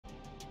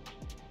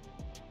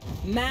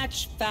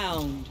Match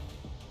found.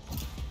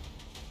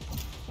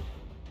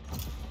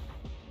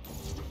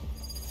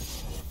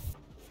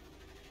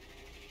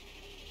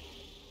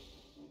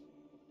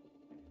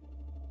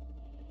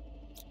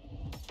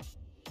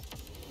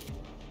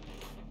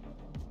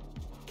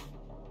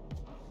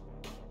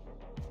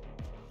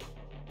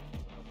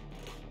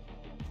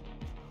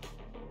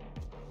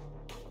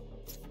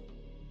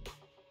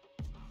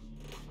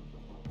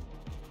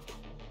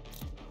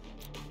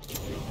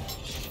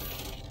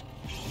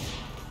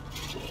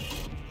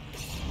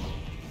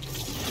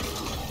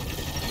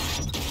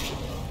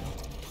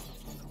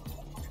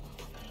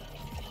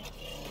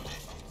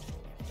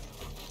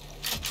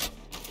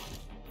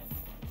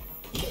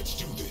 Let's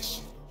do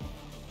this.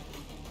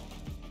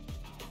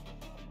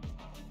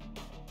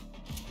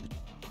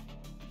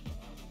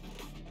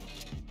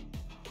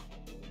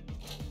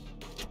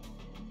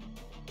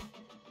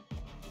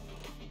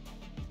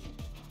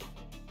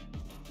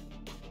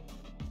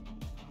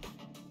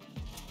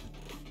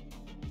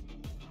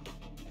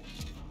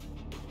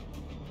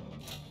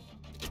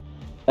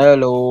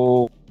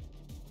 Hello.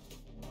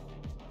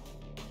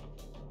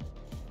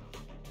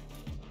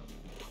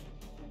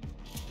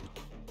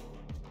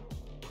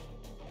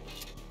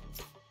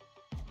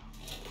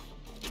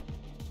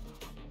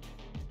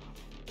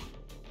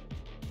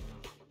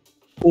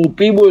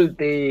 OP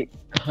बोलते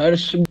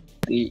हर्ष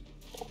बोलते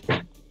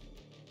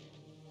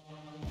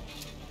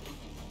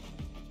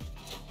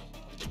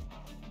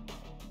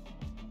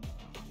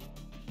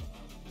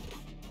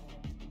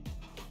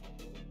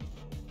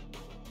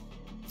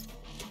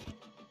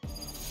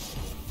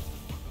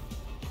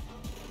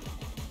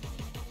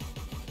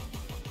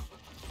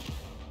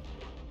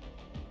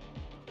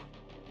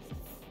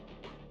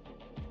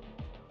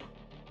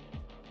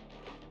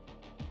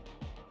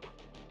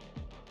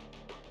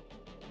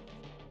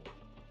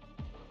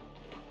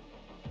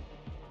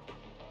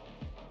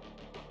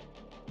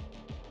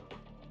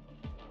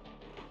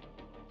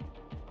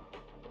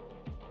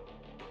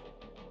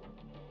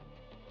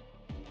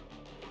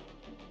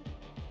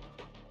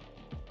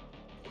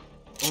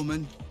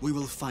Omen, we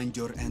will find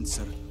your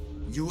answer.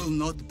 You will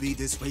not be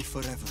this way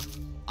forever.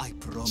 I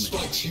promise.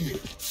 Spike's here.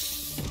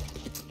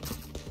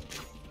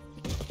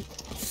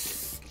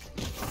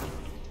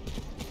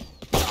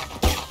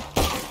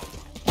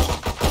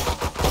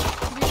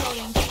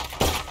 Reloading.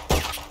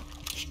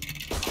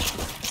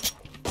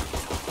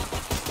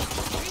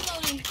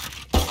 Reloading.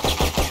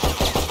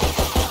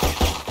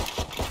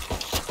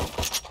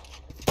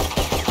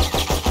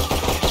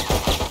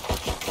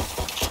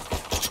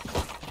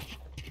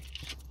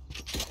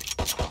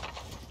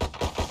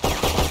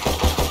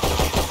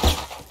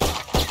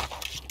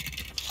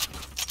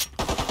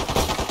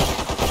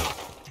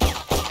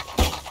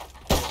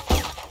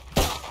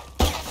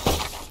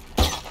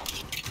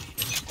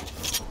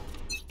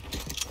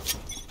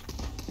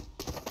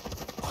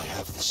 I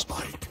have the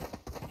spike.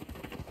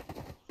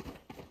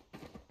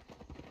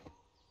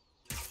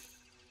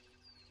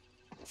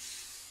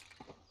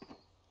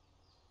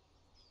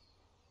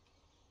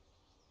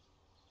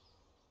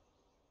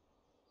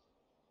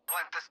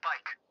 Plant the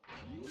spike.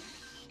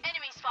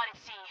 Enemy spotted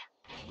C.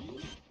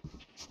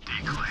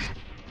 Decoy.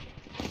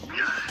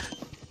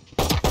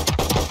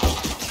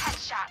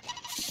 Headshot.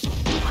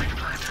 Spike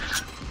planters.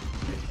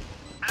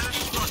 Enemy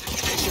spotted.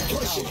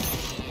 Suppressing.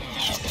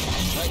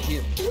 right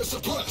here. They're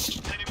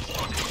suppressed. Enemy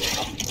spotted.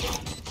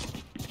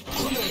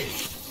 Grenade.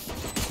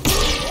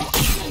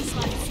 Enemy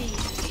spotted C.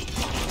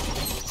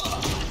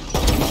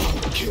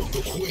 Kill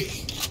the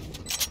queen.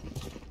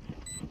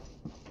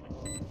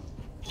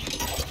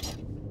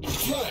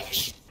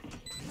 Flash.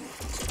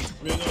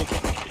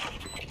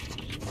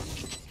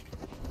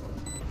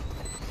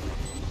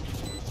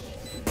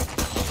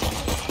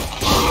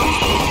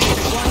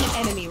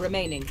 One enemy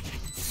remaining.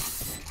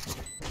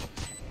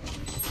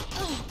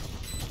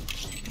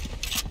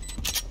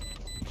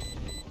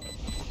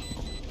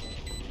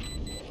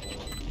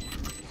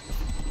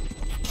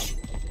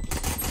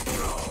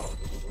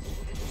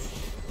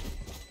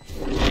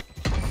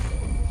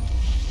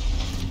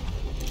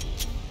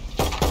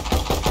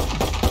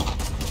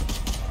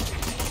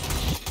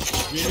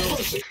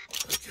 Suppressing.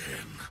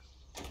 Again.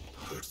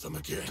 Hurt them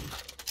again.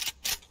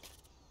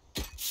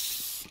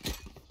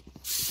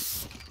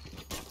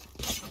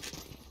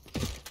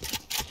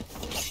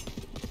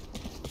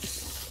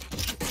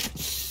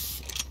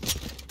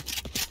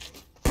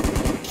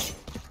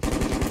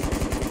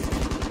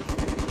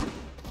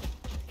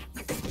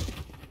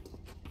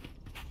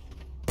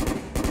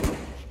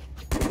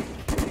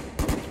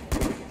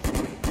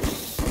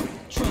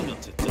 Try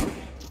not to die.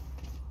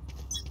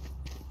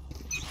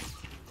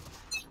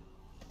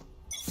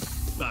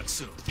 Back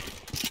soon.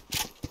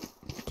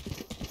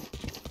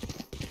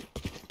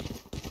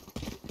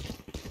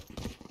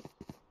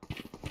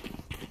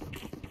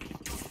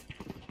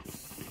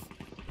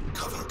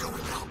 Cover going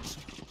out.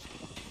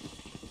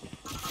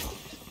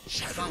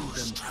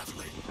 Shadows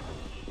traveling.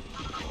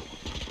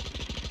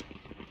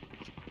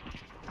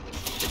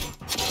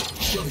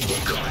 Shutting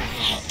them down.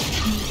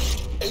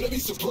 Enemy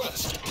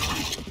suppressed.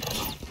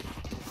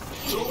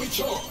 Throwing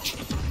charge.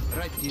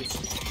 Right here.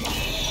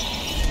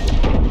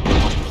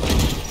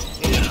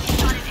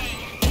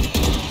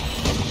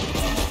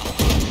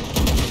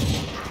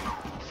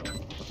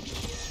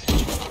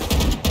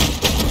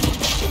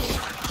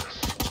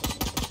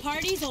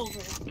 Party's over.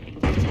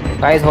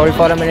 Guys, hold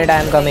for a minute.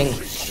 I am coming.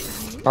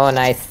 Oh,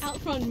 nice.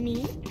 Outrun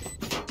me?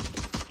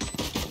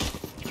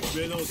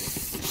 Reloading.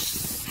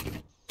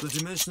 The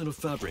dimensional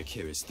fabric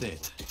here is thin.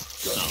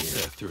 I'll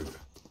tear through.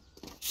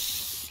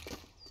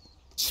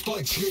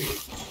 Spike's here.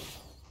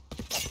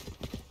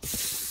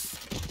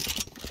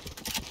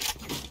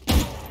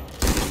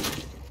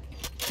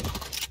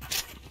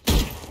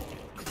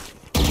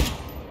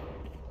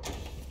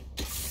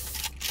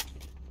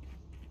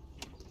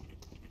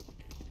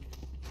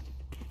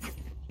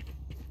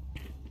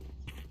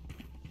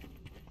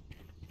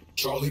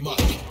 Charlie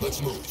Mike, let's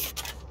move.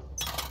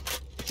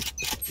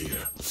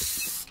 Here.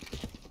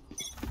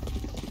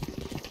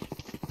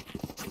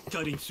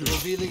 Cutting through.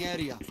 Revealing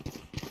area.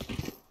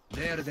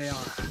 There they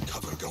are.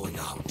 Cover going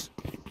out.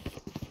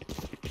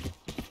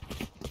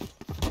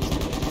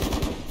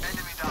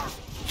 Enemy down.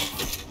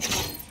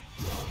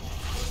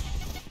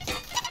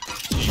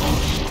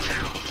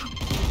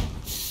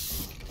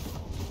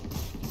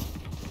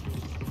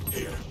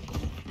 Here.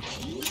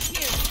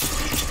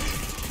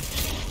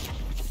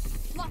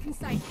 Lock in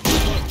sight.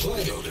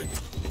 Spike loading.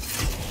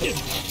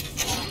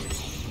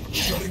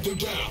 Shutting them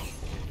down.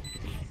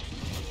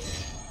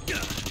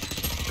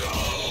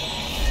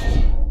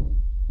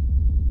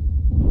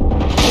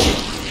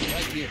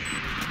 Right here.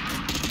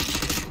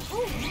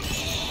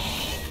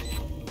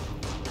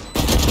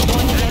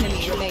 One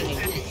enemy remaining.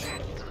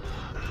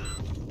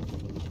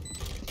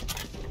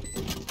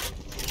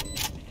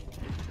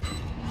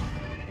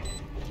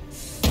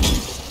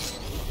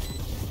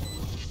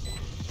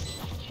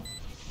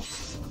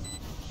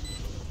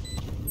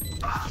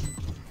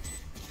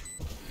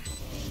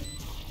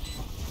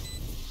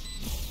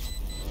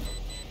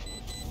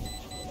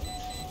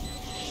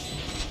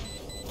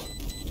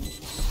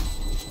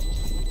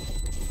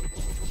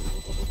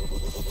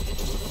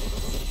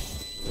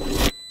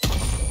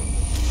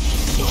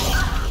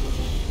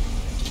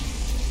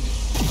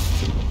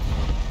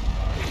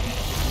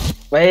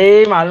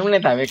 भाई मालूम नहीं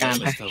था वे कहाँ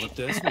पे Must have a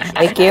death.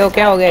 भाई KO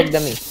क्या हो गया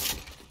एकदम ही?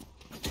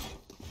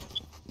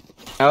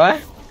 क्या हुआ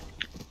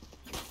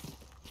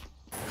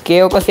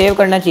KO को सेव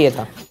करना चाहिए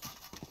था.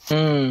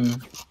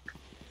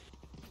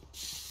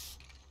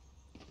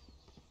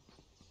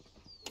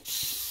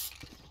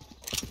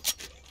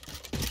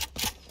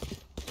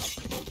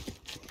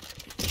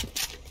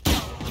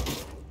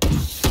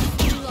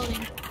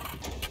 Reloading.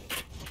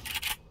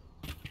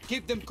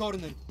 Keep them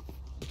cornered.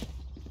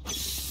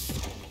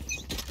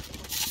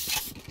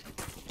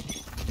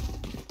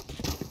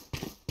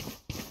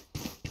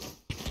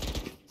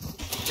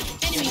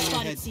 Enemy Enemy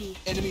spotted ahead. C.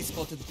 Enemy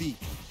spotted B.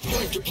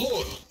 Knife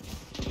deployed.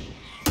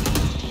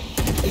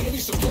 Enemy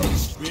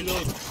suppressed.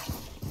 Reload.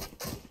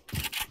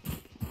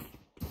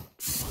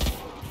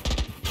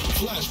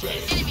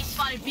 Flashbang. Enemy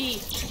spotted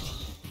B.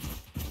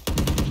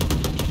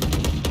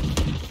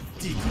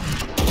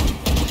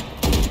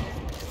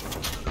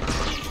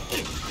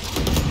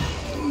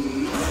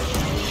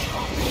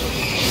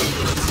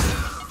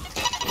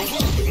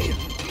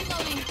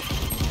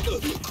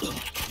 Reloading.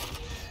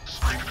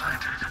 Spike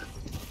planted.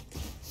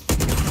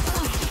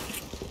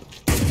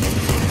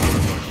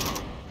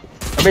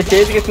 अबे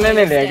चेज किसने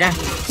ले लिया क्या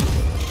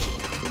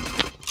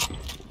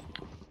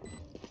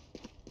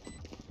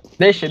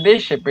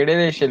देश पेड़े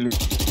देश लू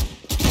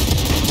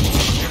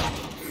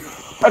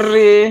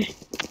अरे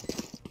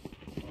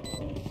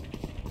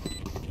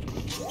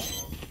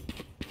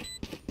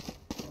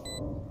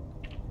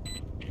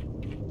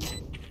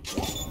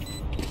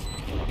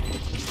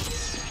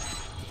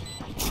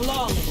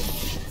Flawless.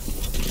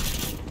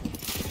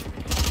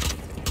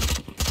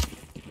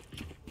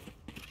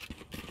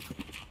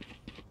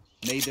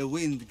 May the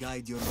wind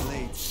guide your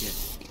blades, kid.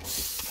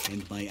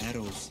 And my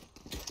arrows.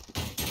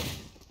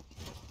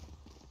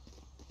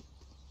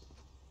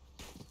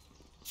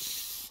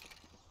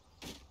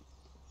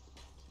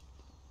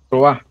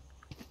 वाह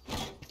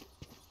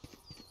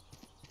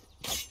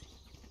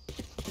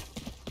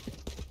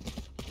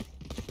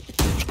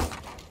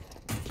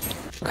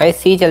गाइस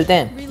सी चलते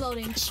हैं.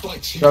 Reloading.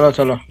 Spike's here. चलो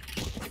चलो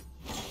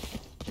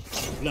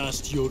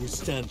Last Yoru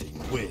standing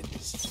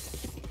wins.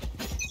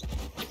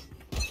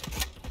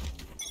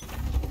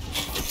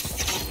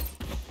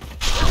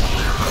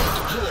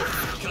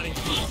 Cutting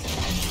through.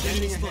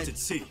 Enemy spotted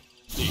C.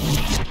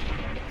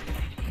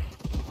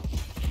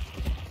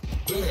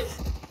 There.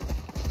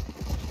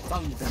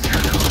 Found them.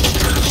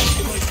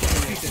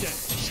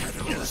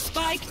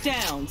 Spike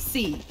down. C.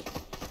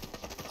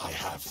 I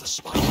have the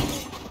spike.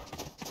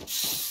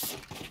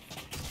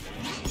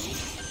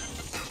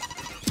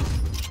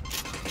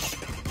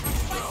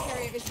 Spike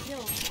carrier is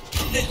killed.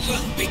 The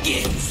hunt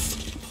begins.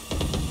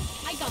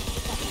 I got the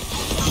spike.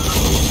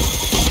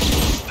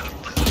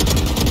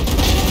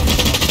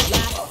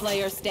 Last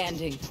player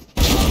standing.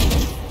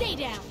 Stay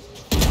down.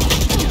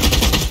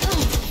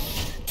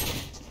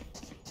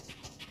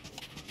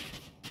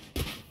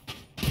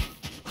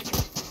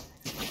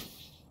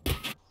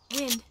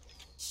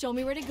 Show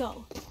me where to go.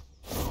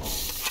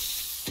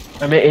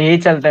 अबे ए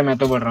चलते हैं, मैं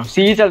तो बोल रहा हूँ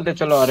सी चलते,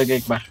 चलो और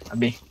एक बार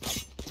अभी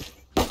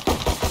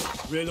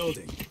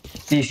Reloading.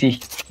 C C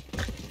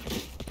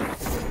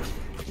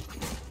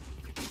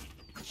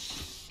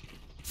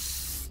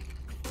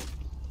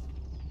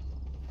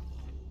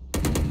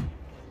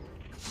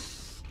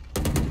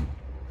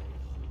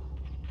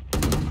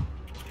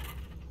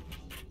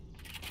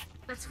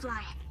Let's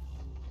fly.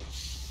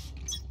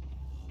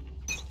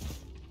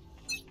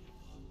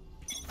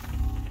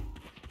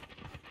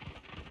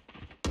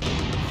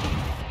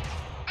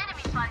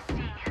 Enemy spotted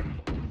C.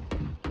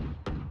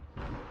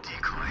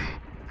 Decoy.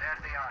 There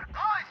they are.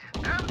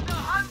 Boys, I'm the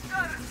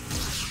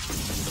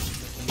hunter.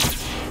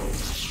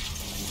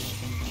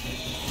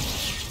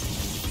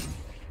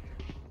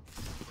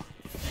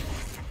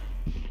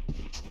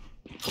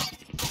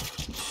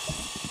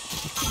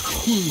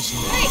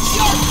 Face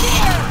your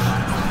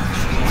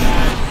fear!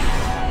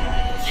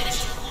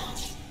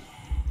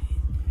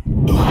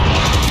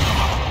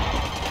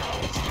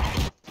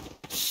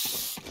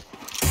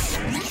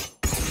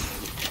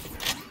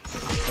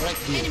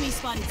 Enemy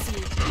spotted C.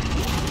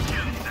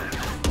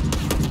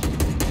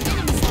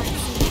 Enemy spotted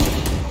C.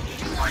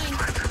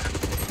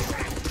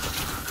 Reloading.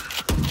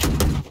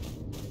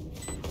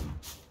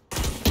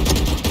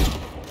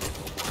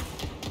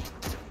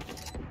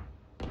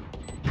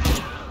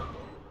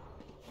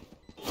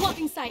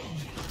 Blocking sight.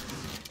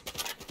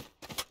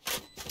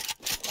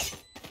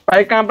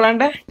 Spike कहाँ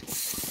प्लांट है?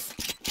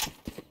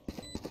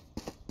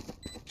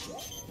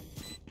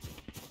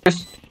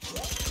 इस-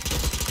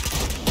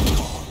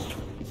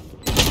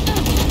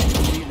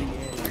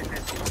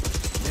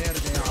 There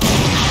they are.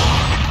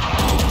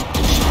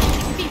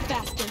 Be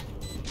faster.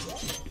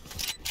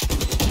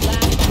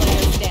 Last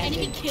player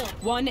Enemy standing. kill.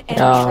 One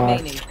enemy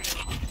remaining.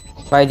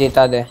 भाई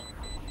जीता दे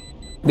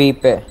B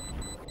पे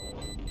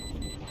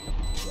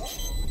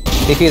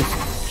diffuse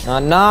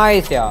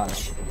nice यार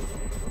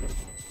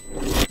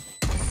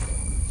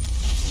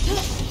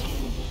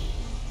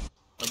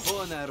A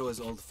bow and arrow is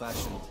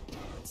old-fashioned,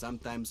 but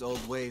sometimes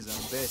old ways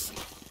are best.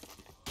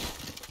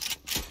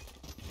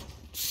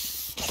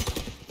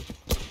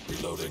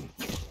 Reloading.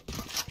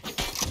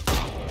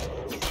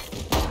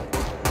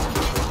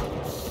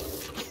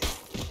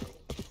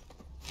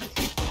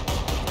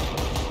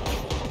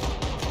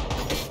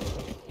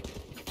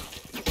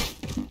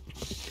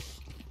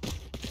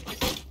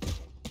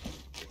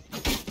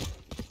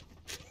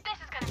 This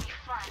is gonna be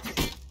fun.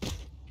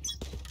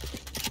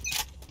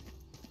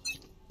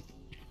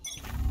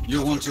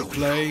 You want to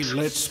play?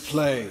 Let's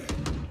play.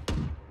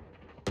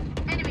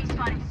 Enemy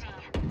spotted C.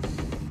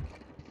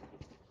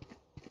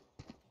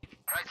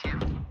 Right here.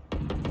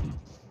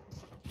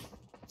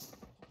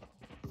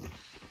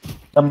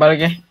 संभल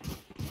के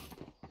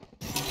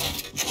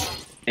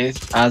इस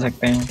आ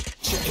सकते हैं।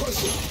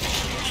 Suppressing.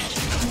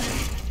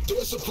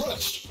 They're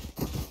suppressed.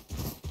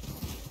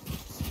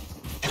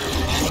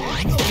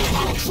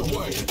 Blocks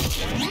away.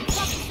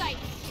 Blocking sight.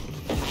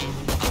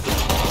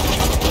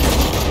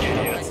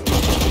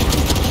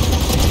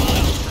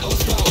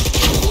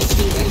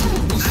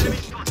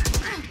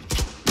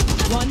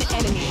 One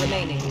enemy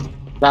remaining.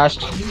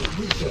 Last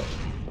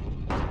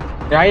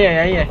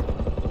यही है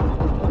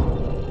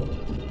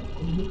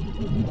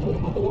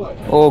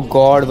ओ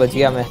God बच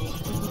गया मैं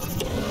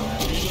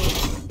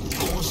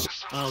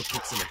I'll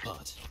pick them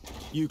apart.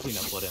 You clean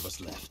up whatever's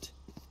left.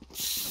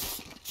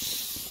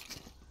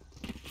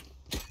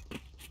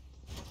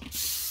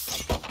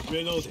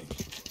 Reloading.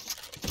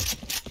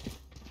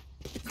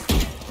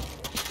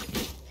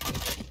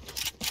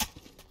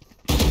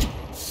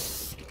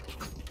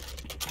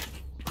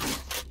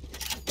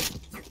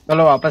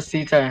 चलो वापस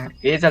सी से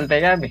ए चलते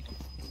हैं क्या अभी?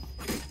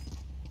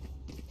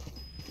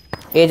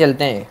 ये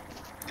चलते हैं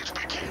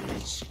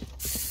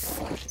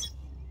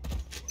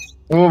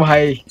ओ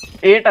भाई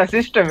 8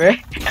 असिस्ट में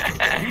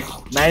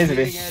nice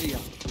bay. Area.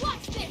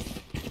 Watch this.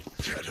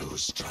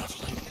 Shadows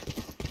traveling.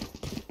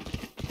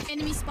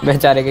 Enemy spotted.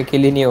 बेचारे के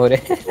किल ही नहीं हो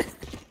रहे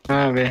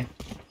हाँ बे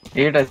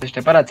 8 असिस्ट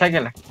है पर अच्छा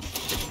खेला।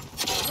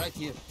 Right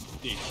here.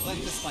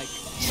 Plant the spike.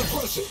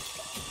 Suppressing.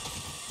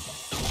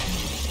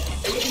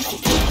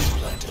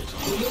 Planted.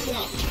 Grenade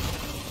out.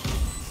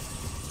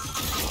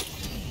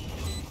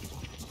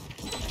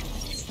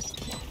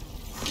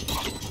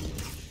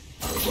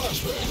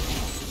 Flashbang.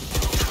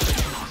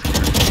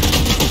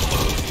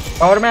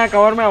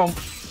 Cover में आऊँ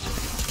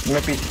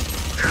मैं पीछे।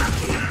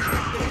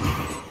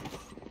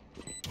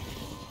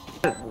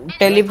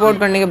 टेलीपोर्ट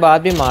करने के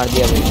बाद भी मार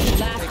दिया भाई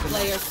Last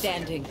player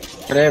standing.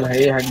 अरे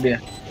भाई हट गया।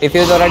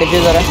 डिफ्यूज हो रहा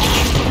है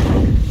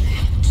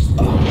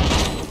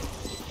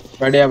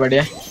बढ़िया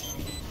बढ़िया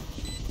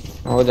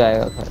हो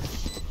जाएगा फिर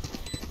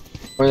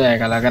हो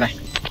जाएगा लग रहा है।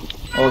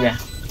 हो गया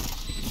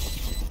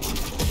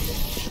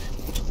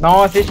 9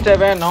 असिस्ट है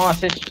बे 9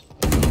 assist.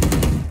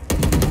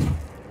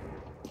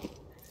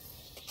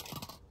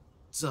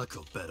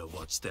 Zuko better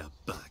watch their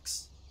backs.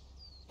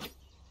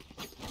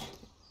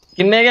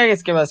 किन्ने क्या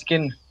किसके पास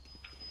स्किन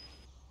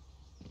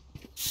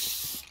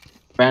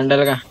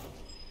पैंडल का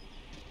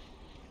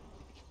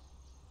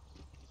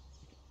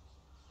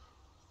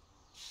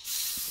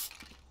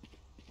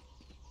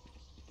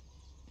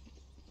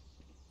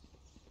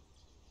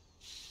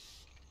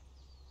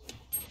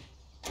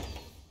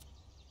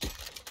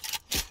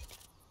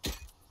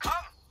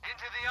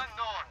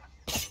zone.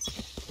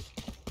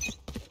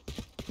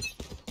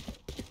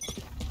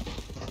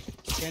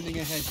 Scanning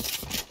ahead.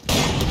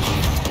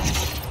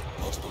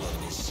 Multiple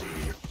enemies C.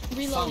 Found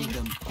Reloading.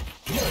 them.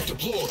 Knife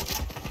deployed.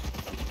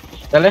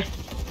 चले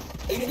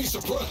Enemy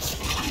suppressed.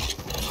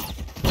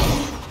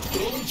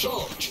 Throwing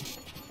charge.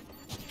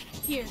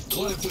 Here.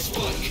 Plant the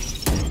spike.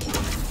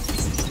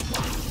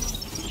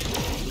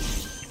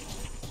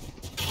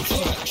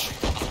 Flash.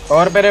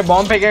 और मेरे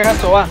बॉम्ब फेंकेगा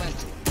सोआ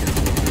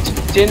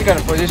चेंज कर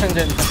पोजीशन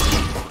चेंज कर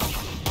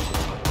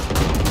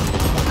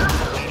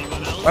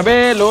अबे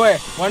लो है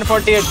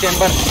 148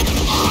 चेंबर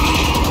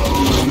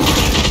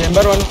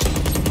 1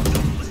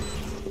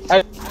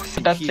 अरे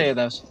टच चाहिए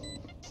था उसे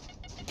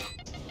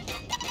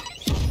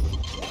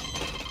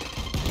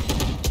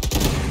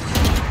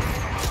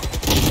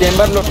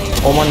चेंबर लो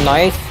ओमन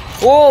नाइस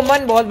ओ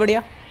ओमन बहुत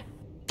बढ़िया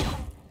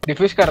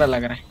डिफ्यूज कर रहा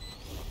लग रहा है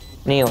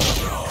नहीं हो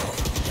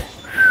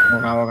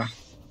होगा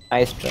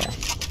नाइस ट्राई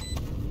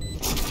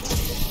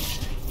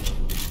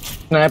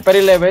स्नाइपर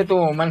ही ले भाई तू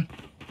ओमन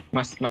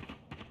मस्त लग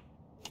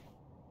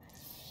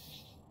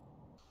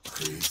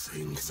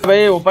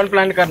भाई ओपन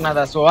प्लांट करना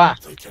था सोआ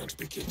They can't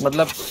begin.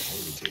 मतलब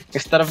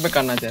इस तरफ भी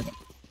करना चाहिए था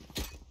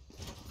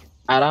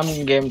आराम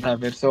गेम था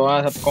फिर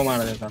सोआ सबको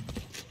मार देता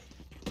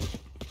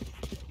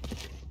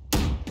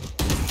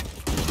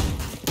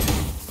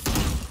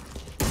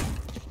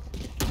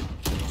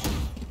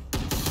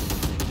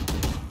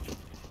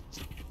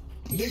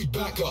Need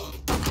backup.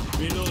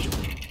 Reloading.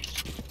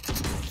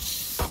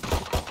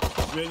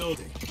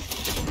 Reloading.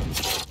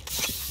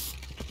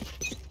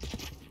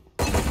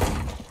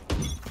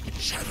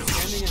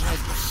 Scanning ahead.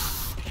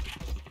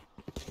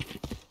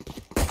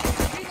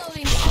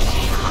 Reloading.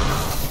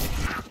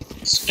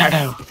 Start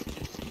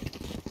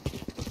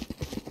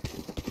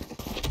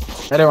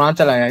अरे वहां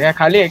चला गया क्या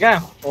खाली है क्या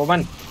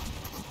ओपन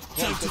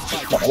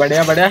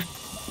बढ़िया बढ़िया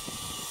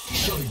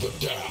Shutting them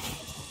down.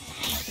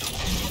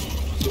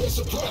 They're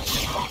suppressed.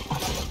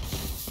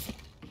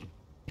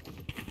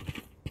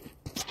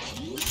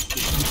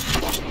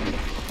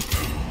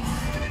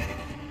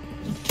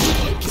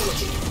 Light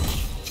planted.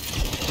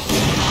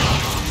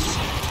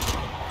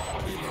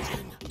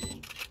 Reloading.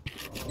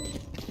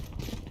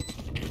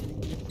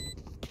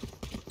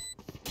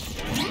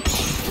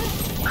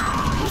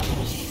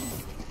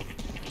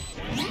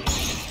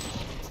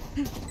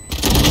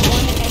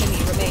 One enemy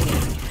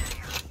remaining.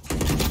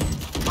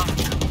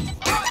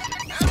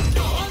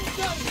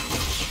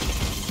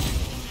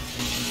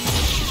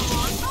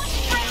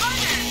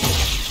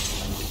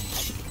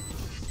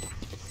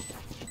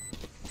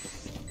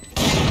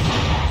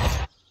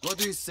 What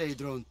do you say,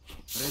 drone?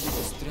 Ready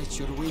to stretch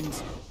your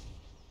wings?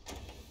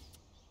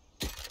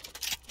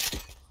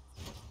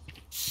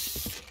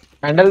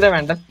 Handle they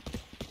handle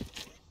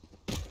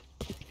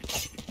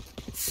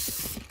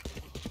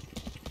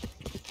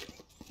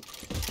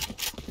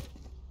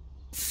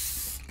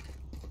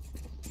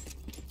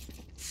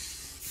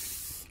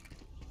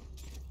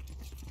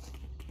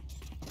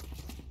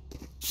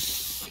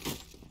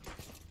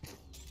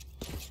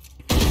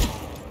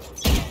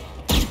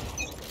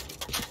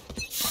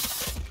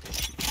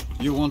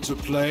You want to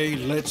play?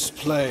 Let's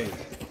play.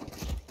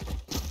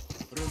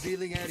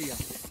 Revealing area.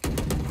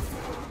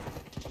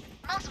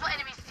 Multiple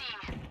enemies C.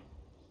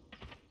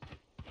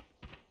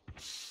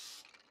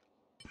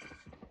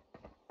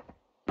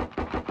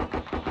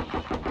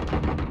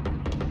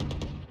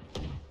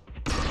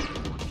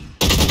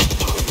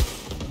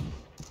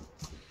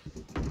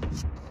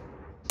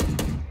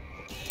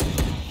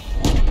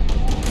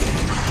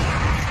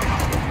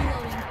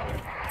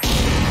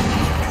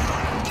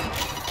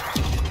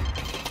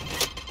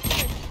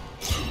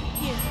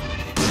 Here.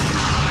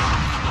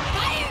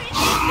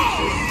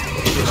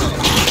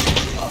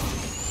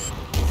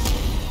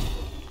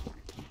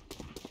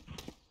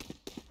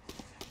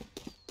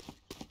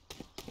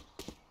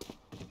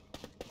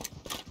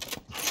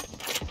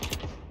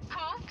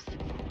 Oops.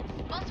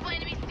 Multiple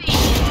enemies C.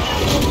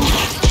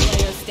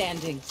 Player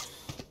standing.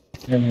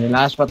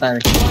 Last पता है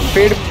One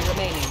speed enemy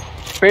remaining.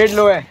 Speed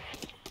लो है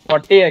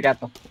 40 है क्या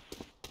तो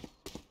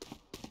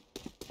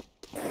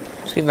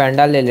उसकी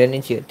vandal ले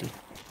लेनी चाहिए थी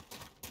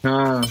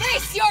हाँ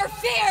Face your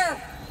fear.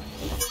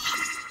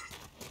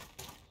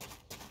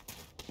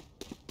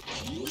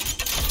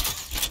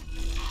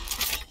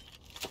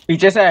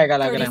 पीछे से आएगा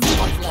लग 30 रहा है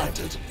seconds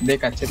left.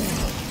 देख अच्छे से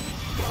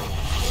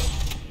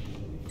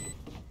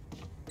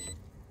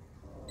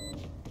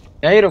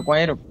यहीं रुक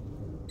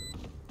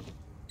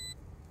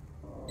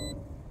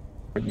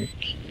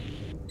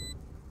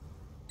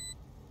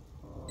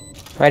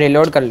भाई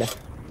रिलोड कर ले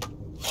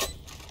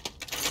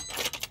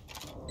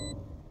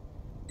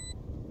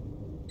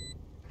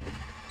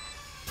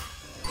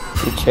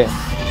पीछे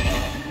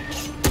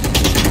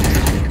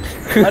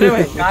अरे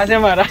भाई कहाँ से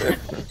मारा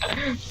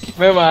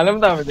मैं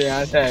मालूम था मुझे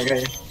यहाँ से आएगा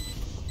ये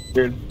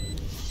Good.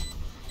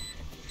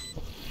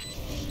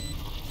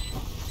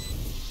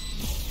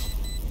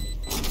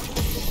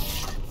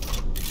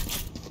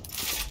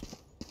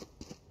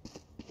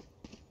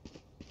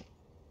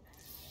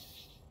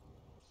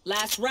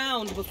 Last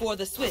round before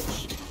the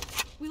switch.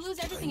 We lose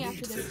everything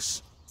after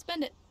this.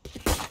 Spend it.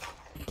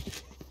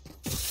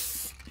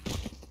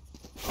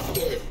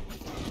 There.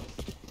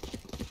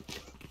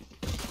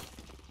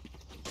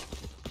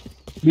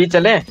 B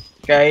चले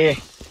क्या ये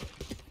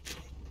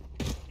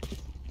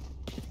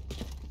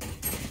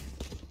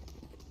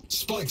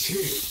Spike's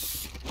here.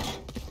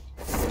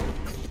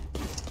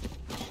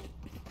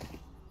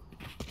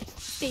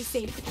 Stay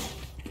safe.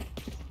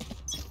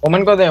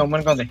 ओमन को दे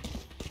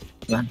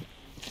Run.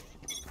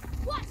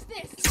 Watch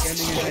this.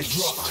 Scanning ahead.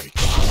 Dry.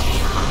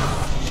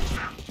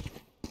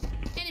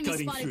 Enemy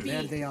Cutting spotted through.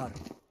 There B. they are.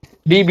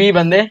 B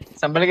बंदे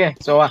संभल के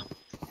सोवा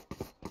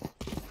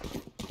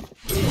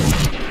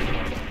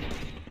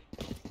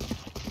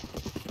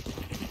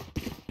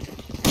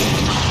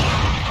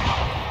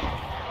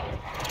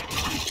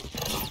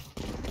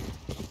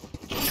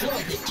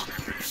Flag it.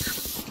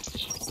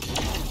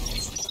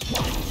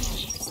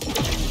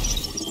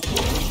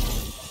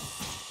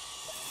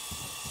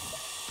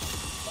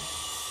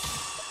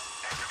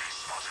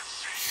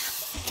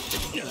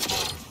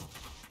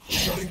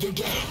 Shutting them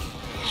down.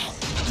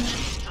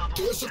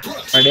 They're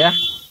suppressed. बढ़िया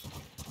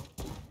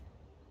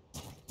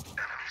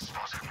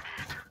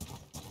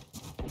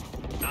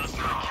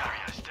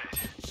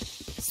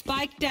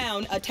Spike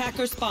down.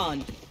 Attacker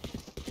spawn.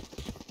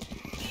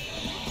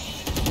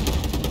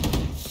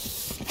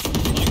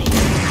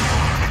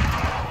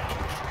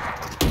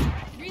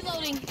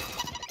 Reloading.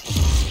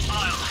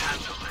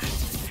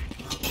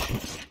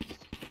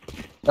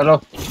 चलो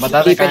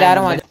बता दे सी पे जा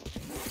रहा हूँ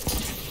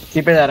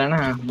सी पे जा रहा है ना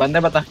हाँ बंदे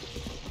बता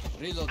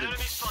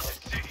Reloading.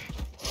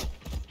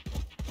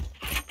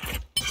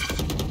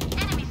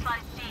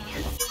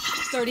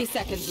 30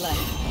 seconds left.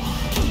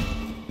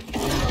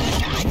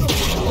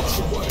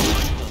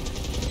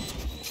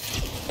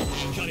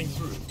 Cutting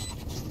through.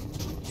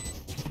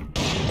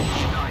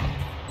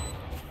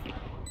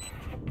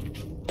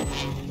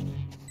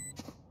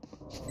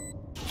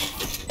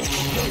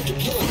 Flag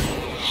deployed.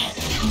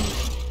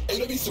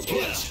 Enemy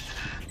suppressed.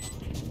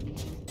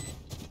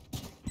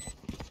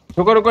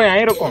 रुको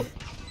यहीं रुको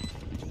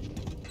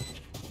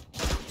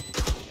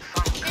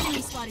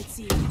Enemy spotted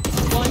C.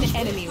 One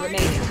enemy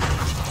remaining.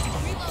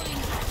 Reloading.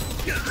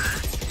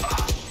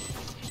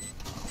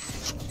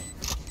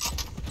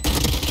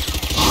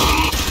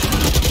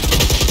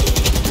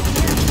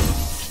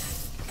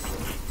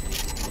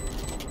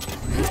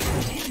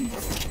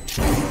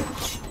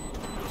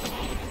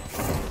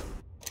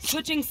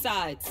 Switching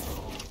sides.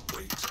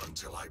 Wait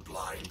until I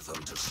blind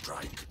them to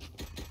strike.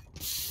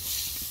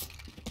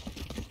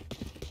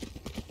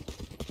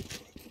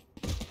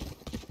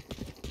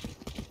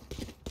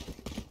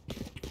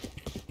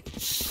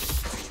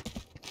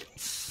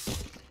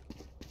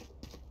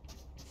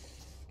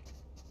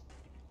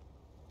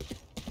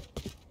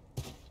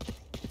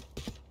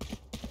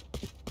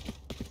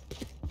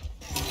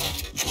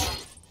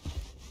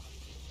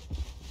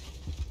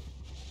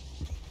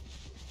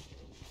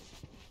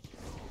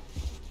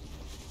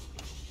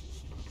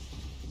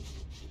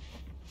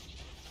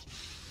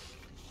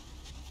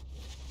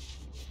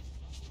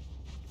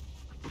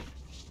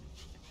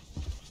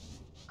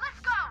 Let's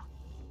go.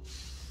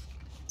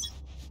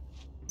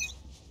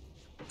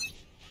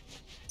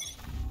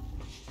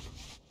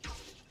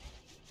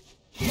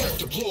 Flag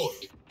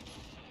deployed.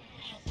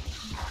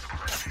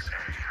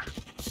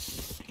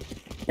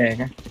 ठीक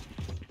है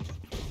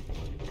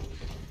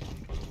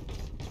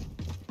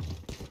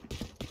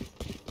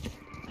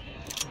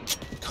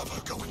Cover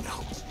going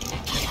out.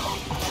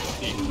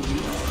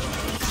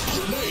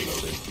 Grenade.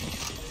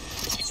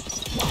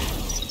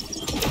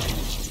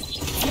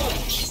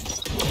 Flash.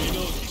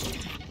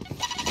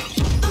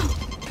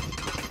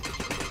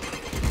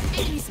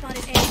 Enemy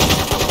spotted A.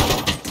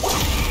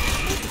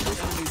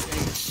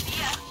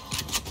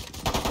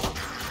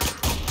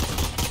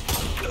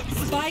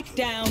 Spike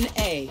down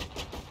A.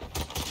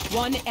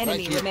 One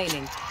enemy here.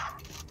 remaining.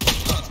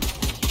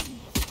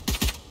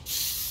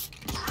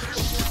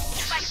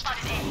 Spike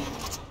spotted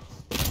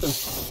A.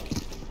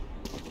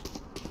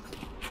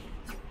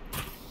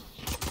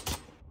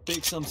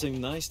 Pick something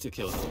nice to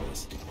kill them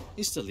with.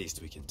 It's the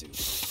least we can do.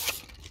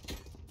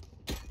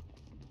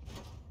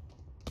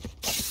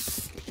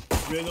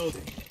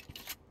 Reloading.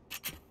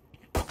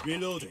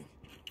 Reloading.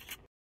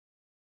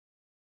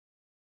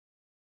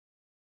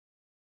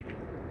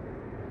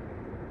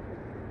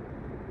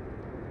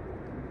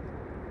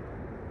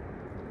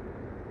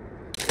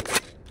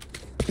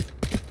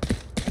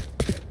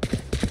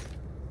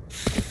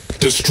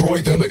 Destroy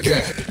them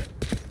again.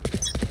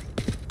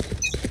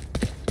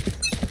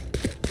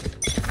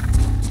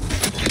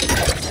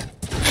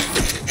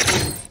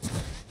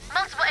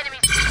 Multiple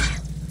enemies C.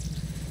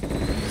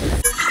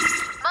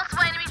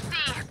 Multiple enemies C.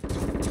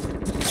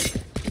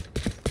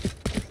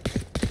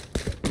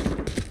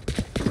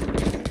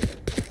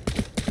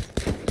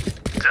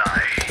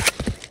 Die.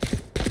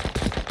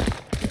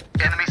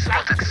 Enemy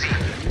spotted C.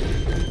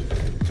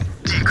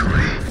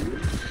 Decoy.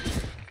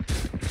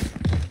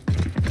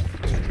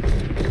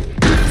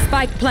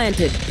 Spike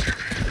planted.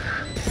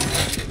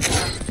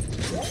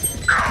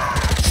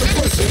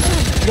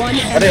 One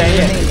enemy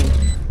yeah. remaining.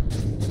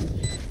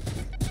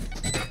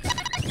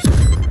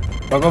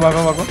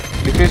 भागो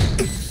defence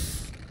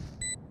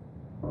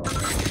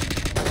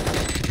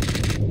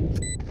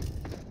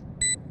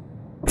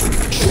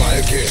Try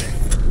again.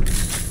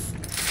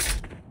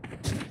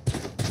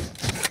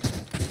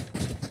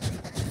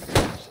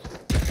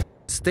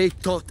 Stay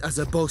taut as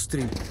a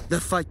bowstring. The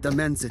fight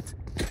demands it.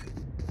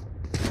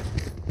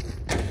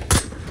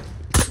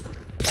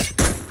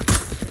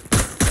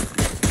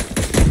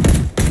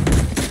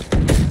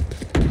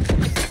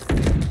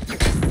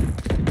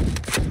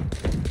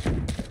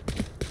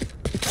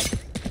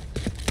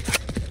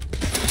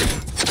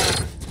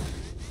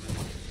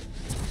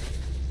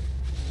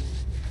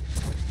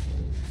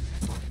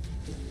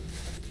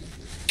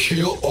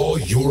 Kill all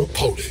your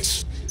opponents.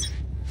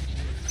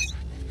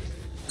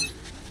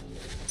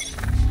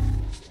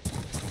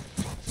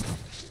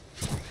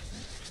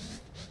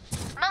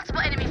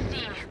 Multiple enemies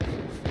seen.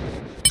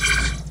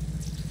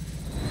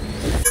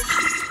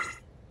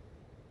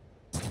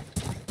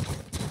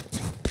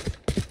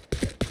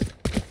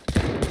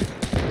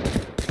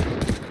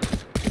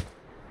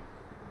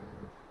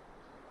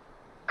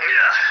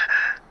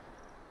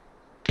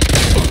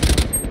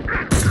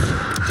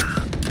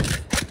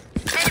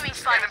 Enemy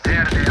spotted.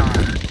 There they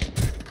are.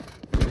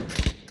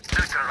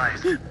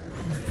 Neutralized.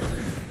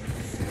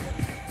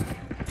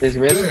 This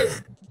well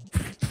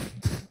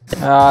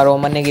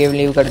Roman ने game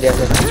leave कर दिया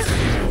था।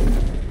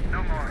 No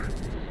more.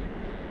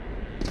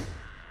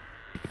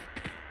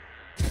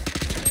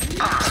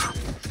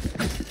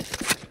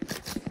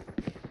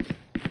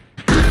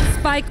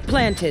 Spike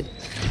planted.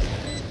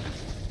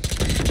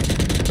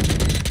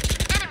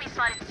 Enemy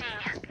spotted C.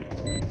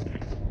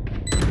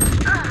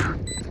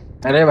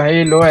 अरे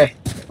भाई लो है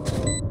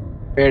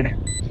paid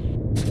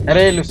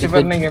अरे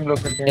Lucifer ने game लो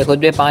कर दिया ये खुद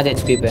भी 5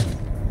 एचपी पे।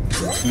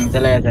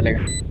 चलेगा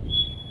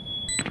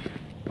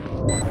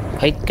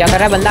भाई क्या कर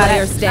रहा है बंदा आ रहा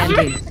Player है।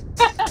 standing.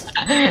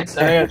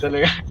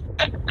 चलेगा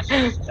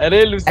अरे अरे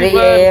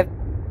लूसीफर ये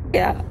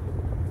क्या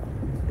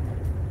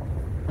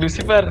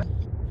लूसीफर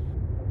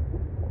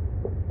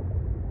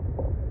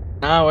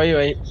हाँ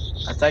वही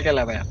अच्छा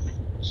खेला भाई आपने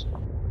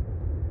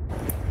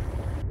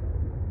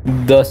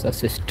 10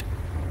 असिस्ट।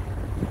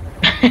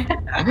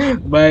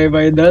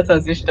 भाई 10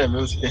 असिस्ट है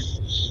उसके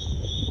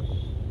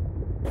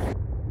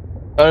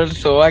और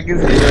सोवा की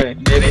 0 है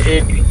मेरे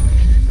 1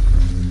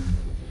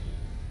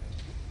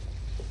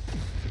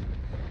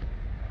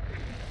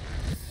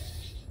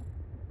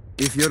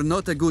 If you're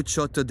not a good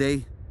shot today,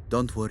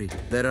 don't worry.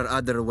 There are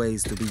other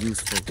ways to be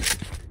useful.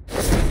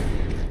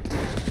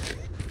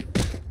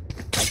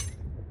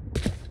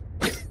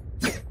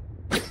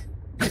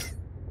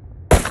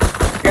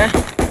 क्या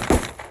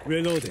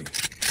Reloading.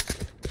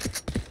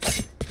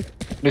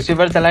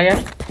 लूसीफर चला गया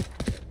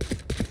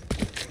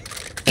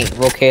नहीं,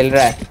 वो खेल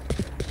रहा है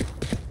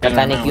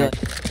पता नहीं क्यों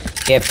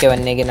केफ के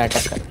बनने की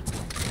नाटक कर।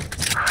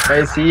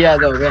 भाई सी आ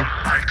जाओगे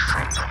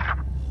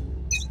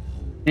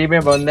सी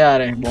में बंदे आ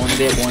रहे हैं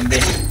बंदे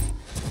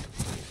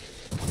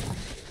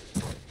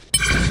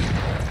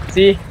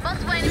सी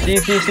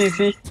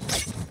सी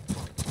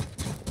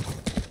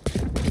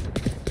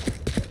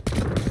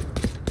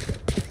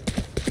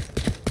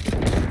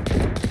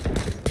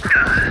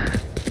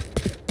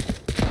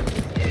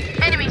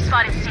Enemy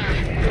spotted C.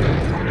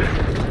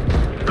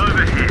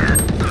 Over here.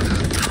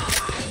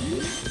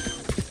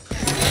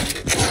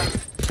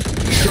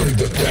 Shut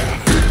them down.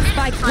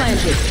 Spike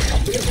planted.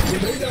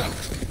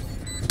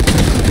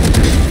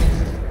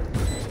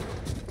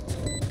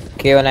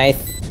 Okay,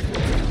 nice.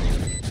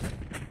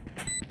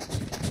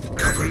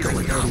 Cover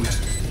going out.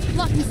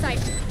 Lock in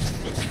sight.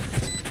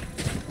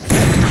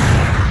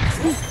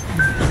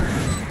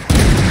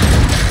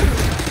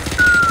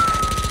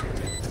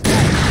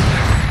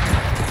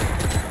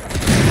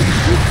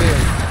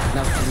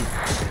 Now sleep.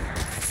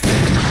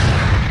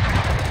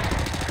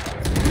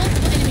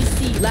 Multiple enemies C.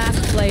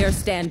 Last player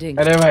standing.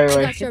 अरे भाई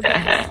Got your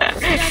back.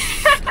 Just,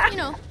 you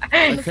know.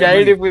 क्या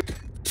ही defence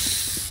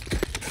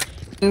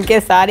इनके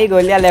सारी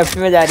गोलियां left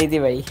में जा रही थी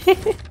भाई।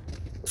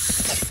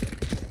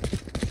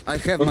 I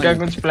have उनका my...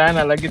 कुछ प्लान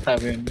अलग ही था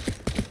भाई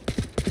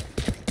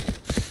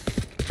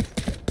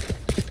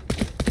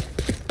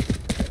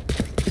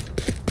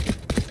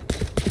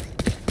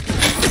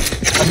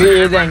अभी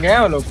ये जाएंगे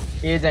वो लोग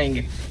ये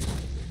जाएंगे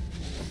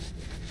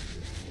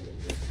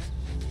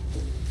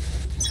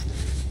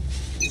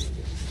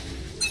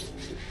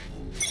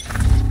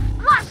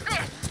Watch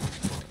this.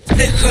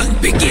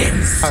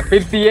 हाँ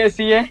फिर सी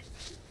है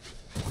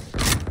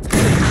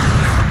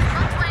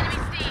Multiple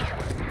enemies C.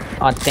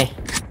 आते हैं।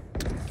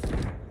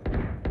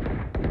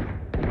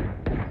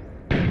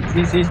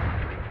 सी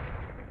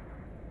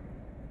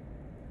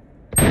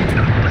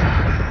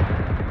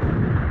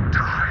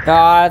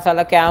यार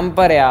साला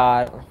कैंपर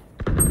यार।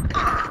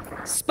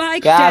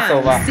 Spike क्या down.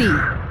 सोवा? C.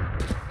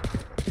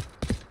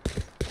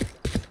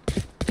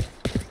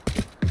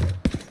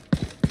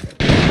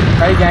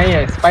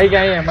 स्पाइक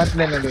आई है मत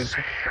लेने दो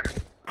इसे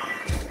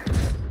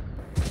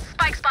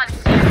Spike spotted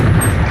C.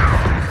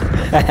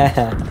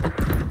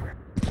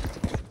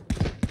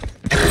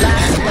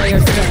 Last player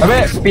standing. अबे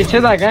पीछे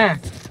था क्या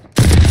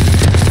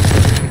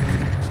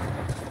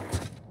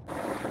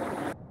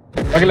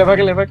भाग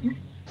ले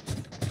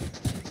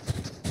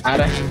आ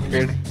रहा है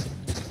पेड़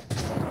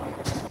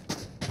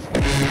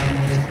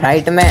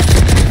राइट में।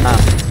 हाँ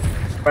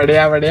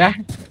बढ़िया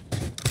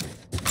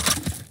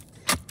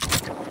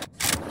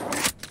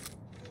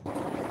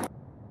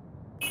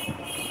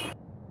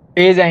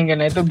ए जाएंगे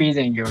नहीं तो बी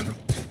जाएंगे वो लोग।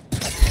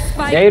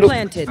 यही Spike रुक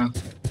planted. हाँ,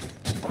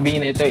 बी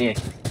नहीं तो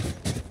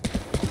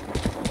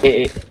ए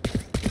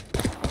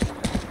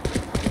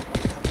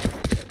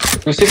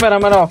उसी पर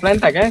हमारा ऑफलाइन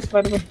था क्या इस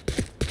बार में?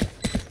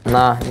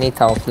 ना नहीं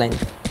था ऑफलाइन।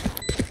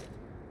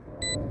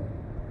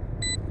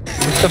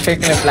 तो फेक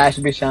में फ्लैश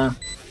भी शां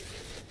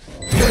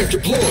Knife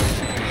deployed.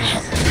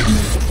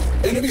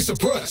 Enemy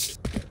suppressed.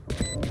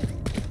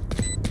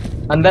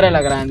 अंदर है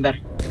लग रहा है अंदर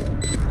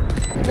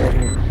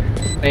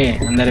नहीं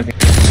है अंदर है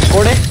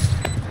कोड़े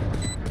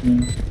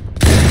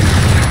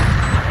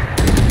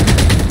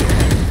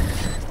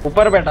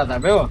ऊपर बैठा था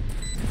बे वो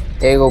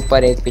एक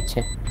ऊपर एक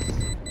पीछे।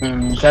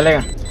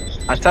 चलेगा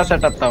अच्छा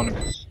सेटअप था उनका।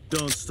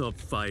 Don't stop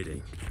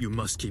fighting. You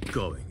must keep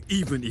going,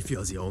 even if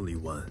you're the only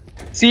one.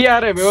 सी आ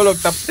रहे बे वो लोग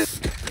तब से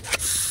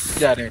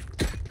जा रहे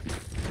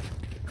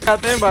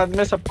आते हैं बाद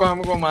में सबको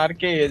हमको मार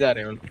के ये जा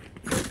रहे हो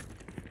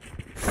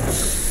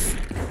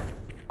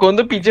कौन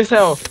तो पीछे से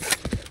आओ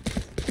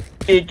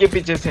एक के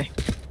पीछे से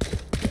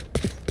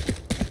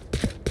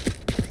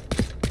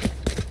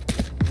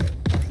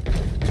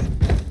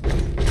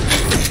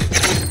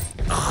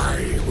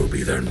I will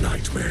be their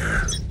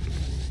nightmare.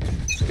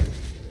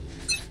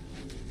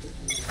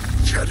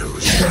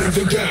 Shadows shutting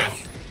them down.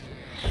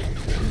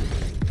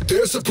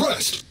 They're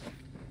suppressed.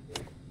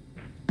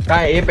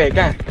 कहाँ है ए पे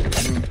क्या है?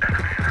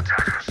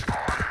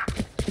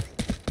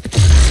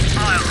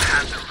 I'll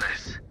handle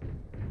this.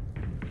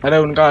 अरे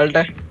उनका अल्ट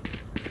है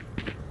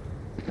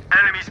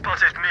Enemy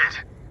spotted mid.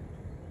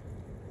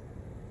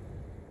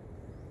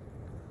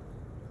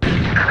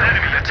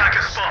 Enemy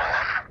attacker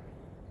spawn.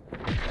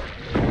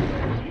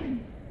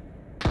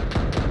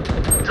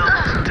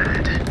 Double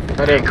dead.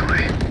 अरे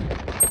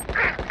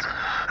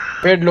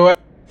पेड लो है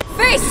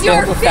Face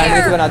your तो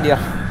सैंडविच fear. बना दिया।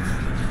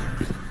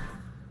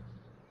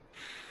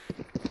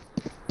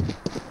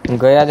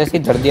 गया जैसे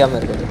धर दिया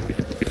मेरे को।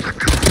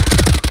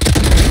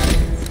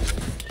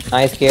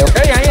 नाइस किल।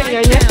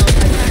 यहीं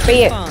है पे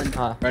ये। Spawn.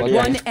 हाँ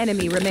बढ़िया। One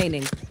enemy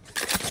remaining.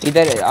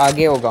 इधर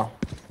आगे होगा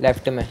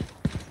लेफ्ट में।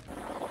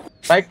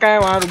 स्पाइक का है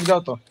वहाँ रुक जाओ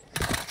तो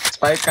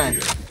स्पाइक का है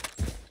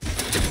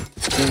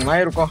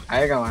वहीं रुको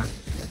आएगा वहाँ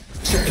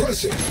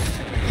Suppressing.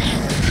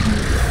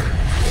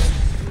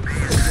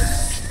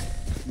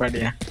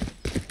 बढ़िया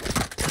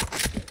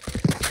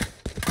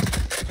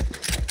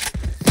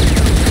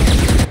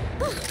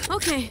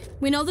Okay,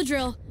 we know the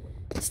drill.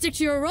 Stick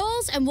to your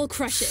roles and we'll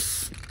crush it.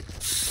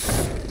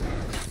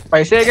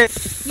 पैसे है क्या?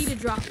 Need a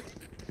drop.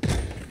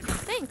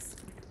 Thanks.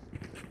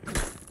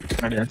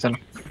 बढ़िया चलो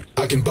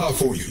I can buy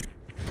for you.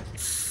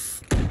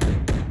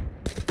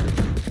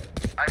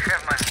 I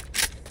have money.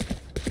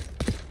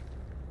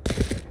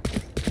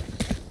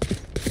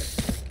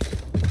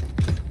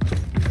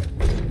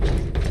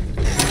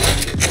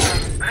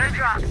 Red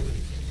drop.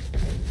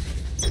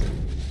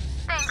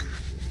 Thanks.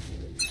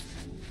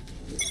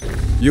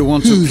 You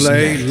want to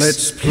play?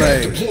 Let's play.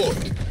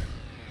 Deployed.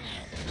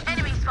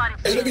 Enemy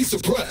spotted. Enemy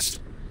suppressed.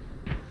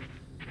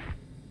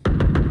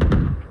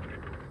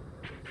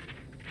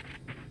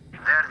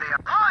 There they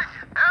are. I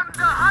am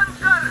the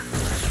hunter.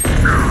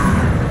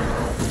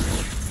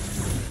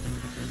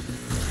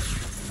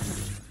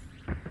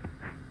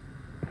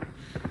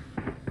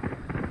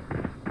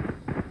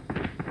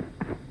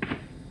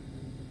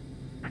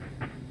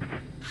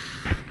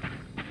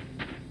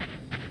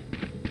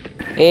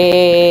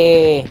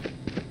 A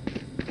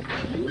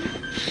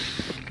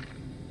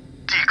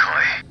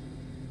Decoy.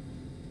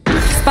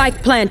 Spike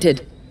planted.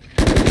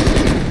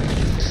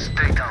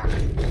 Stay down.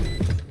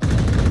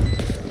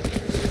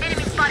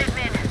 Enemy spotted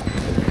mid.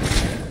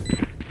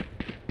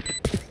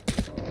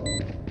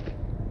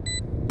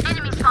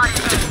 Enemy spotted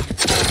mid.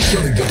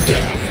 Shutting them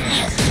down.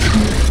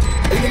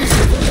 Enemy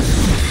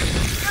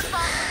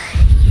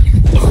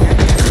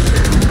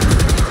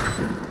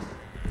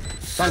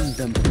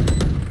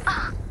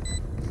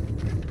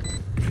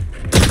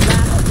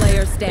Last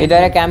player standing.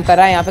 इधर है camp कर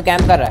रहा है यहाँ पे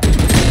camp कर रहा है।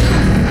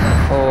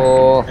 ओ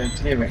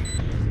चलिए भाई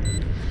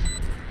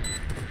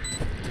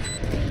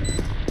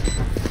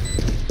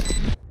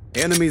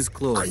Enemies I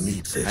close.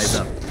 need this. Eyes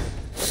up.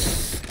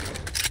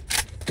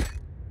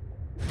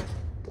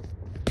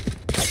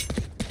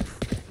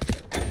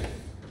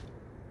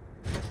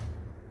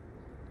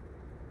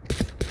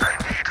 I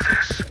need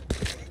this.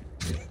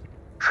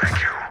 Thank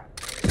you.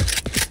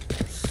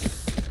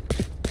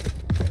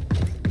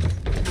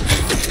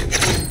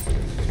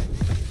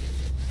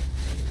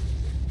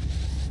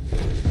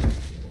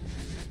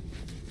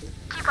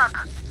 Keep up.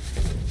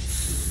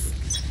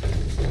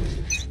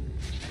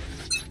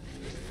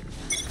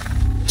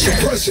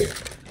 Suppressing.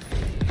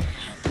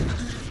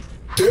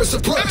 They're Enemy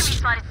suppressed.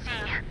 spotted C.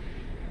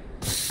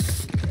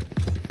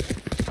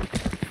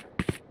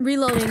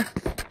 Reloading.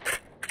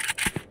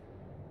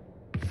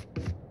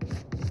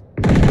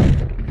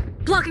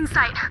 Blocking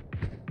sight.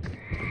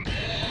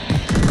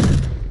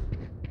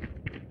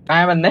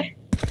 कहाँ है बंदे?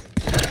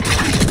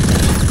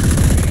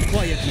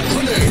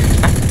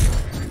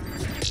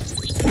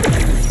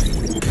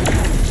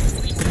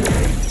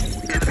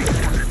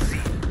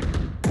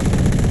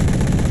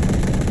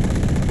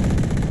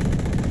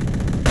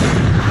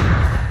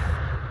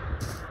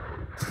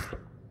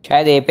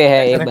 शायद ए पे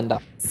है एक बंदा।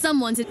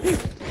 Someone's in.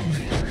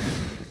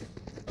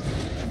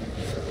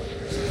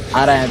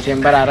 आ रहा है,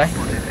 चेम्बर आ रहा है।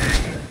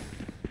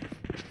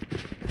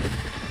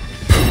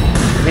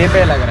 ए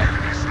पे लग रहा है।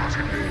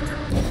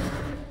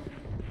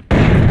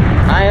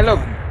 हाँ ये लोग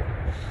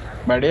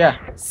बढ़िया।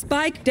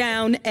 Spike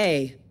down A.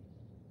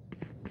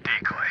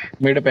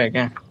 मिड पे है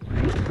क्या?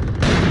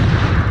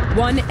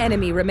 One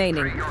enemy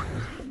remaining.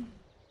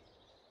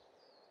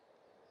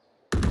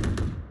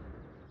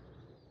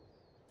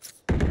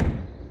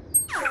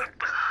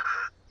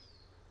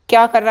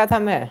 क्या कर रहा था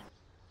मैं?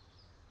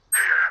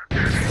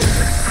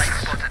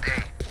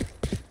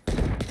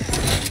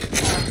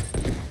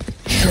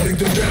 Shutting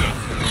them down.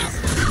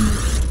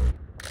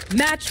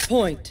 Match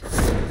point.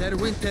 Their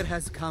winter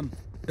has come.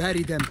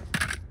 Bury them.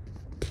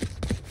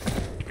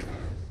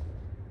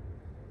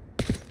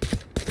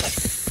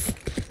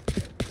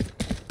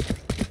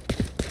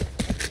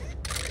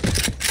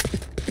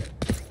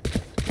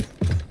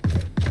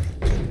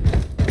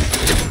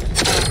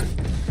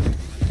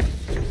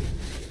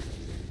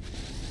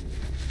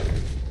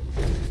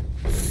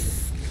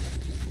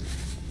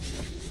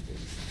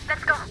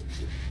 Let's go.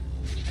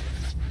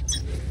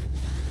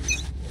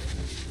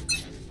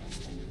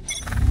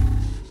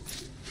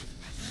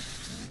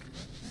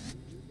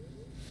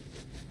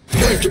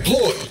 Knife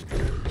deployed.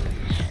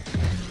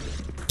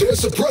 They're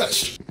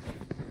suppressed.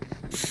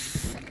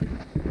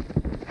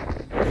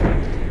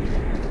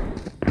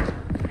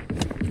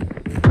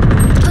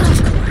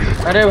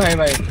 अरे भाई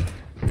भाई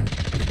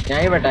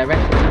यहीं बैठा है बे।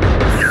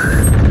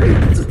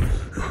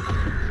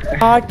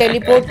 हाँ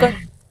टेलीपोर्ट कर।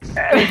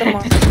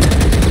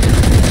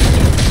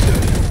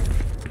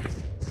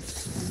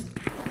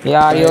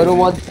 यार योरू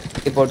बहुत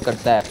टेलीपोर्ट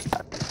करता है।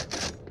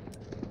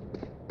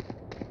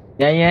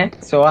 यहीं है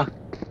सोआ।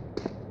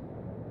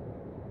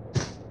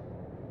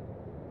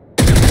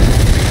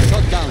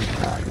 Shot down.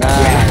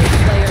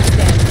 Player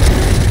standing.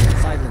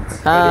 Silence.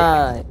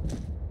 हाँ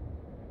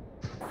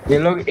ये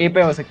लोग ए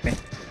पे हो सकते हैं।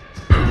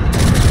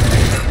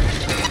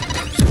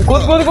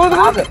 कूद कूद कूद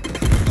कूद।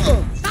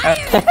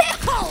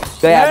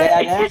 गया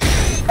गया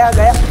गया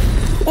गया।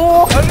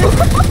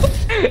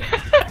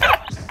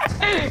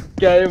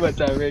 क्या ही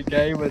बचा बे,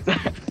 क्या ही बचा।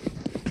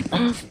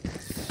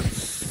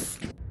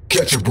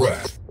 Catch your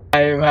breath.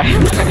 भाई भाई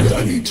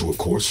I need to, of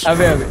course.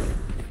 अबे अबे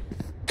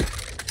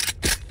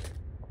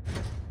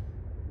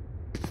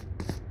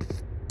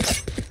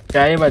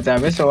क्या ही बचा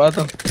बे, सोआ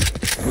तो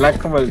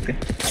लक बोलते।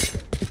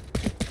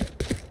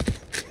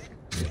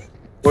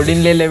 ओडिन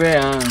ले ले बे।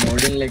 हाँ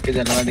ओडिन लेके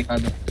जलवा दिखा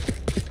दो।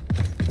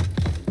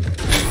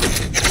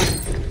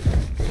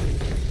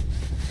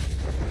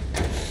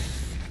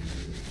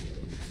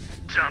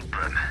 Jump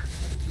them.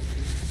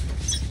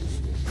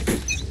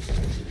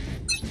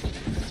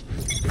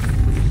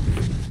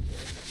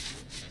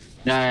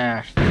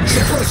 यार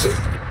Suppressing.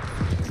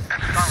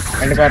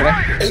 एंड कर रहे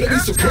हैं। Enemy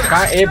suppressed.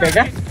 कहाँ ए पे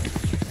क्या?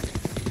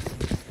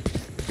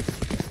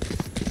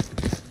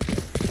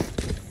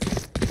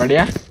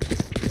 बढ़िया।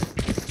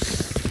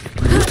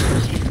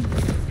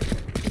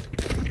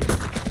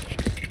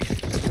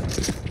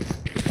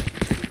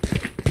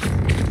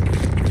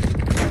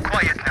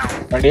 Quiet now.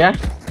 बढ़िया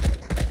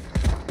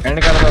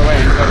एंड कर दो भाई,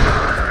 एंड कर दो।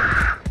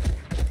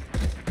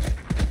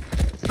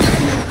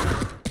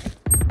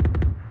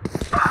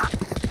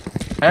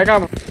 है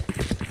काम।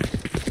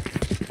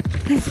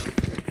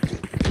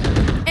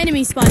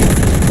 Enemy spotted.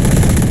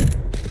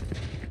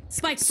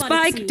 Spike spotted.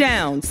 Spike C.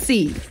 down C.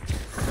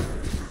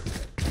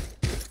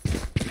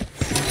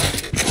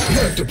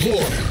 Knife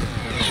deployed.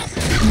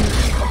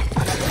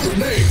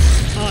 Grenade.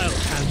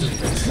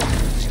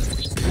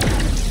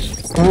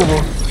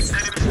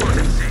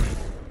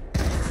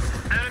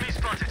 Enemy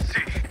spotted C.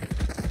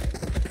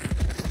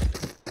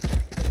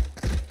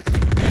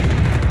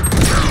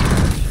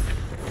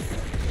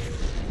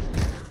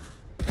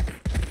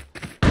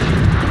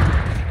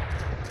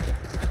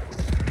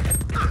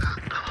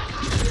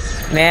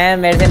 मैं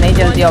मेरे से नहीं One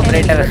चलती enemy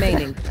operator.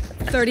 remaining.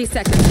 30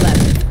 seconds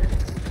left.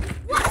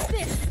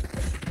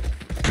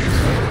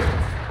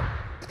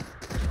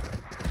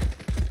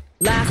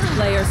 Last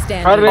player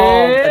standing. अरे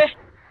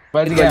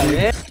बच गया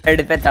बे।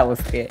 हेड पे था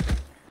उसके।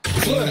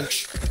 Flash.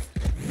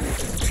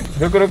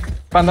 रुक रुक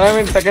 15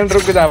 मिनट सेकंड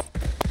रुक जा।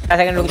 10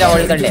 सेकंड रुक जा।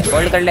 होल्ड कर ले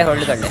होल्ड कर ले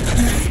होल्ड कर ले।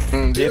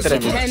 जीत रहे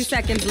हैं। 10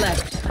 seconds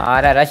left. आ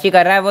रहा रश ही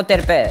कर रहा है वो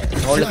तेरे पे।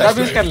 होल्ड सब कर।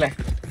 यूज कर ले,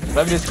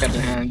 सब यूज कर ले।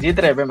 हाँ जीत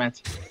रहे पे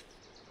मैच।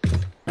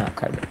 हाँ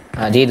कर ले।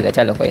 हाँ जीत गए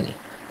चलो कोई नहीं।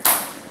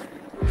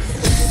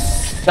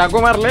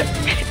 चाकू मार ले।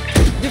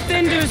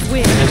 Defenders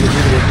win.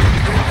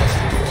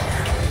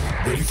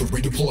 Ready for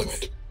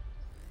redeployment.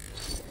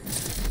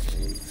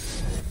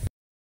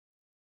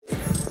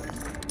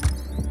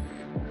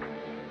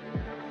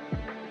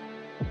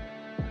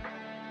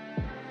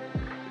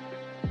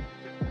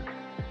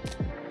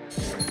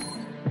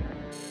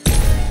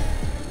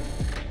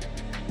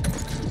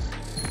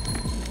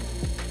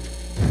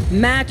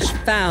 Match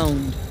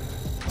found.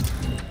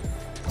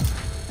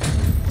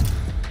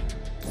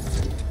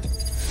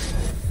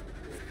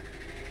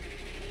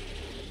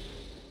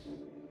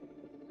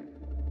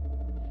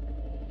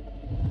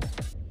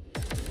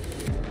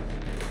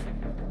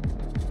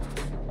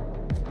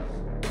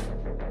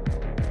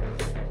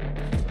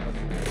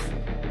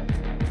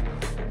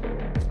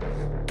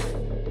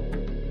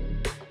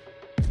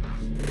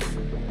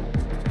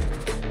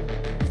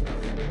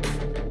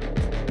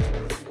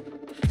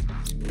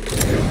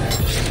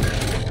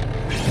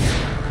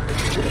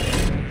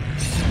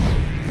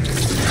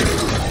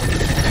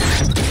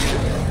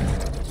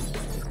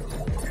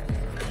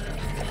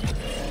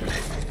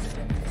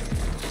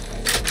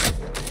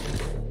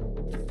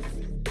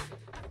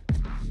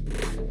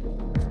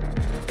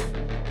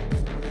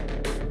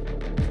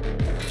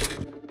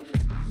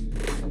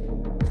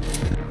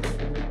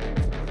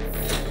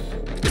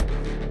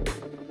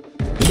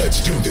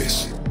 Let's do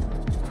this.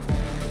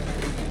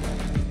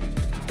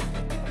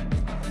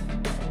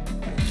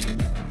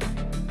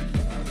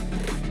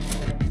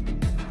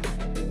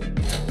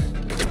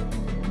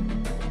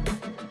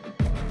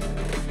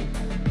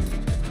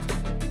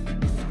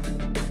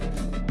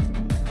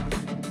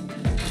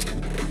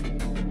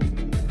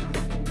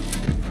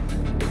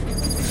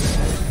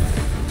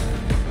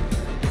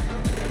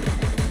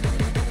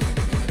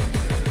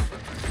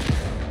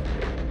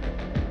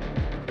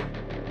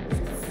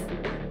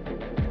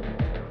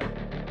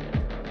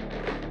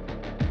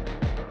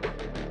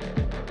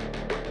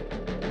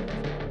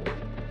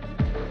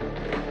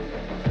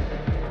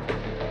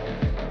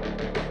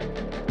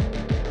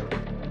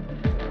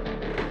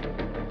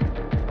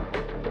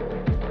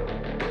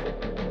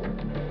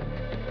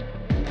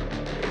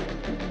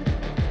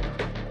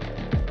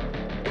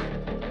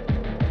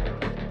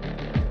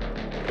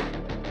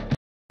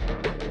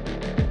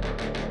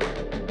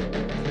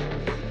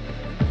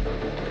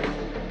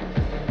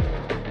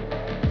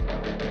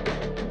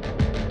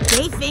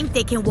 They think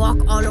they can walk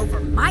all over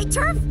my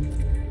turf?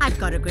 I've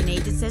got a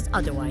grenade that says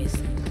otherwise.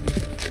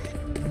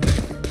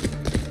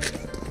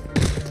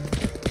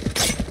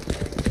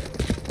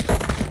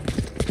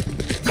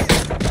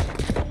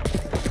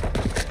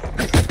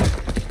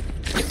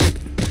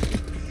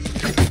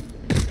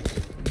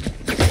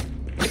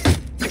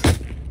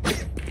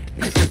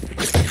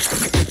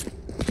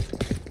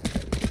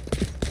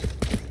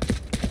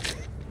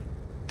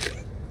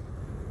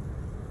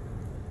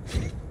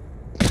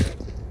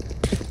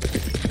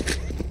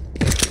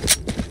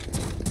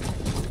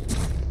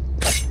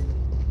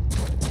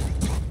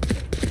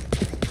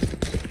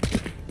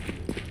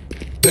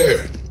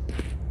 There.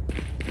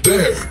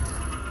 There.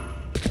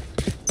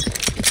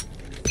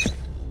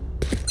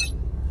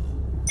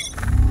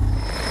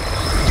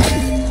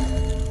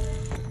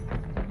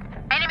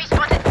 Enemy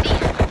spotted C.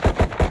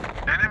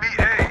 Enemy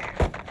A.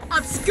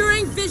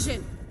 Obscuring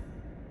vision.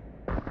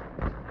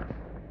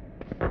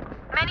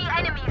 Many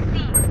enemies C.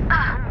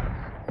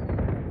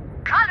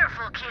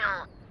 Colorful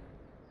kill.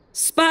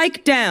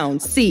 Spike down,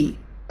 C.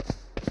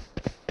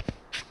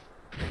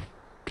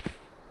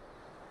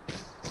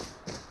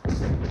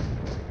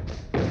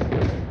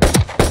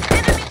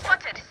 Enemy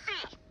spotted C.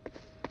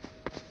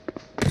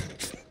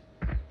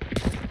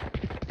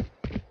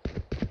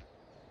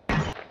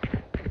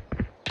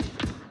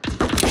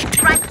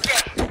 Right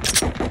there.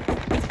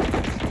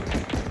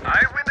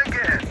 I win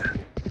again.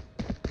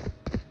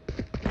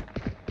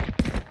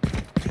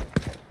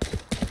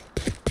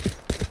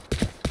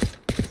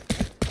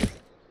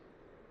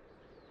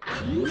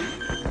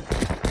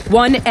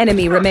 One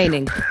enemy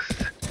remaining.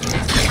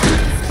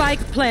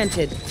 Spike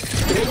planted.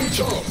 Fully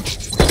charged.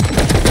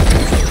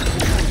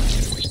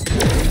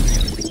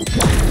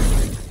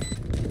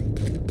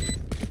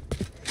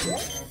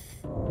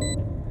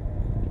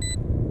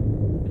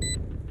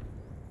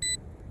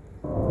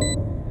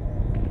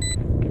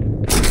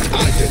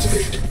 I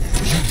detonate.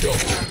 You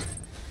don't.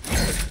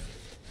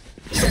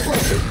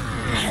 Suppressor.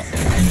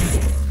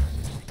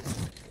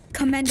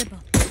 Commendable.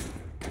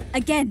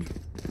 Again.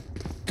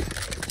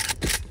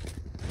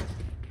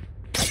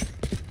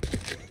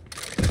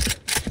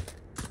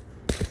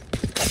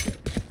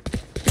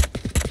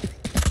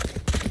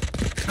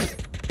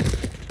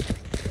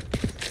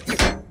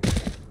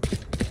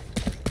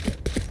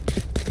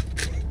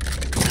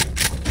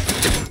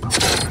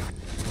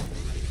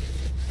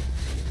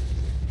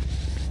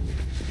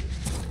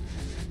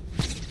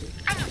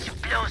 I need to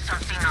blow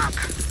something up.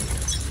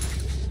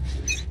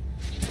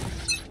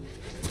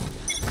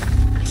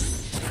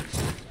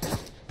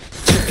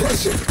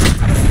 Suppressor.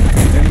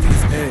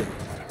 Enemies A.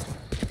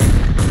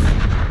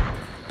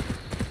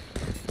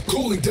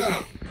 Cooling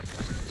down.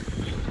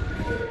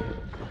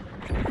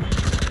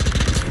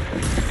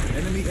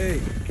 Enemy A.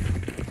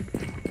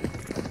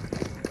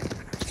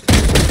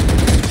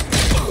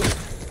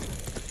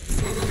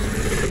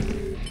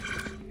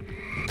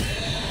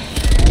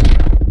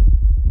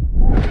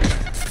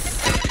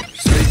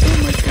 Stay on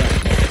my track.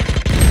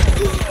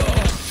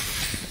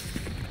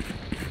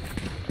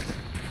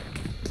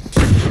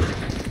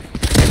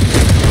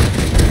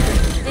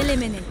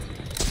 Eliminate.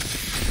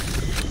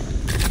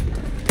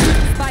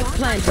 Spike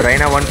planted.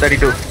 Raina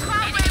 132.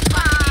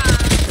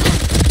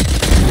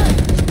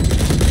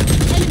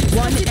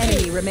 One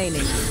enemy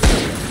remaining.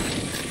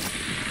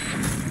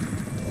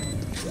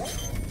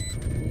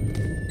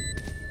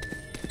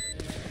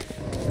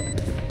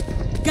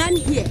 Gun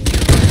here.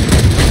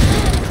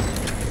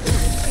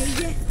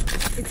 Yeah,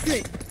 it's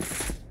good.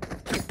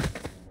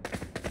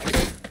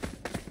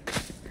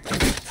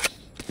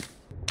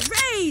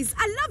 Raze,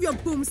 I love your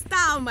boom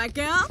style, my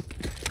girl.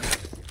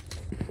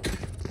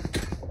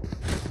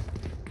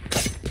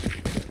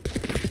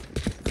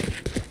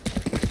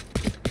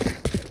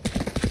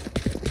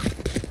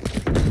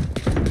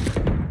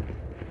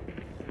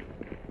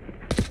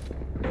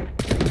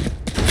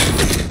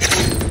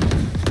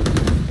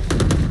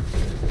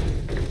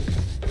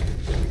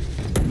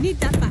 Need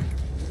that back.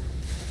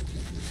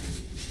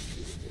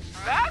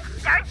 Let's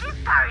start this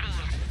party.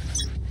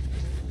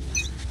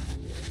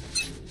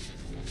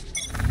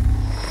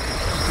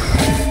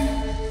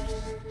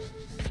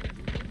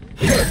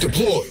 Got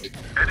deployed.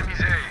 Enemies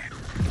A.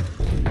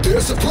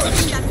 They're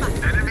suppressed. Need that back.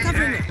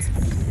 Covering it.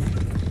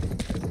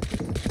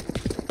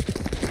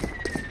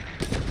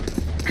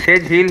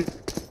 Sage heal.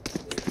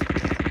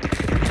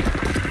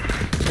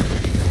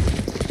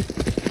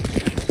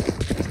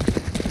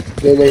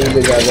 Grenade.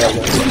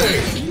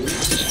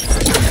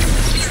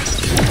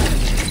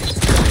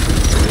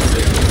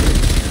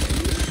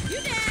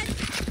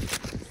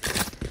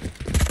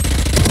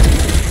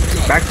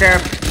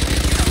 Backstab.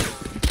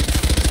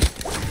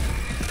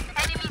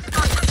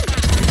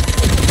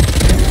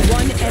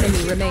 One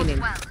enemy remaining.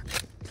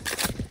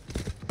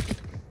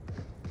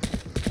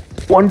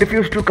 One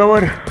diffuse to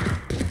cover.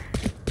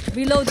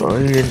 Reloading. Oh,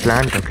 he's in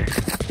plant. Okay.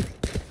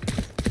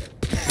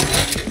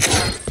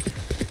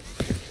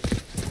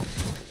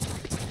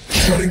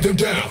 Shutting them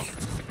down.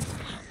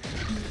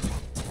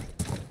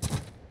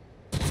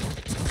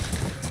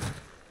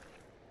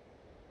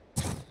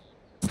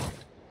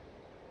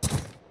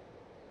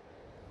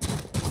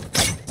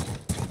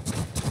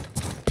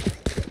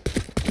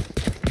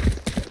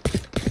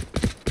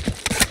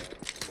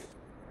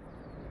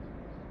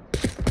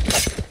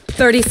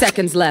 Thirty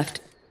seconds left.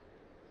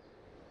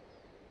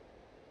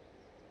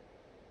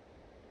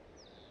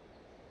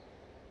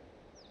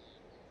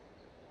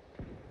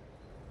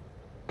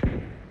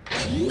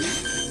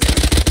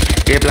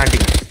 A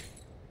planting.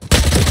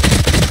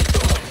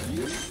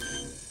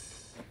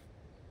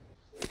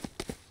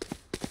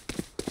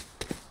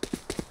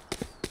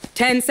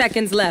 Ten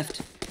seconds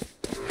left.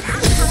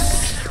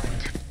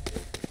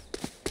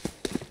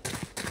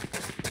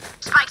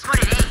 Spike's one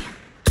at A.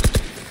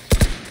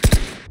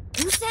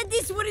 Who said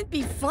this wouldn't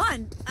be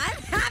fun?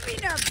 I'm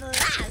having a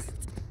blast.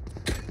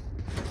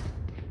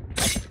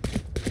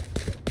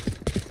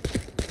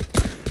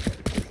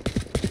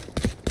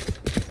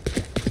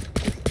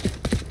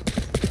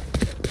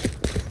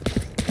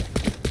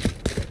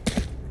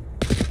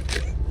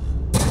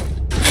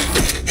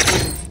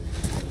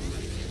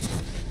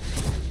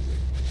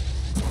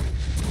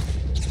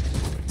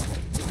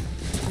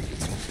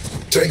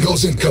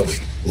 Tangos incoming.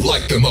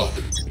 Light them up.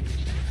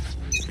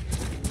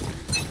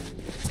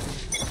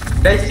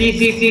 Let's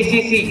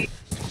see.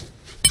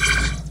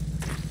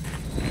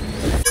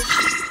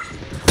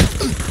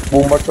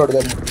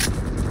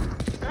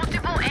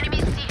 Multiple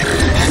enemies C.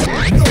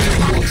 No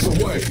one walks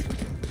away.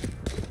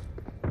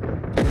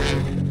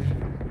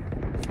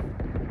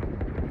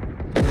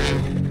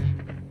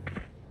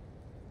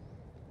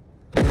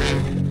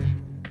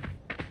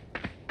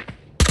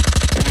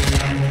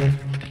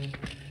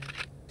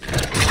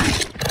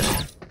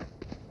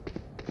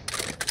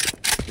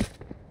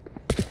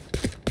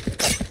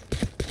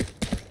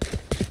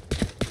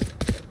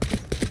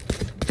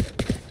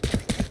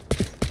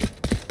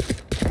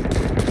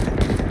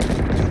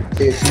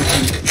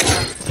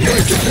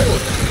 Break the door.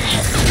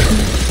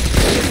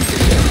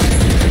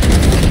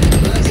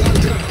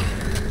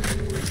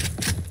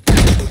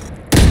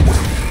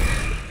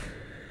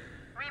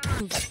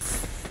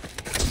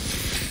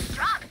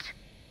 Dropped.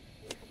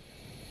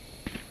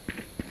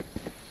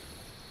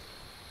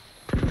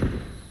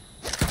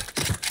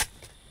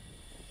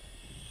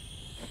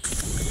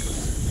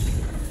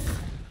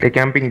 They're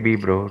camping B,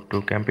 bro.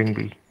 To camping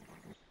B.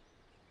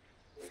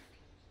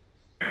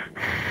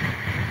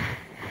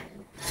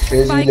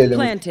 Spike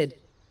planted.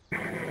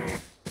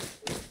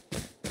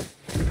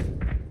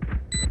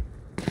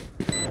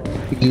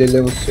 ले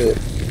ले मुझसे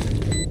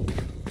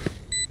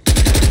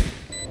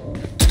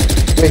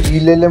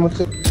heal ले ले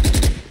मुझसे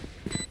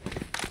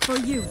For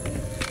you.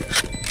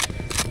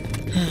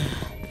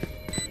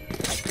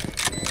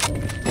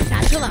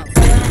 Satchel out.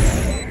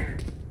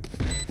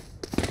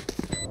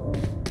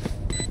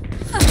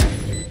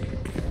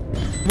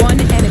 One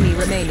enemy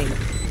remaining.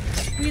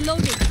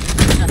 Reloading.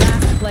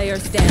 Last player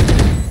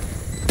standing.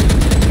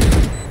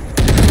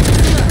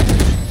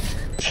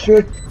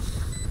 Shit.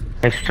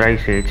 Nice try,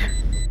 Sage.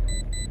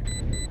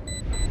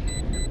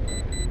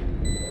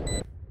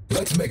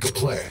 Let's make a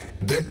plan,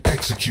 then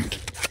execute.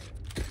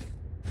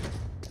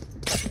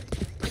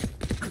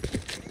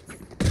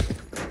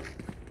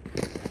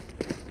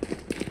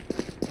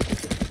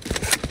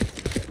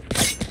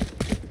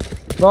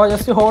 Bro,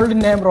 just hold in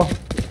there, bro.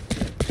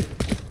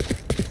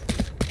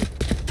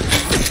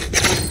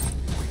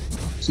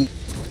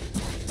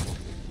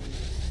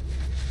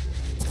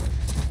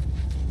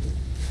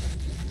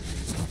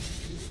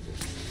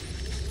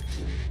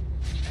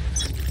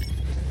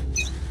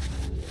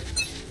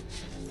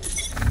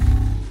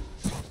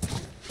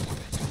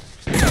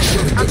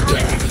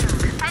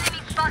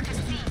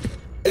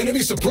 Enemy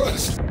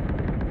suppressed.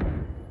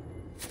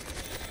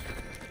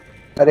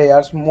 अरे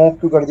यार smoke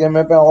क्यों कर दिया?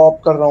 मैं पे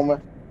ऑफ कर रहा हूँ मैं.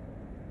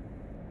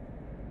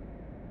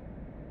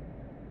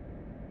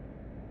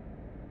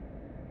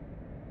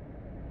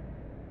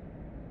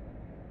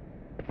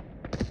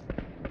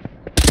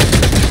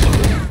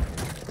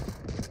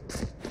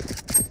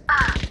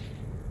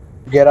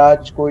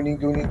 गैराज कोई नहीं,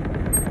 क्यों नहीं?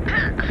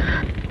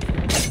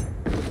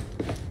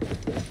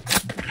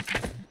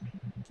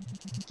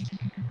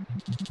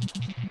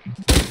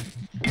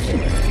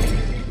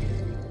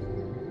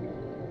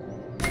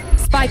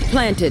 Spike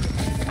planted.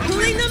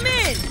 Pulling them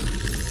in.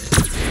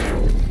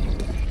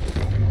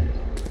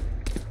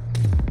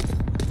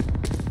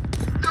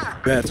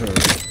 Better.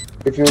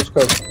 Diffuse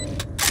कर.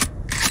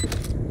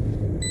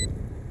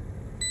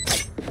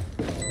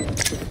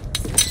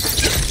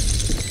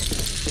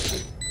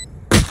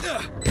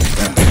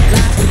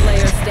 Last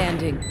player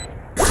standing.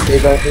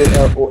 एक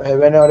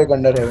हेवन है और एक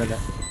अंडर हेवन है.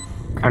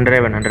 Under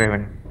heaven, under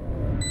heaven.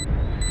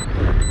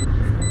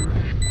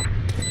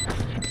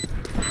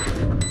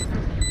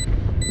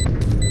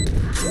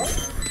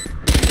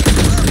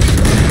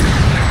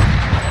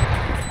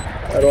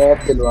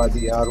 Of दिलवा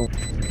दी यार.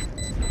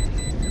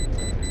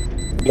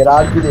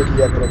 गैराज भी देख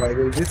लिया तेरे भाई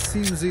को. It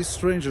seems these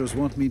strangers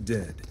want me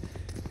dead.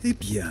 Eh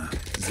bien,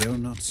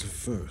 they're not the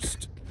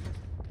first.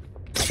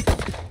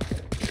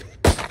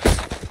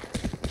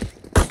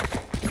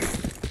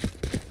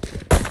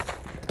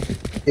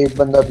 एक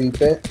बंदा बी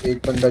पे, एक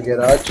बंदा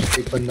गैराज,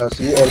 एक बंदा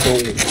सी और 2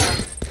 ए.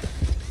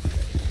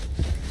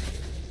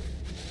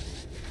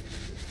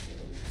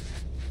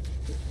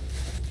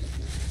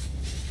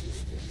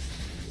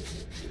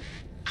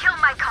 Kill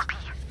my copy.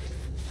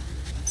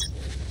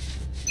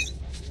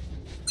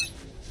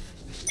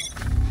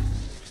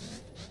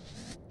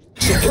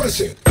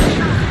 Suppressing.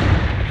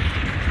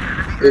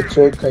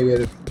 101 खाइए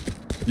रे.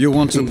 You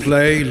want to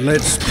play?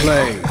 Let's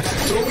play.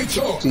 Throwing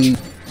charge. सी.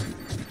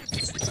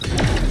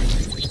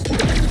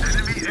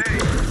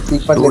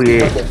 ठीक पर 2A.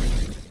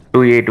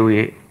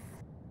 2A.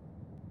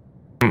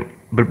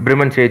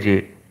 Bremen Sage.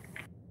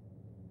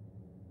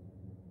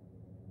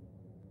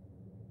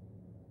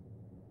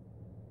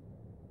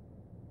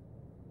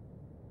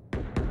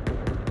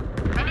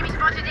 Enemy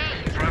spotted A.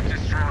 Trap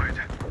destroyed.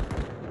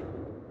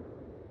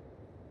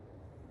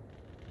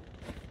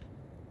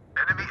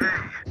 Enemy A.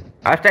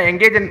 Asta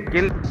engage and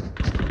kill.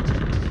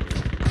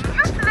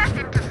 Useless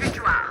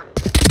individual.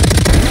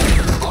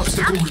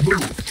 Obstacle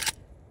removed.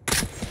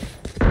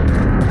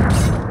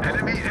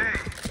 Enemy A.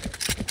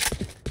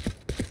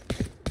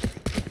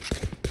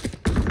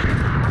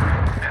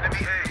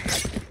 Enemy A.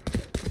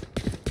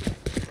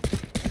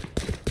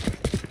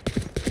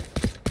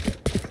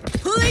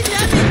 Pulling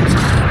them in.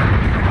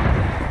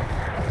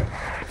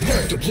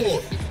 Net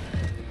deployed.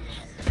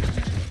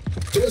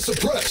 They're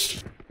suppressed.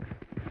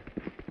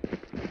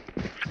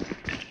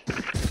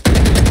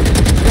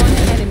 One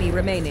enemy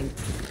remaining.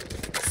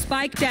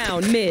 Spike down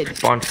mid.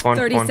 Spawn.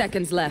 30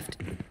 seconds left.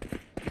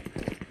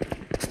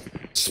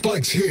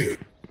 Spikes here.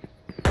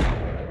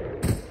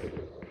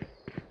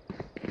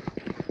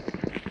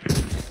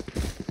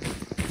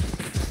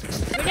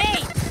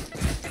 Grenade.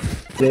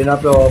 लेना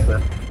पे of है.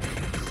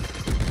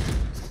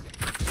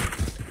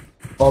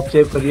 Of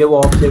save करिए. वो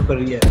of save कर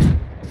रही है.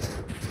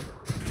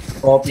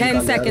 Of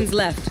 10 seconds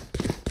left.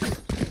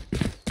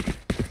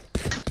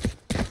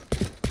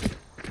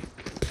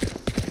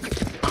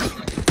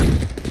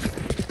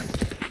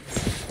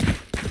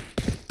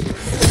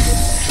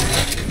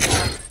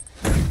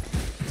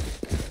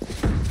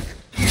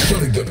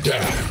 Shutting them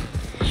down.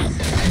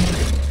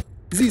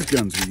 These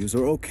guns we use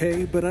are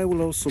okay, but I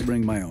will also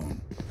bring my own.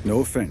 No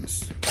offense.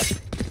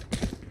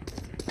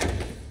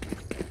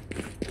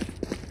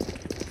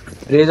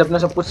 Raise अपना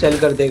सब कुछ सेल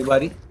कर दे एक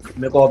बारी.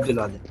 मेरे को ऑफ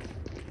दिलवा दे.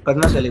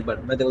 करना सेल एक बार.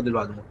 मैं तेरे को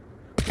दिलवा दूंगा.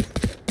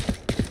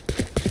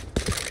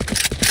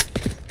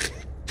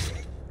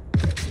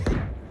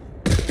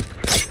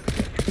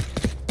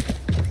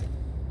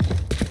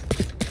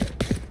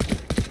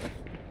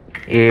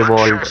 A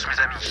wall.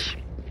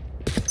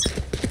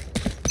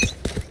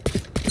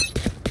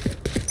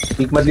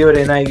 ठीक मतलब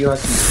रहना आएगी वहाँ.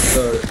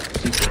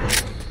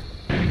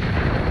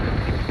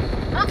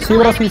 See,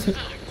 bro, see.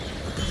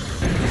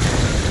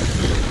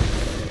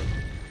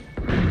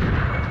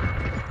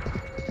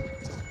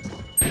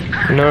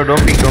 No,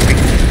 don't pick.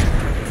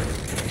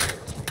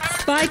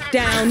 Spike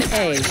down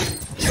A.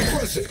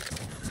 Suppressing.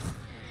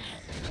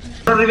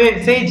 Revive,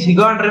 Sage, he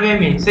go and revive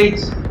me,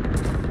 Sage.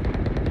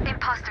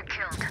 Imposter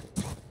killed.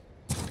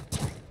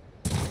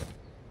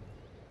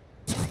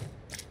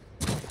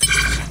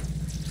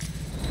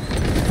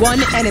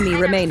 One enemy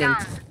remaining.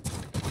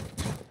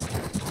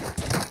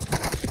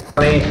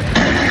 Wait.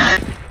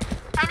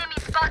 Enemy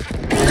spotted.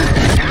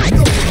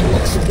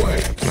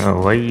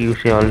 Why you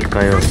say all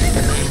chaos?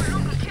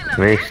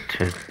 Waste.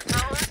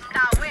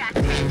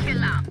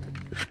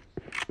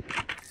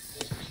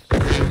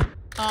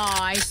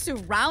 Oh,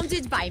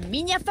 surrounded by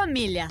minha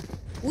família.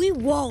 We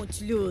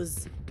won't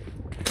lose.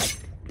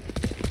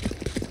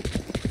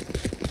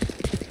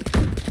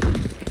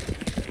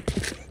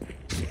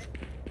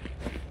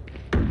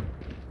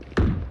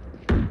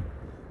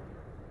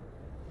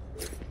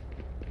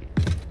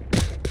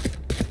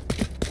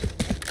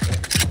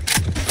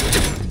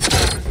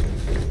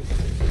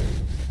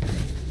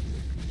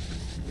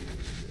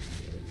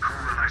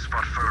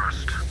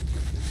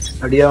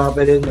 Hadiya वहाँ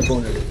पे raise में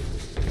कौन है?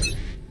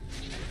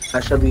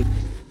 आशा भी।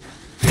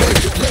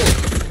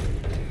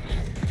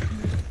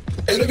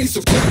 Enemy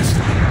suppressed.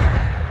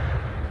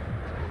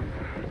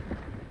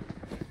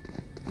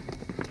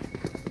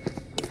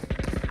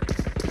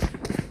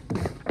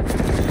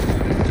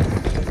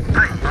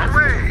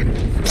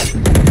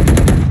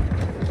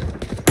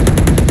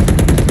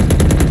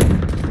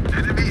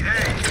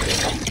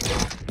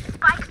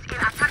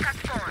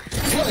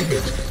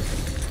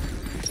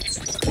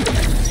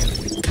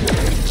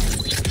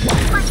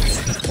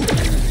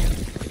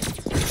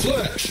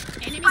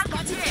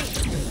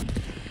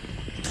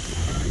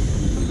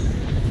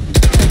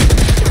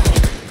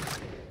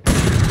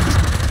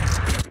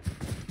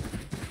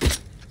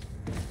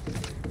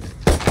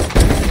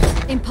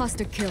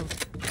 Imposter kill.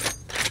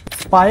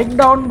 Spike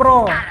down,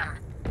 bro.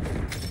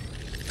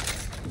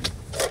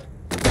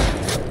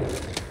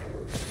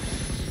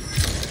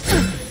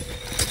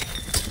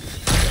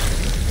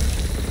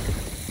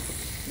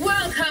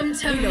 Welcome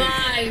to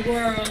my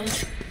world.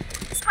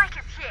 Spike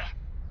is here.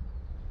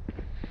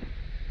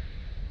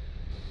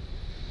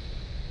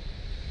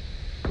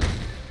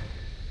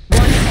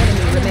 One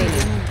enemy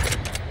remaining.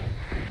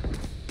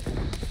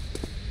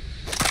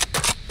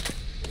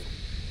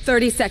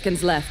 30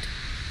 seconds left.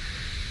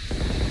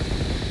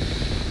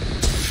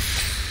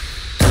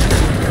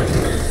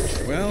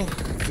 Well,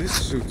 this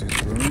suit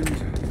is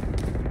ruined.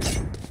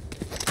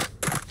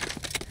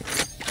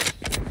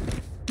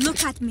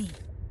 Look at me.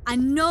 I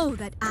know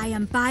that I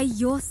am by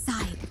your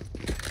side.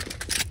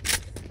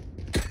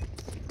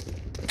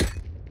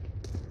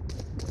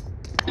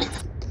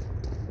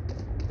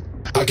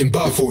 I can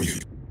buy for you.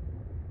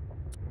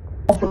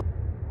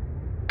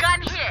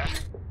 Gun here.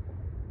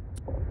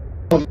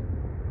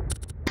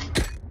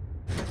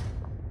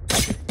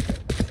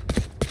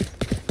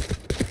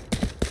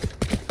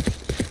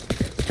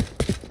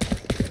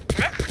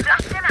 Let's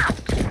flush them out.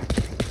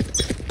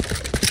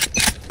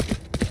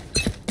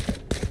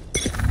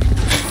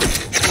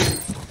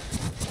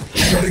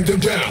 Shutting them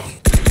down.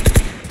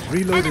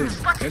 Reloading.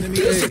 Enemy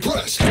A.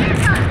 Suppressed.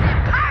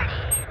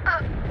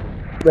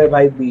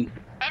 भाई B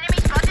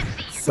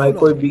भाई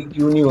कोई B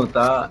क्यों नहीं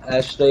होता?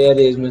 Extra या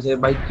raise में से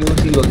भाई क्यों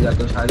सी लग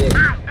जाते हो सारे?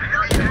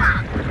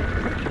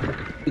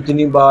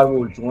 इतनी बार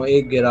बोल चुका हूँ,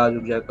 एक गैराज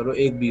रुक जाया करो,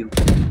 एक बी रुक।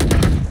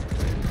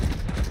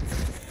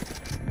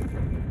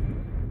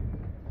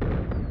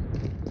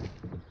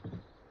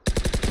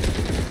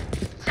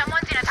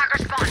 Someone's in attacker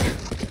spawn.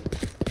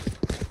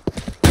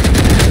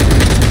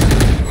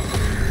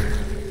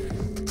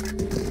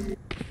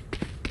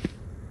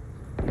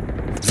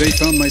 They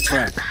found my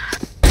trap.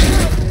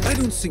 I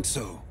don't think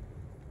so.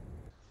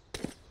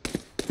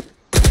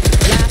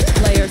 Last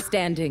player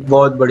standing.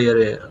 बहुत बढ़िया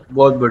रे,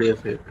 बहुत बढ़िया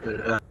फिर।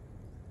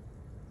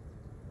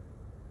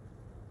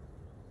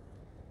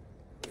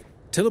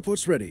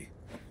 Teleport's ready.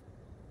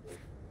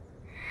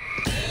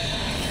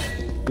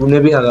 तूने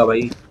भी हगा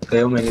भाई,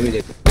 कहो मैंने भी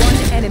देखा। One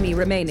enemy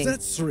remaining.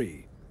 That's 3.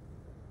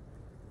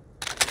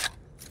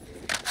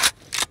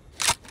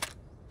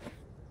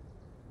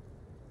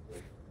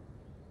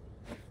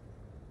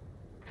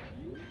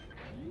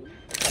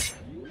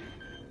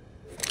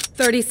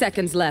 $30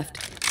 seconds left.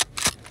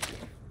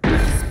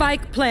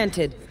 Spike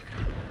planted.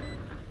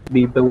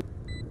 B पे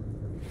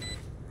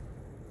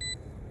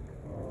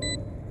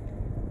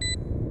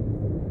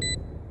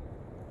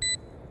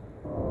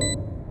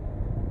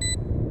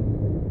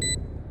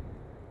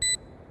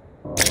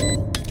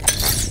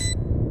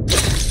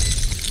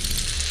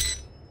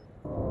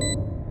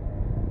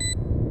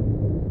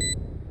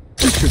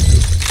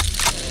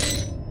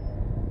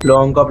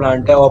लॉन्ग का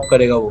प्लांट है, ऑफ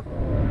करेगा वो।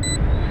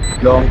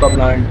 लॉन्ग का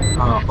प्लांट,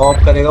 हाँ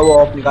ऑफ करेगा वो,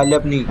 ऑफ निकाल ले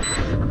अपनी।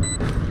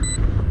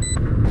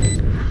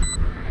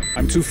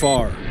 I'm too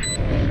far.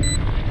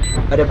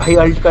 अरे भाई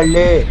अल्ट कर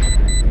ले।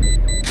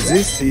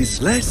 This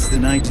is less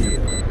than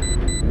ideal.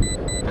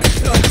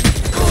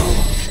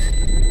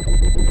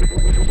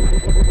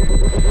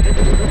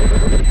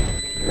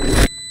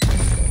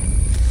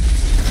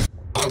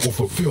 I will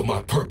fulfill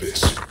my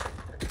purpose.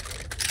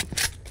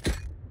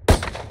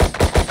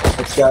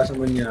 क्या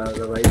समझ नहीं आ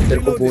रहा भाई,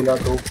 तेरे को बोला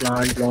तो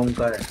प्लांट लॉन्ग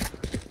का है।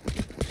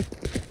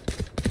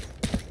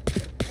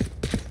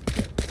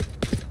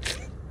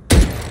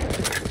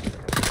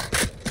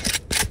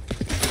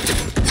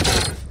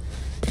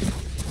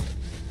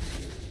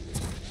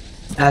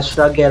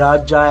 एस्ट्रा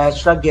गैराज जा,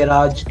 एस्ट्रा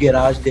गैराज,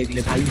 गैराज देख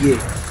ले भाई, ये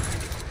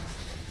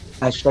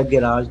एस्ट्रा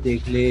गैराज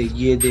देख ले,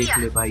 ये देख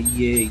ले भाई,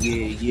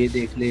 ये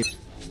देख ले।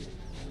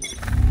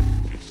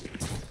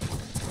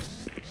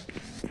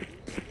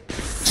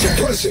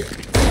 Suppressing.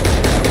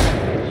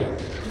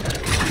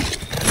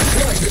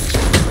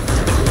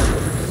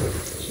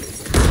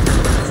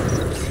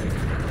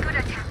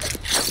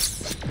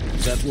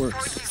 That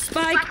works.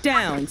 Spike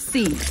down,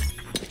 C.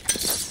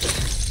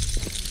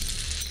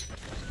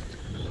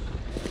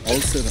 All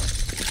set up.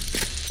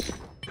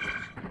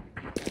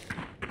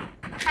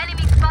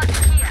 Enemy spotted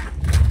here.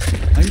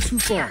 I'm too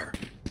far.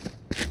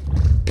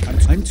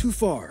 I'm too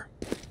far.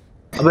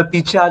 अबे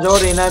पीछे आ जाओ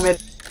रेना है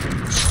मेरे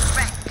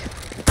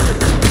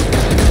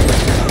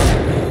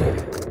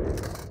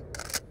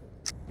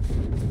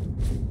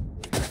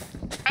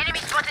Enemy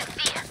spotted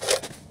C.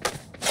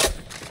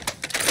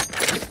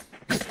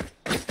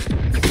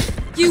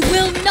 You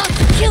will not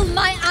kill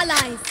my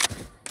allies!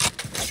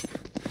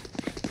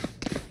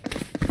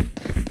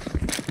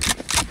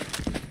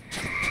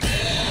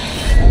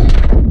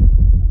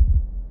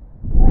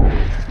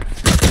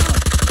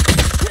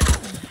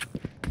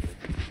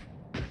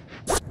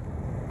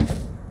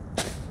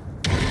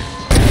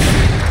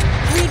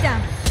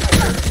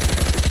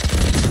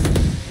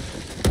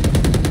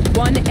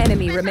 One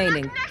enemy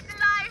remaining.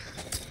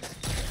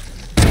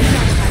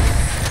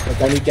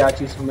 पता नहीं क्या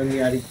चीज समझ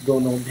नहीं आ रही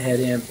दोनों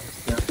ठहरे हैं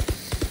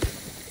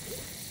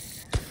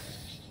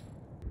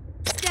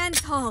Stand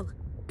tall.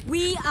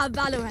 We are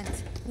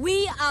Valorant. We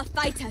are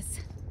fighters.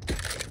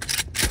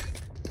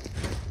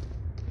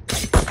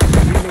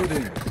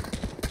 Reloading.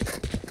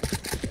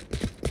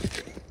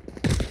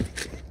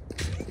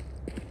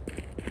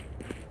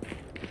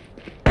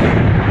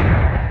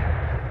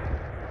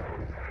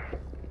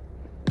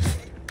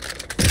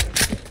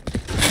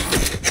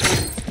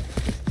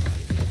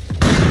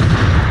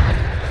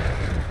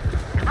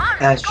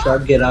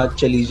 Shot गिरा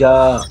चली जा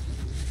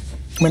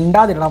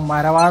मिंडा दे रहा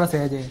मारा वार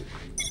से जे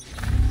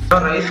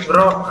Nice,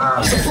 bro.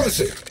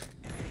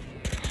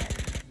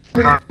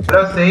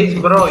 Hello, Sage,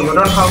 bro. You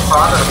don't have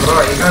father, bro.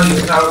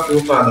 You have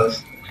two fathers.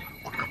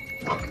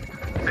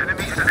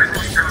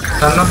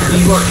 Son of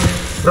keyboard.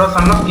 Bro,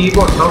 son of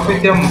keyboard. Stop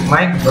with your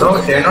mic, bro.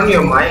 Turn on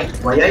your mic.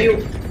 Why are you?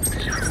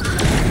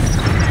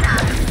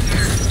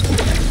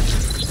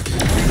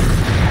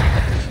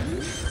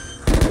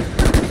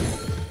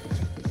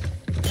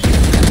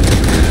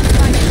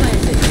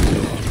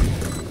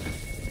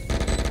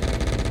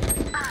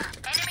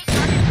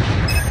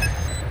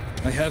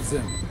 I have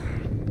them.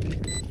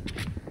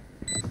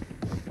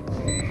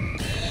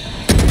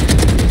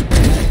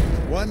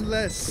 One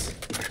less.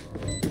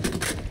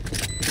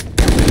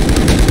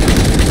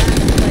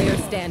 Player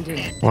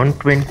standing.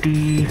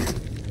 120.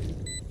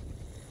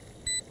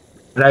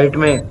 Right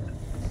में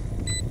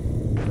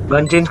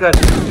gun change कर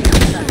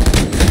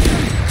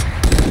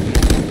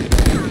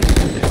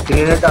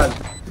grenade डाल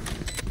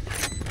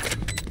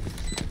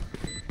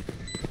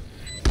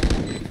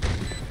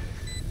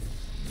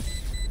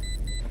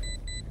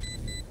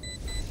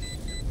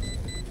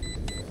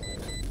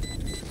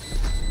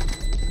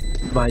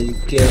भाई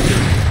क्या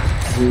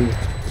One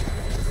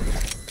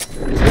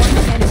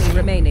enemy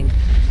remaining.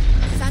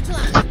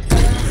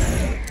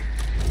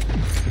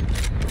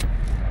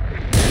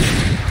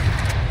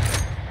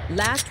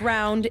 Last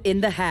round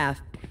in the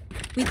half.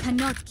 We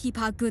cannot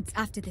keep our goods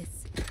after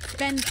this.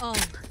 Spend all.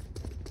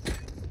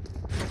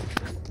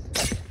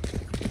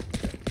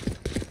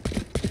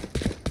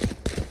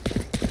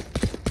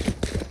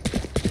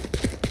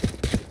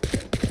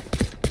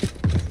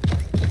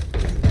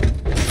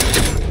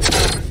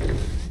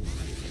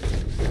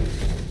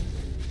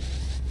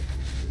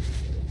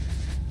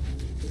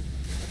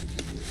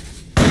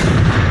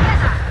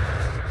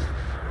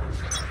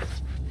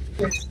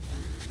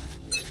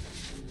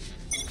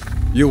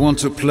 You want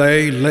to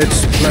play?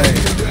 Let's play.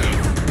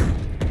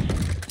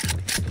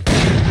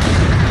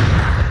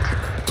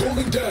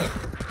 Going down.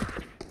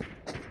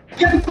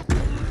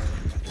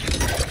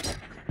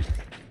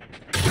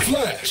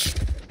 Flash.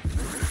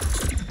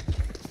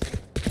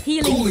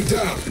 Healing. Going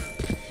down.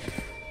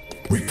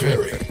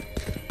 Repairing.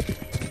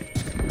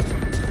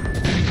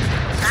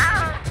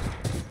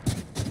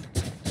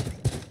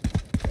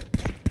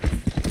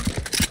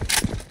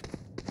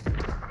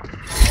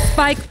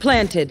 Spike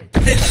planted.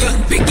 The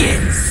fun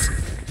begins.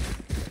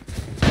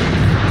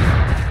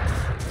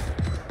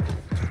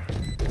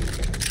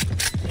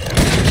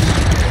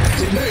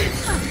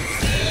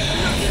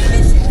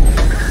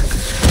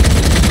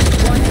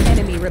 One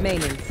enemy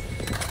remaining.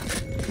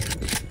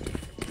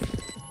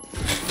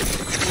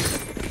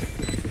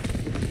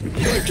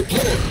 Right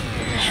deployed.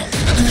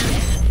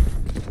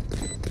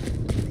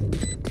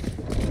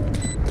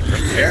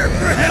 Prepare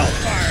for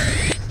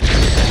hellfire.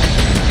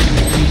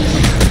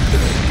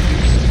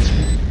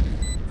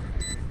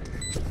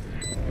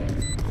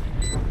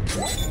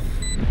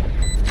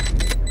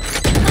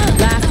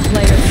 Last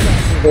player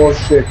standing. Oh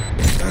shit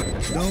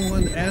No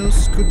one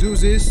else could do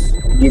this?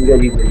 जीत गया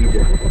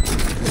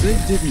They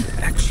didn't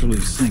actually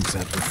think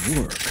that would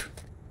work.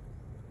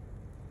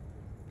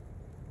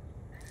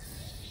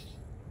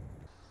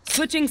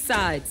 Switching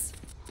sides.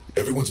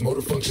 Everyone's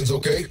motor functions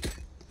okay?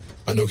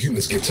 I know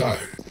humans get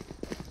tired.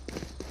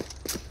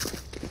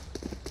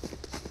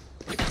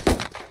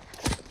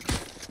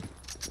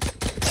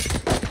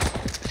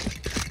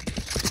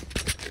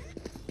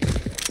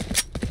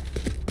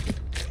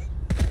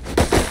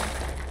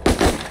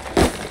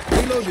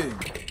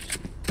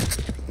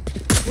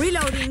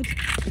 Reloading.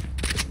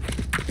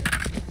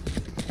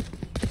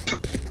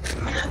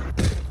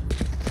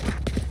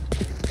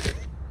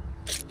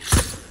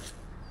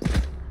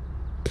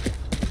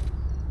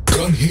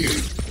 Gun here.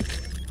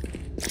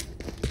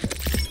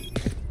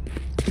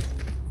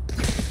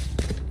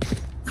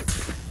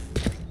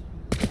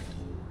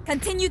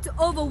 Continue to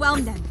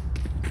overwhelm them.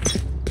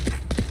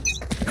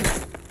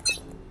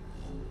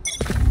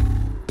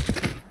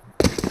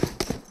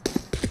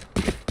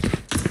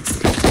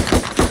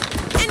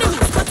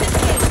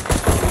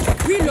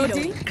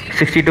 Reloading.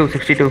 62.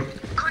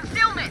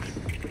 Concealment.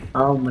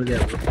 हाँ मर गया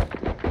bro.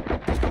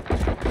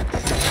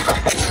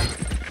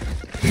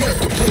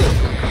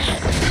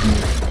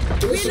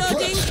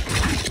 Reloading.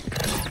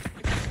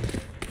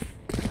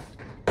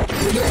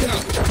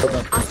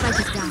 Our spike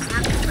is down.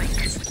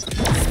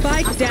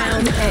 Spike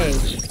down A.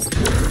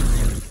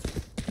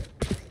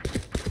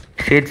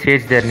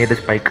 Sage there near the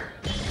spike.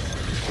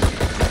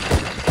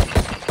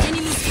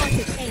 Enemy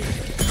spotted A.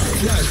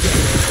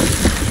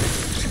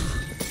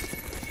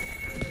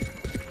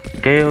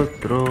 KO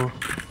throw.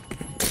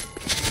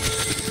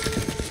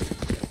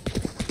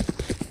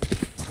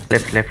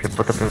 Left,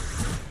 both of them.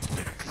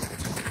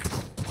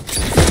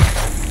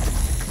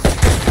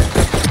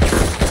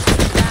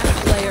 Last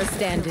player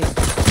standing.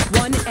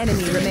 One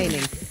enemy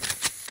remaining.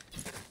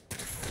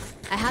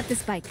 I have the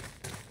spike.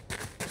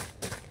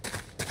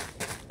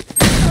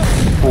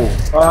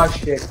 Oh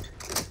shit.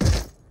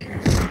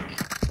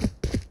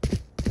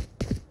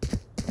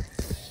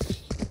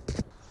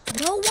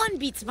 No one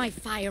beats my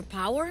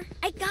firepower.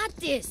 I got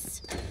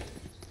this.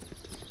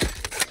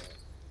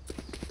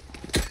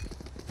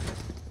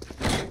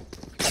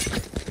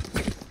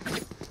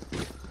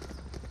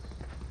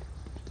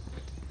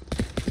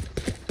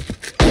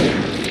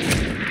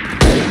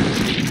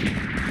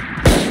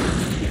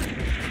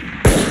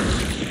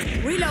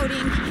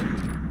 Reloading.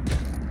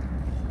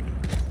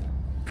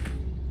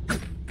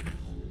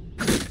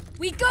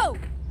 We go.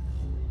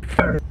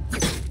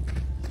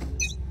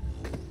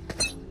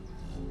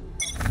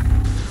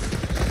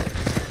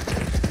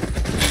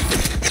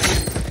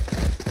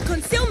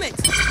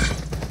 Concealment.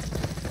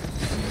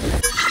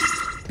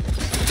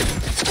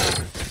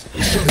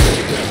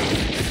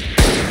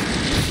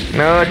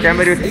 No,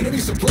 chamber you.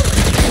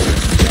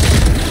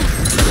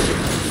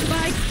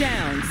 Spike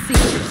down C.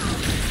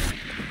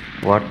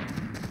 What?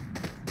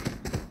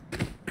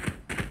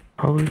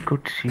 How we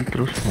could see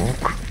through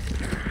smoke?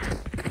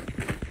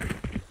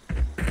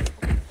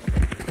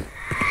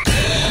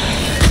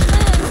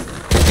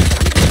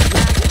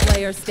 Last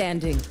player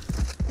standing.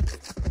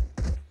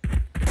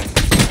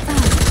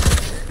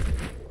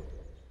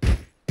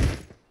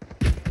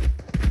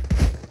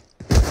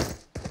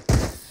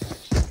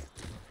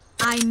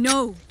 I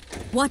know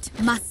what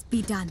must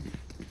be done.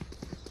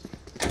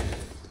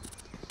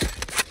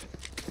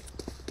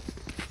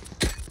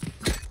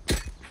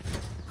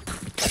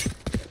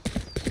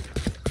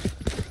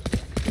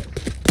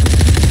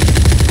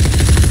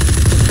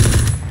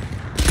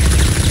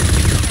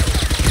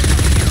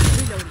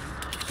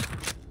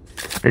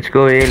 Let's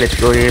go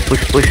A,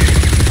 push.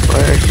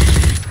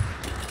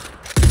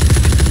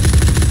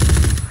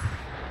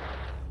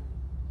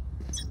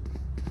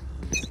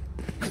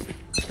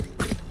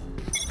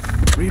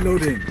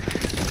 Reloading.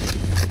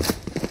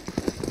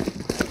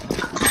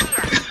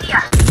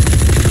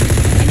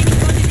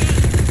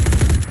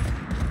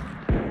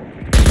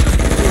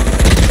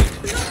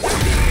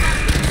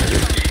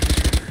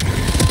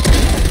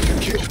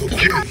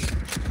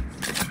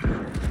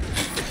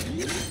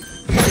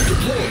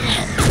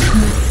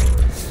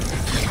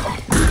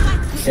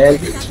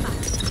 Help.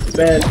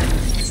 Well.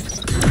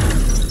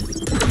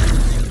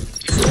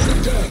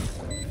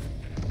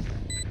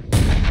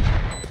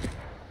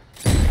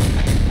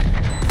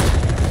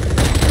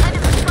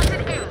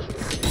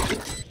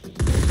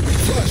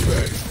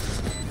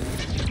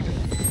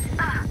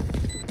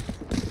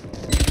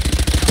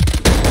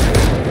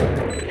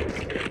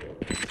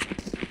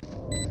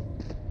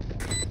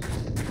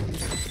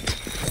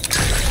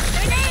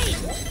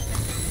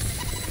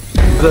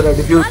 The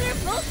defuse.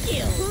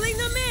 Pulling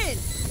them in.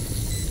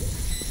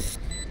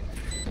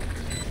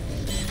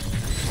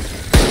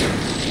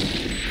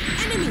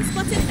 Enemy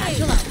spotted A.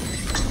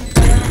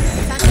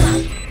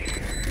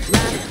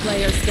 Last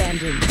player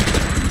standing.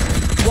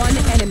 One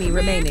enemy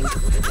remaining.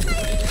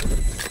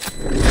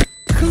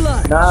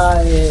 Clutch.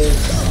 Nice.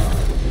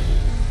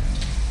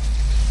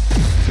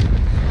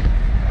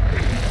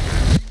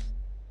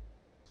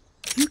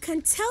 You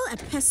can tell a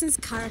person's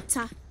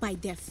character by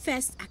their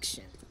first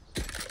action.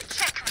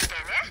 Check me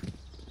then, eh?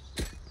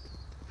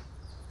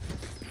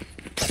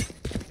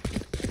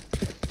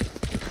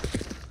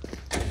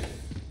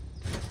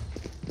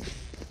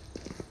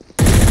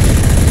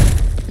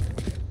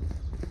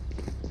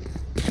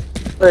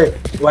 Hey,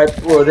 wipe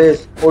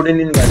this. Odin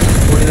in guy.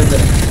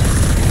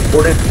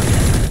 Odin.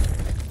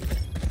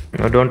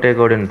 No, don't take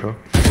Odin, bro.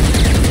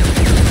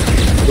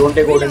 Don't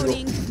take Odin, bro.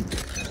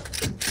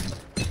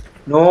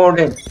 No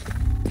Odin.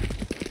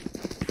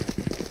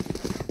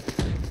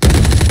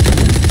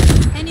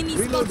 Enemy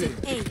spotted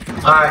A.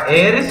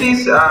 Ares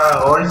is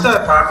also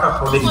a part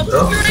of Odin,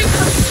 bro.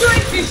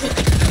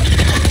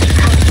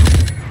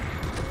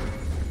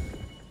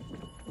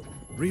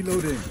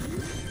 Reloading.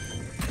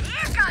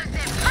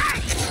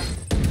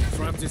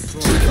 Trap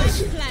destroyed.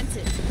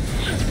 Planted.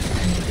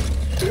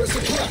 There's a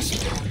clash.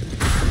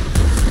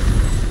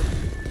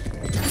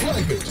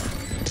 Flag it.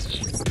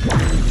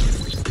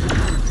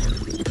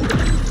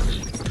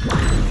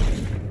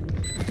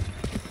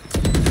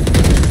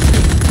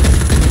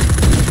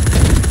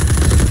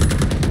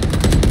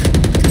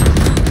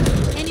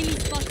 Enemy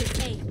spotted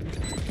A.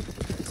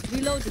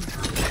 Reloading.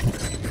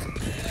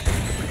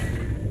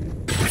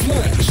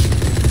 Flash.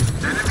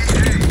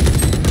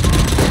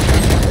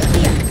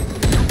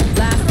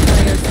 Last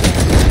player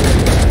standing.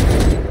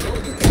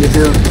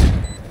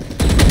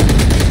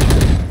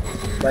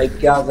 भाई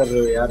क्या कर रहे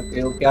हो यार?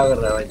 क्या कर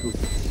रहा है भाई तू?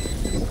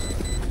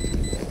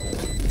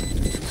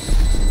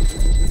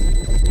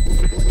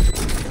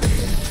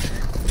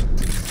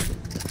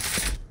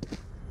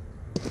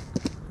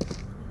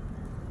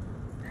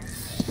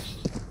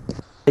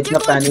 इतना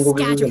पैनिक हो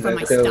क्यों चल रहा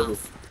है?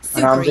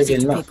 आराम से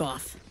खेलना।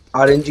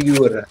 आरएनजी क्यों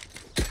कर रहा है?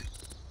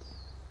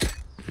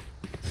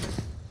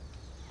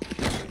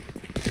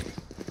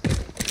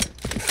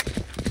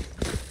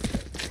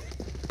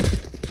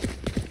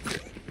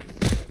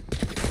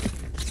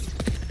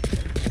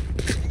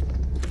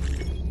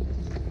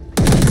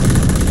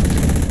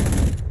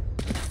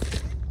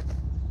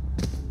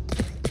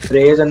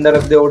 रेज अंदर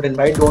रख दे ओडिन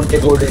भाई, don't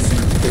take Odin,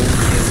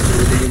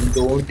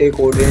 don't take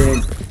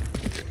Odin.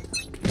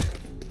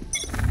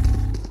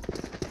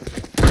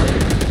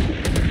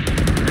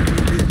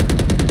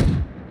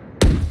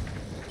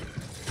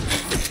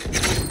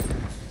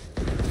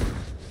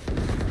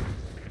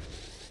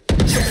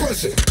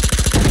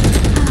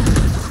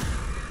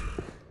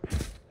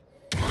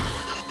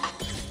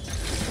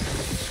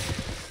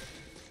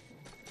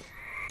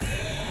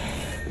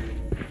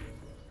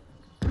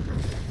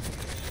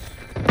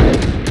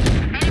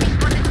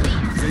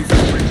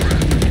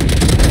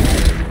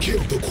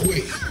 Kill the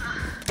queen.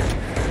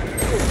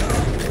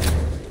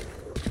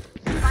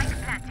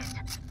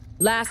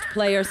 Last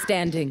player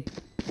standing.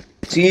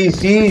 C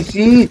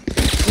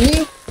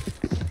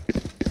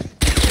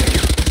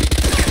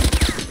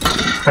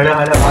Hello,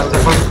 what's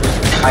up?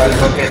 I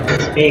look at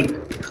this thing.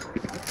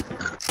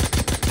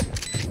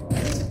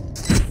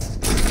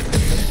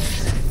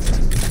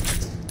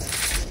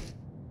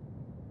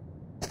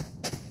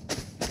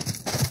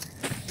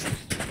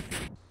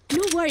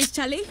 No worries,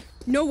 Charlie.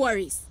 No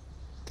worries.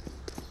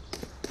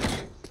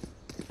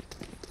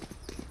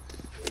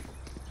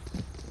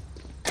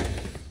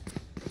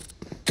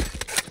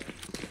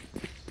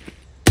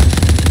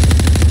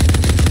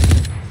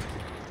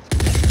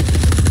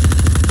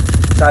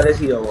 सारे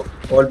सी हो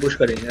और पुश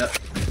करेंगे,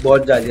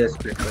 बहुत ज्यादा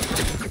स्प्लिट कर।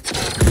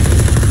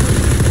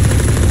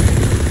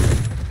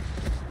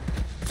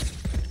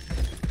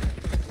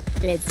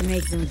 Let's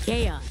make some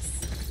chaos.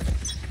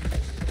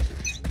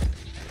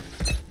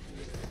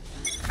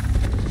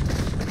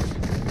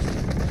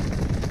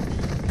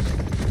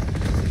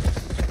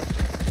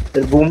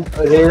 फिर boom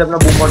raise अपना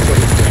boom on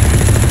करो।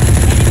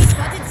 Enemy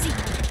spotted C.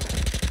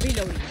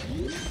 Reloading.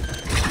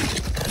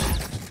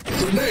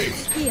 Grenade.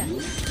 Here.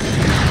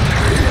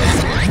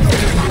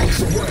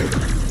 Away.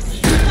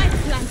 Spike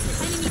planted.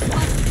 Enemy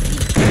spotted C.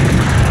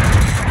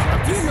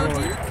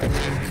 Reloading.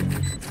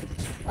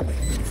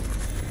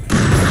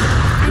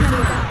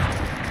 Enemy down.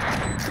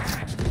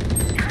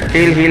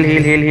 Heal.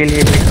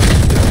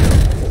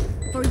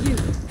 For you.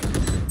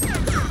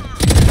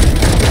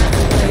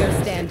 Player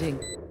standing.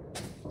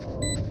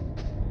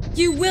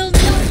 You will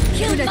not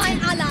kill my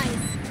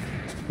allies.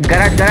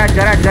 Garage.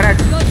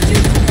 Go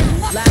shoot them.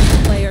 Last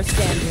player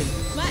standing.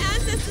 My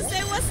ancestors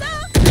say what's up?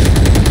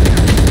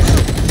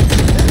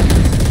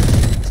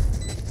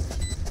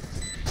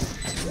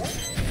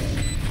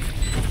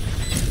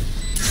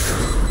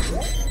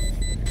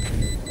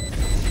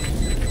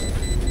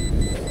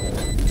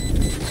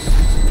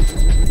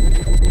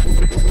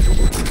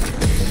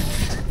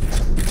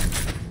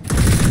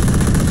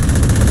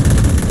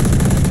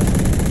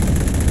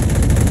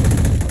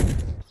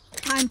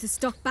 Time to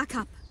stock back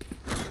up.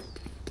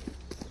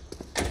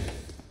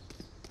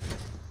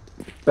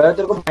 पहले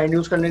तेरे को find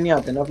use करने नहीं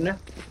आते ना अपने?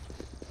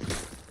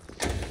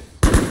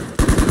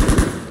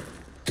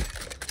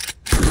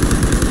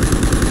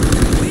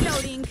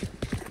 Reloading.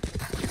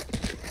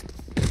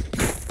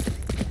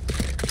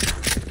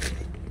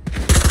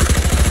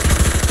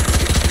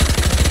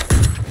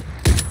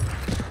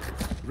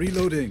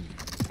 Reloading.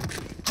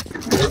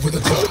 Over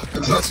the top.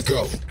 Let's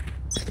go.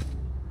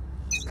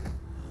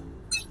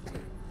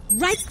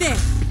 Right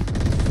there.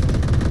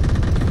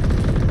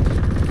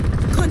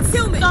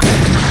 Concealment.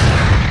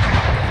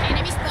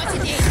 Enemy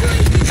spotted A.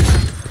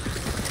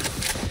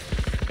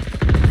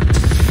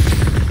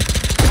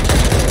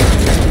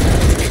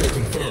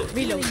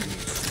 Reloading.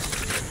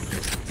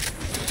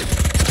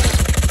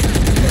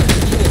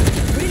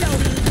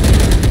 Reloading.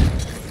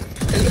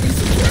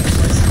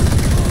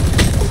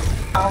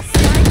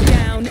 Strike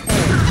down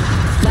A.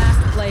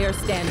 Last player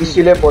standing.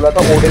 इसीलिए बोला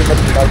था ओडिन मत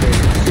निकाल दे।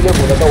 इसीलिए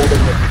बोला था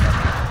ओडन में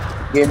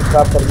गेम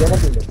खराब कर दिया ना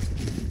तूने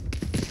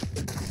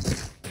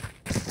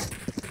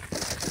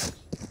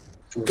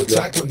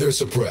Attack when they're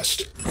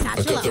suppressed.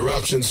 Adopt their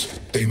options,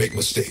 they make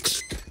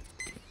mistakes.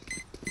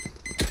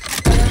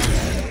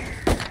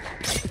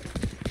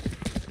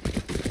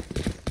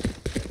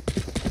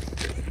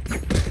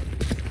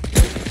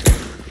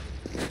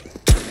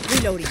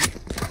 Reloading.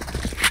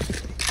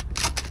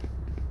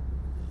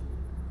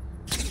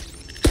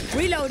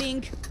 Reloading.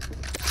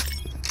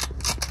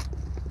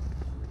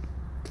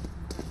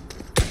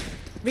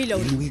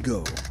 Reloading. Here we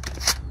go.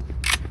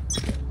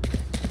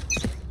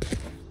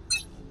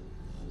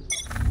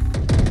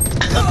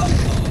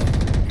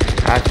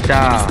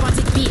 अच्छा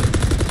Spotted B.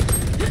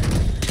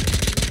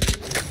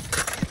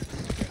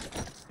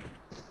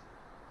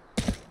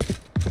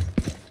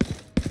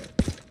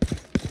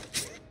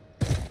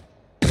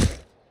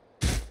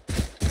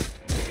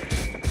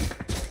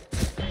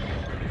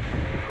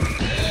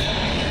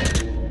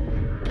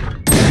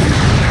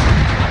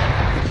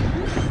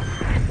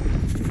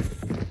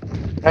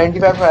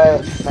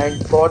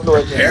 बहुत लो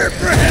है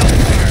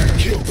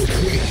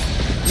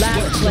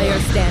Last player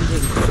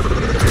standing.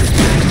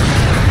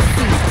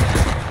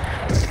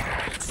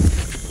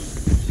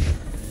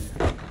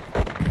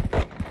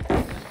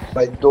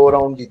 भाई 2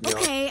 राउंड जीत गया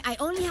Okay, I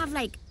only have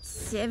like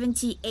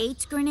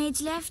 78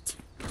 grenades left.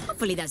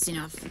 Hopefully that's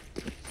enough.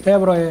 Hey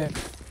bro, yeah.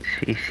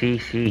 सी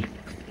सी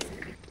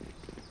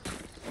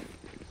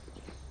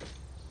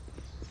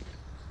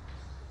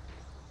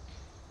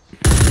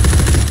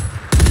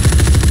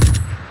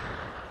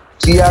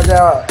आ जा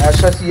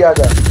ऐसा सी आ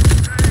जा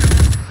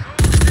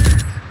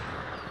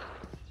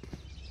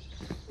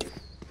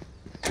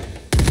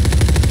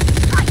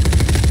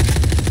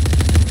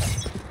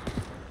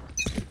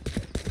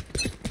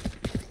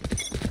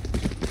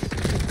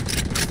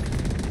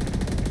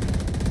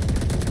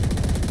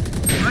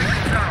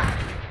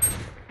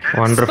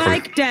wonderful.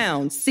 Spike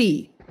down,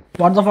 C.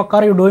 What the fuck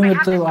are you doing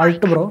with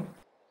ult, bro?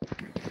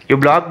 You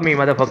blocked me,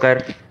 motherfucker.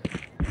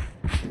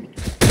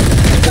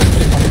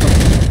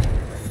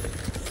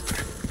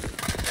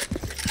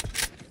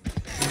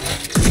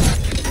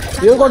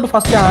 You got to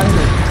first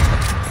angle.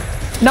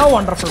 Now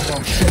wonderful, bro.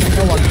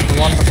 Now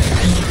wonderful.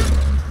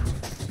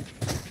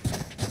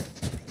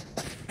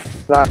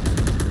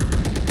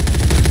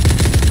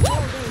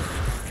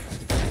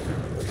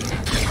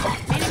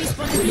 Enemy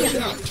spotted B.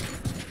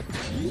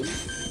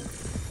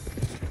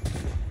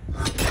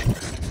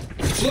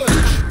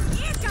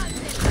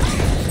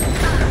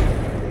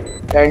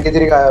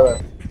 93 का आया हुआ है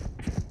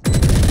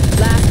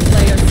Last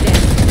player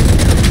standing.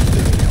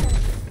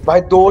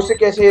 भाई 2 से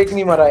कैसे एक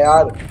नहीं मरा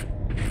यार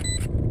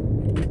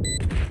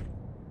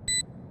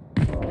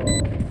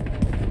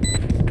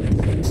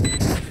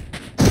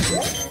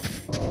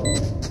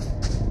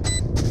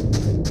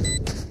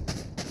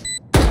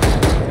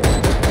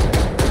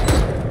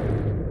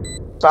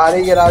सारे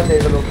गैराज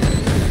देख लो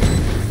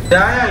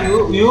Yeah,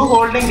 you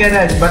holding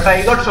garage, but I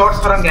got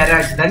shots from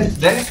garage. Then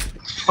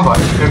oh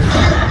shit,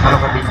 son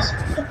of a bitch.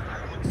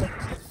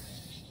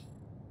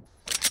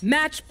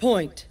 Match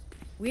point.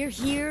 We're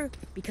here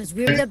because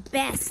we're the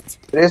best.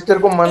 Race तेरे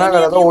को मना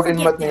करा था ओडिन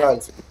मत निकाल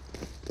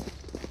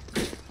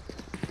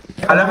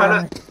Hello, son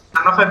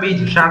of a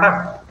bitch, shut up.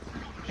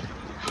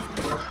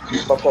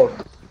 Fuck off.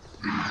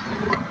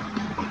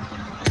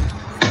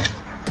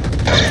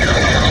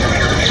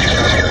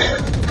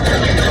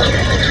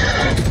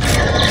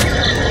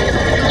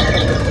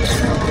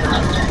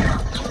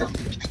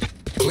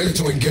 Clear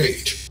to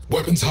engage.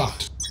 Weapons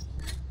hot.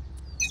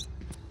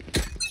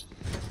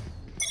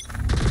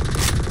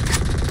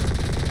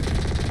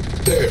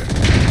 There.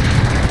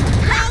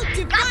 Well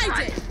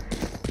divided.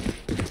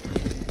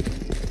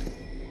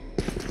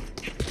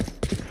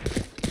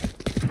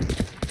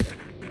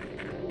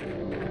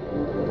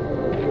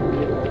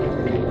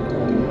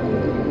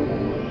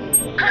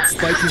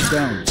 Spike is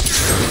down.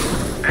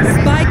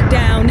 Spike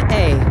down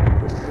A.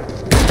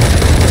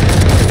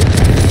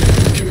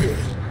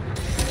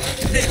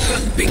 The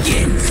hunt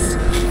begins.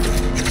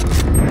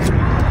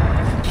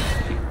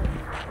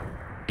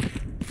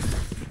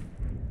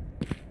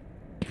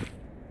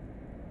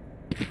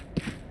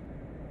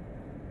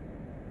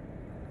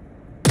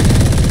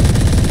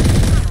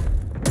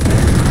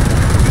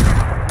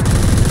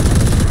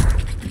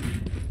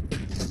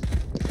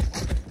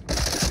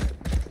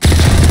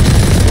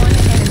 One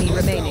enemy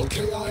remaining.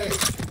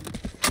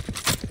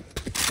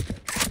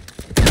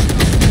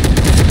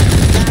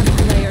 Last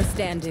player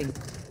standing.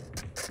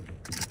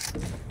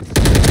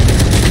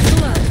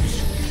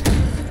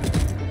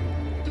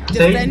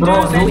 Say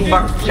bro, you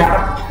fuck, shut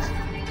up.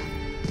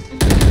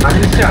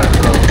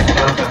 Uninstall bro,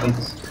 son of a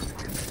bitch.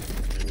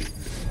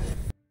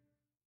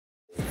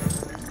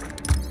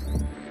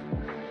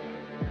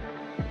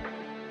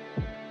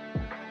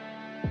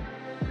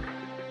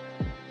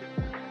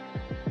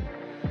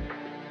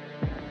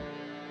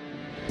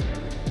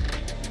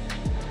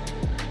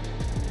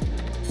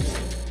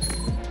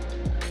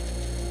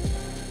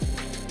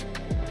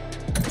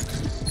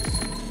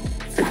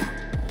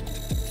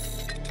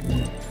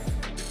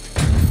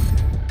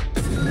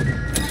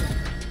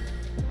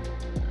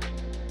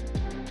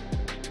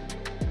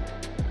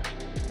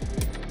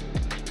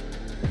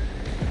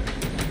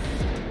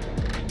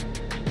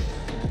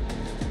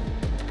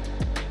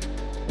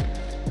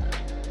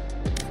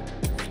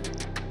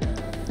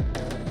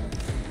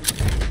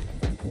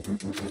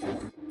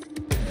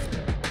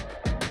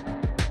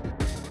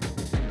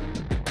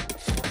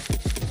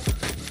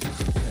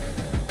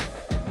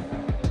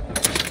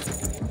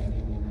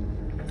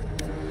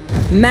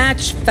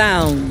 Match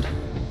found.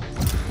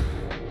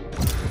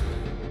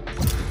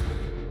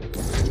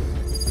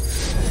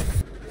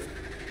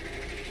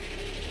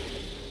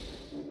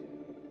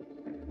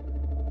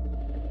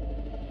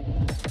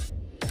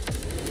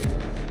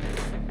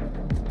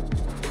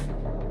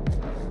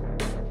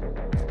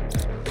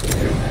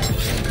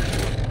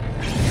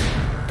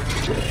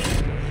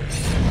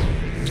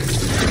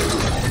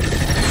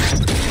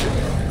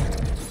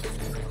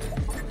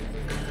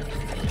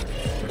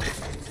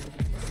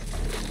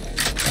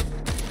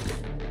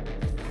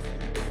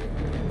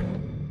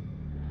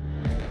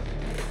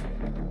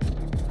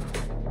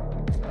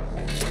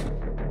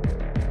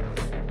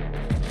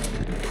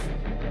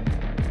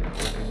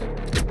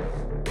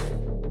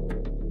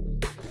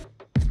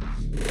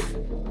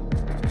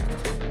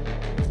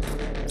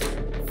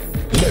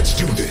 Let's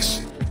do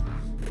this.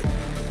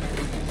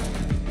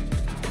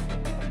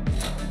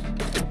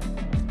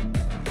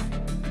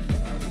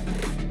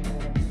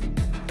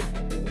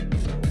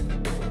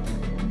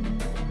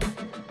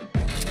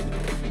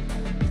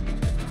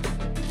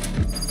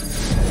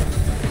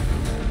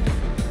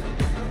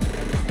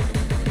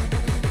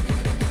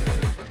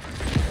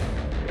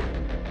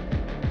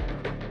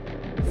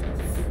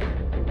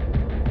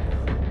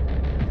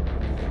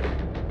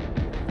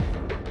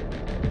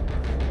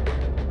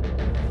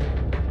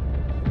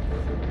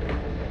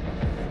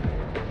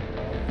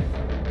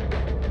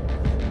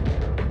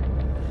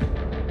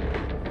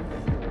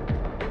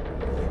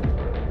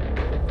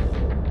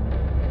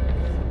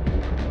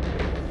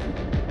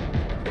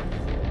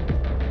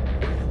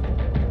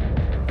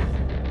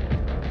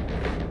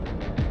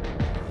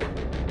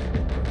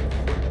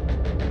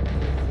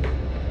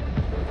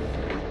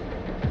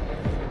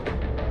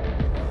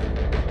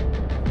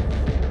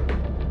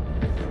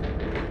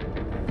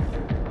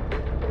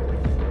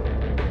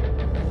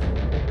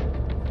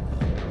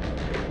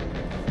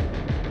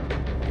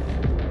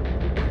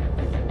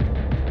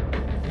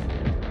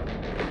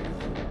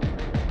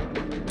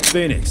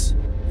 Phoenix,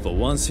 for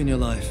once in your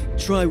life,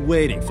 try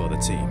waiting for the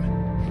team.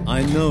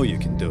 I know you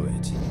can do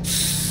it.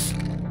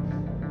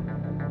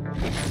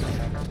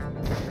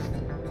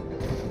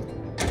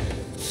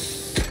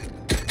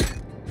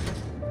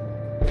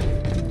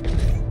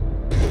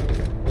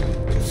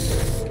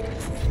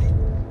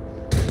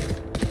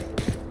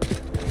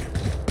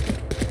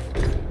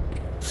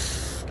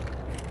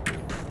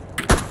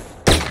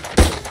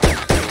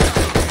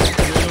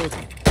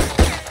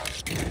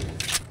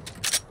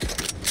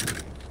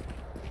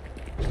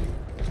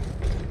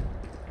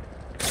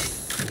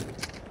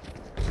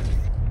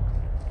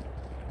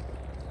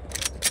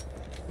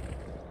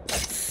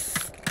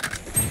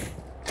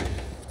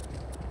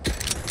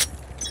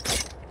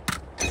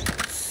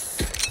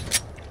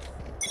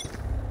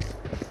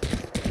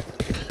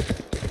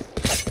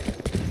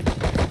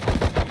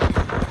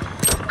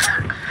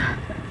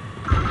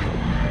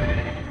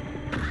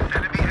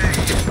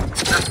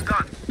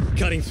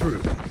 Cutting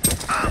through.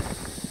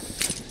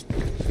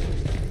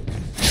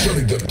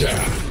 Shutting them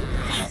down.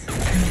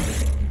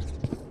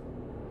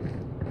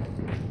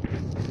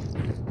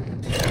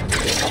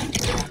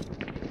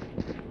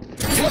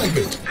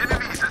 Flagman.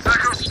 Enemies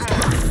attack our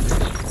spawn.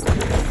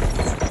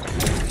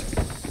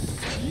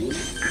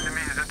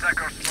 Enemies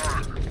attack our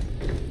spawn.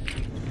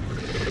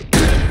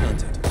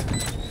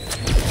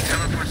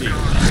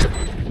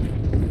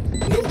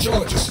 No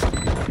charges.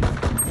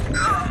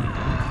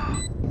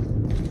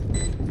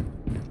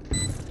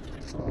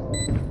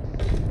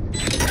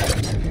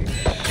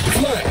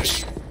 Flash.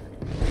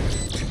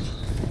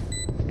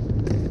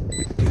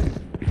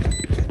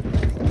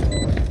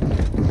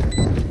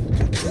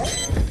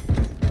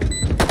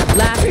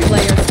 Last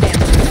player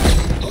standing.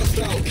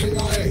 Hostile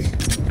KIA.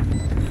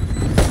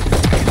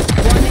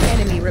 One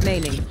enemy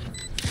remaining.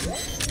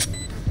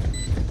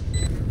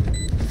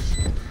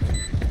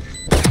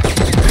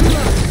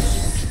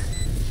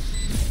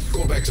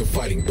 Go back to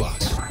fighting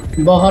boss.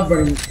 बहुत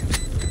बड़ी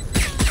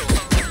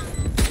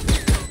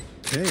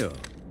KO.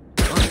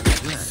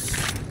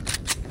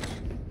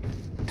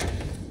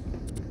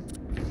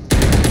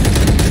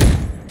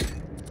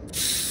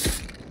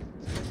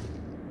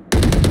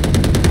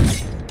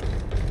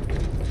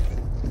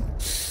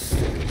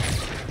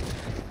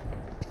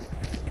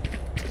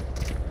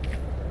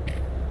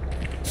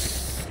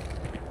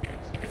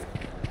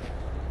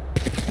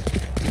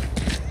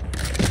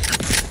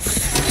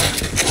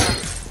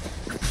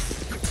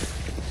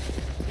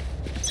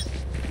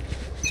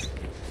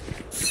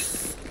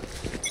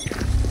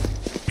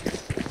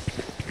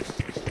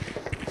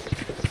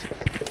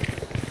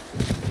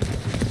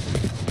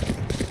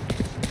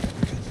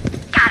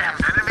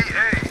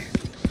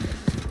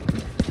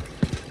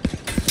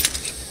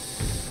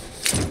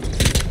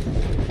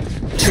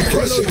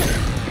 Suppressing.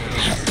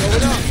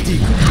 Going up.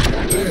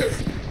 There.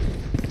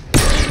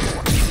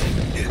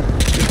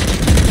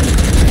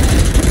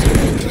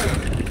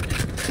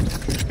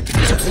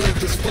 Plant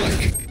the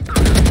spike.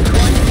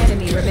 One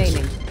enemy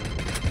remaining.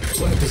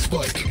 Plant the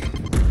spike.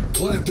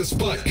 Plant the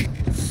spike.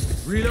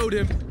 Reload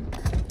him.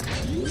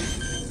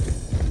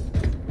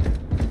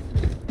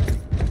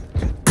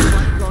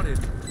 Got it.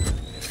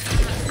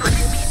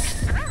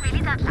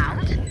 it out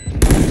loud?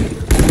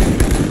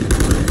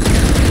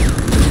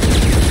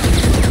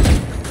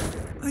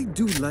 I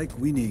do like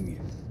winning.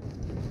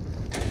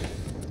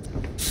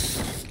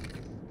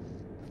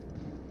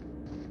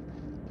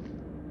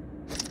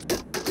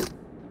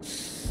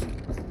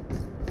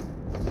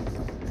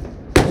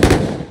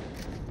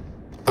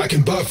 I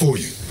can buy for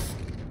you.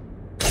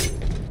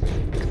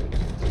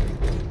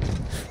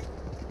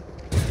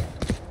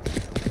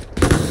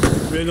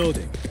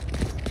 Reloading.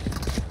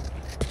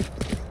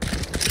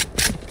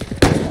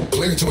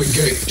 Clear to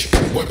engage.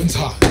 Weapons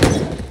hot.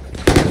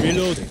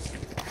 Reloading.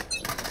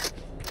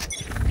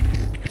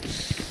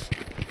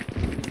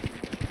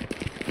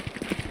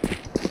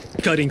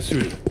 Cutting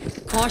through.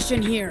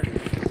 Caution here.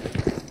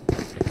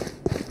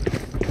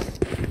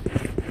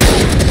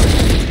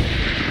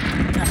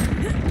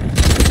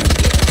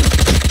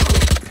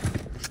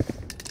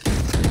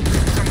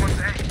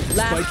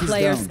 Last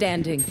player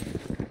standing.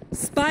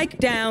 Spike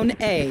down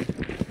A.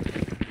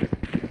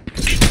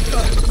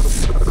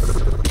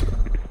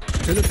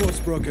 Teleport's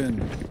broken.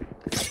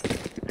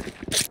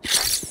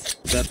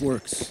 That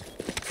works.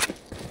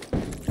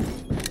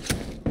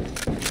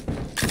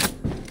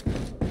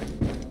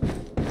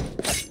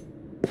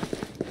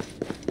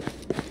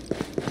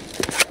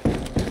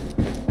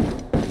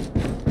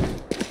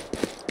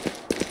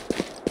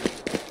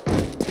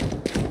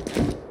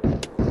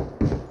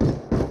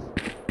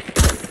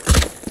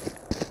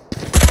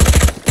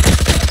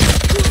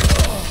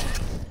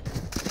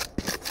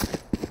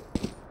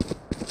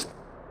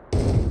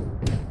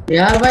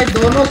 यार भाई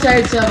दोनों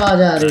side से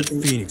आवाज आ रही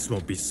थी. Phoenix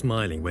won't be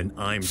smiling when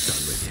I'm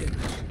done with him.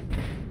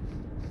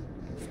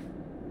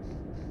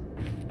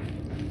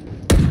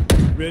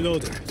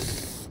 Reloading.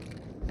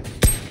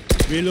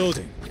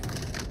 Reloading.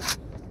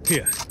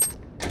 Here.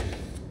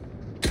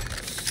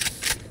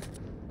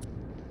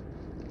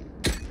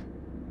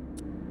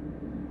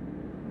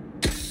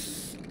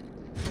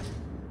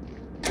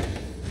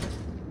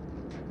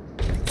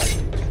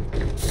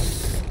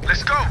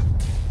 Let's go.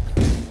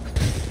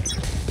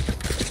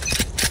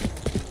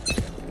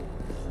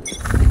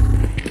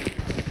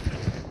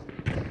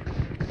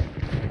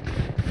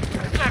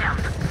 Get him.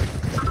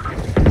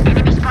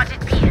 Enemy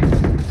spotted B.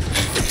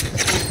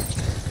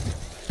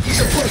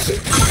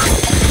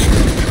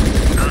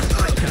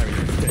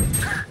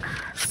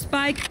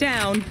 Spike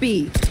down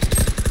B.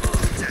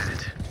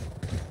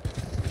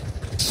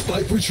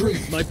 Spike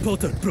retrieved. My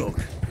potter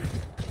broke.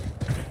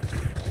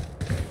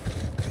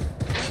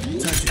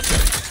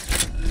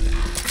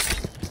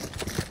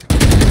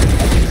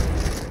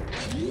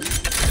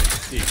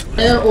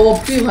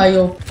 OP भाई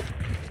OP.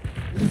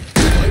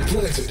 Spike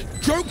planted.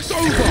 Joke's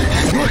over.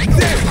 You're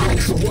dead.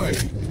 Bounce away.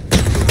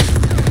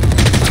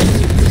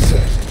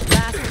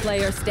 Last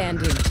player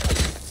standing.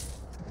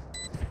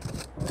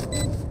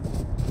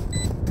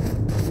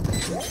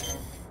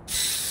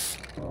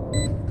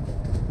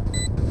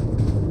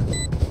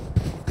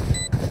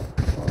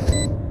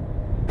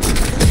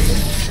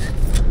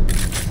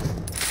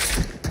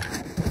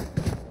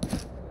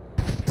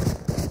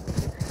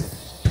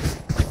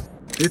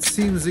 It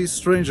seems these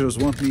strangers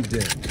want me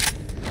dead.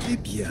 Eh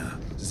bien,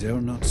 they're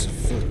not the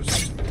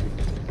first.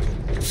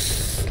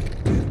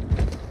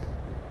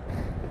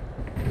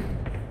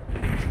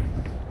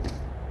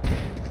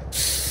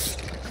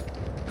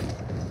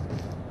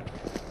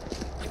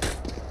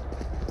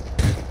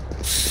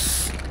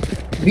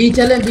 B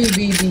चले B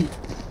B B.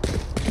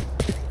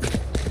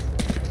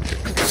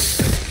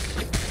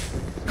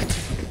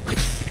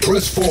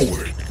 Press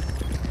forward.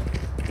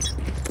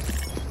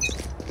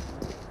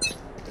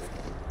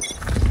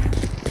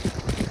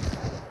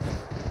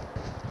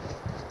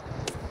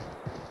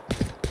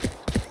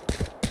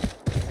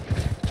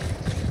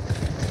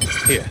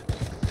 Here.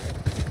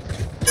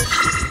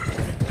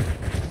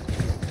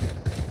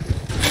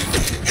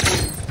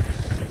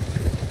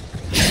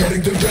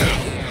 Shutting them down.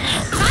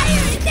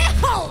 Fire in the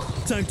hole!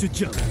 Time to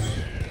jump.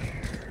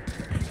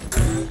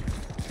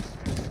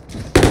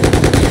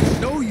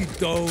 No, you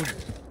don't.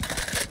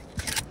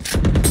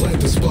 Plant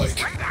the spike.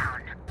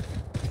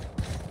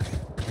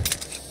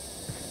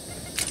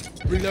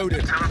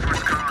 Reloaded.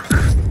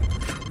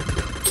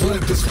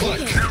 Plant the spike.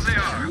 There they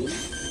are.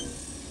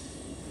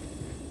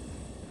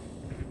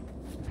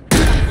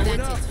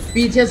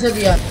 पीछे से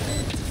भी आ.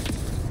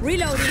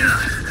 Reloading.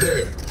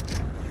 There.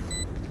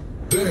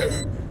 There.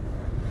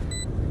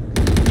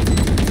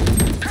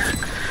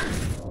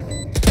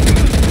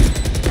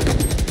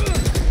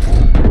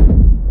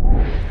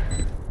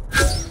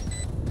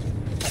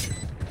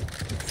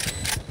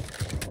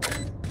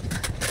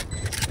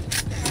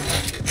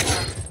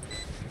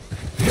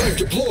 Knife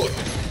deployed.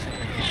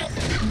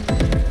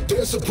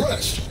 They're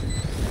suppressed.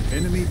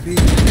 Enemy B.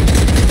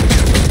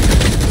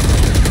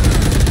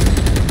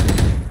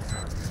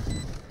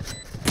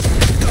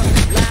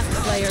 Last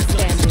player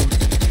standing.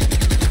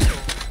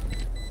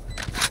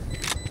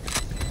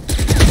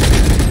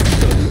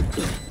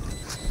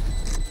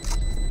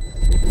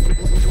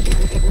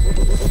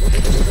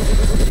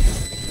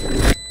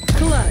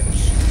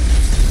 Clutch.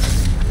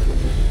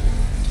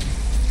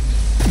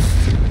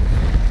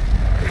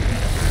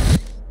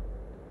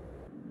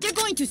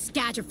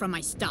 from my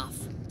stuff.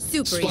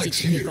 Super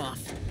Spike's easy to here. pick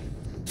off.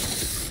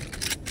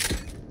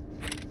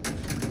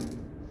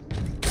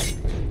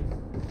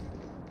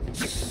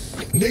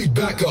 Need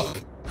backup.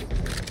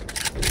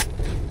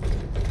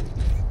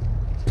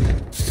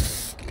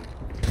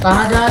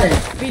 कहाँ जा रहे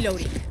हैं?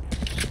 Reloading.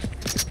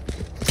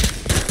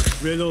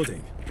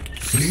 Reloading.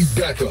 Need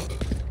backup.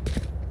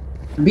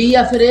 B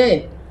या फिर A?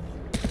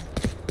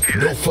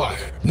 No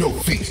fire, no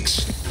Phoenix.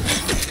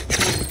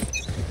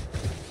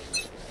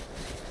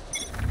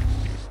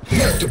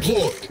 Net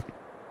deployed.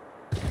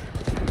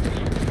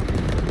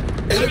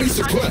 Enemy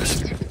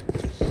suppressed.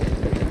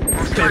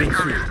 Getting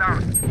through.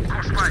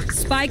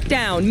 Spike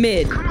down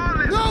mid.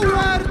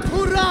 Nowhere to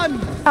run!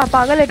 हाँ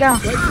पागल है क्या?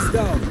 Spike is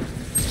down.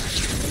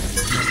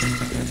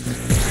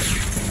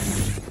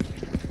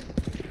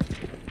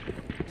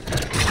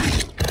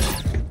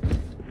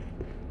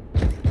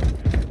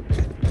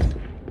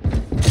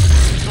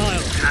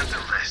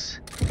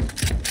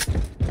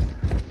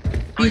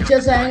 पीछे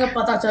से आएंगे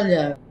पता चल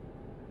जाएगा.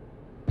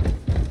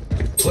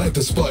 Plant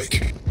the spike.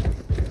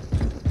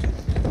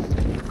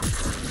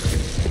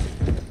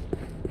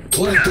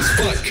 Plant the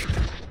spike.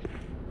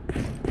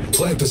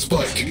 Plant the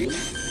spike.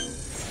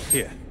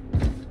 Here.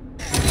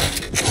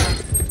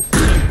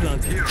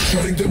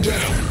 Shutting them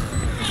down.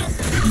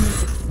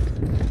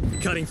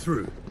 Cutting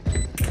through.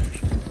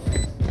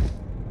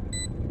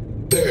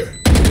 There.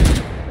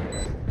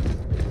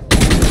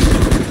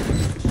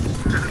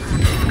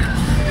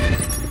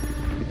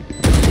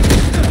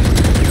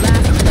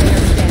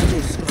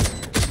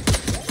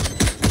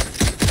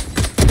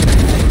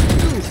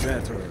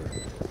 Better.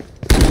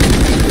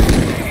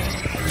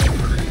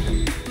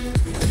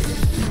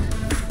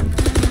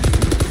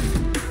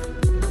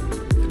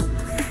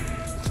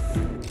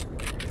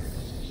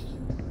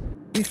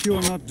 If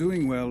you're not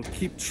doing well,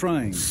 keep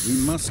trying. We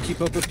must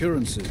keep up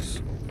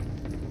appearances.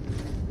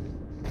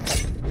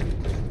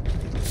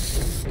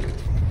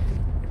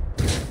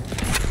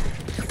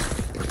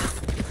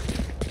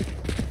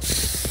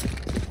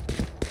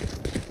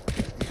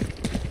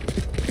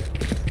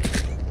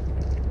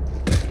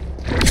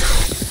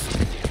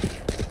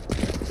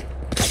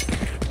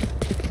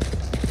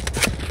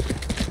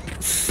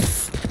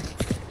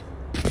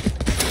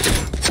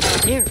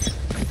 Here.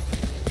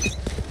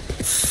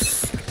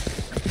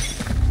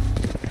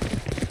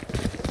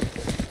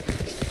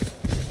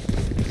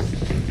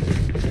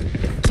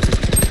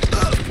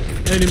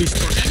 Enemy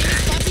spotted.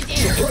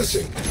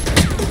 Suppressing.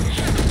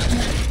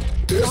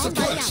 They're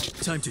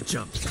suppressed. Time to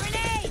jump.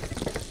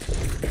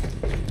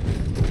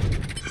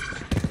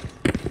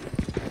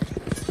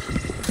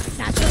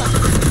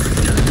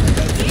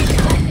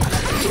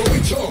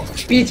 Throwing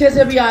charge. पीछे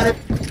से भी आ रहे.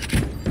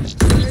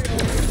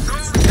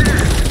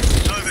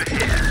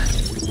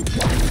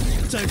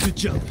 Time to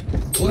jump.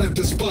 Plant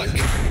the spike.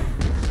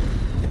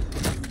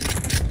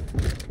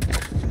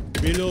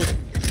 Reload.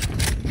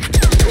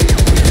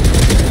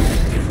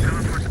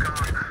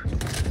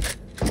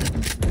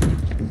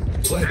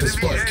 Plant the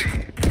spike.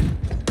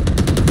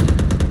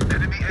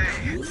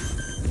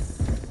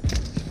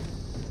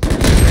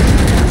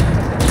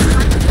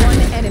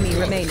 One enemy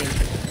remaining.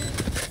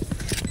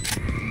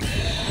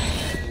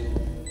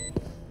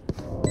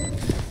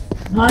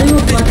 भाई वो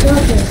बचा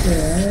कैसे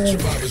है?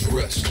 Survivors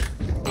rest.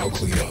 I'll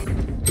clean up.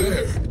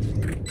 There.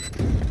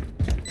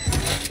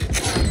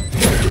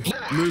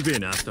 Move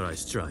in after I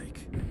strike.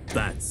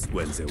 That's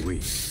when they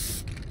win.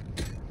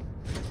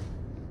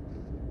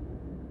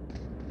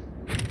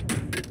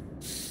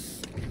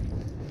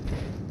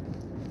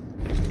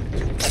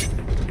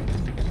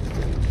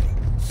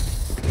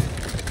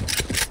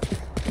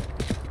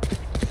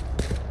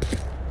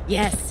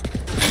 Yes.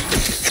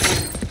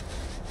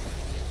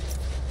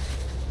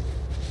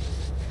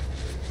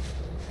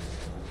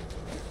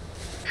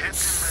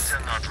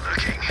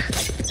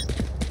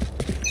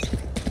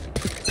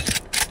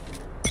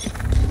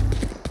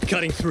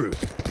 Cutting through.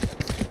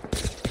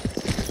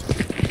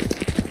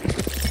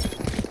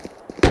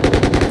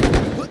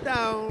 Put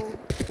down.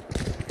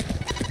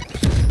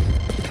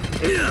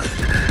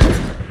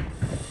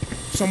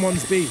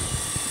 Someone's B.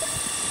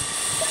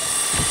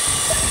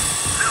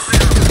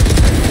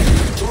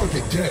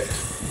 Target dead.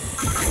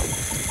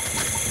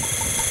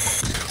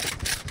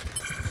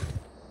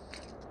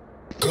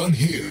 Gun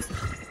here.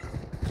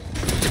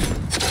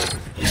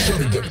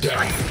 Shutting them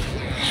down.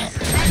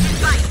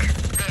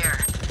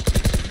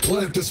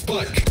 Plant the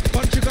spike.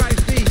 Bunch of guys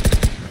B.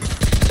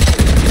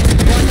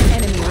 One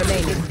enemy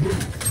remaining.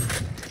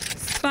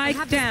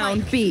 Spike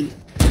down B.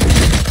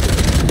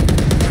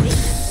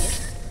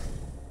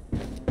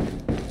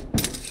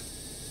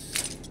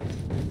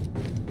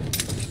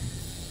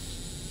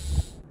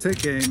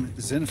 Take aim,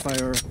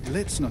 Zenfire.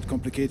 Let's not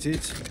complicate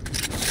it.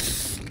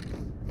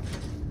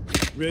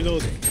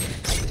 Reloading.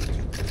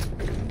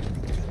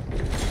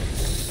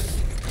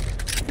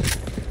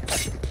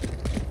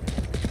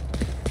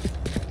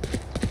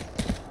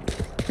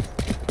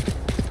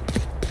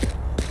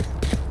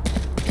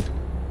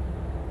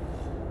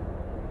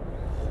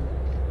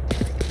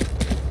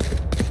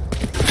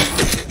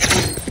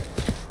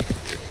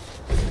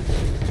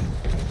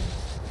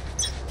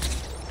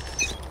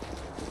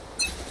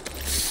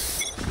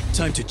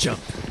 Time to jump.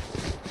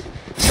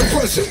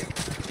 Suppressing.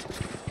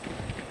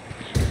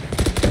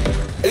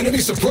 Enemy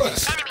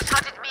suppressed. Enemy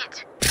spotted mid.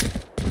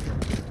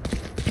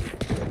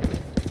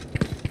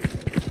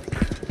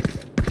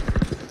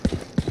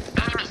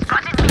 Enemy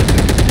spotted mid.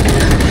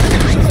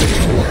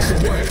 Walks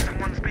away.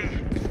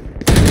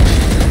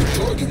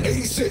 Target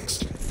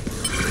 86.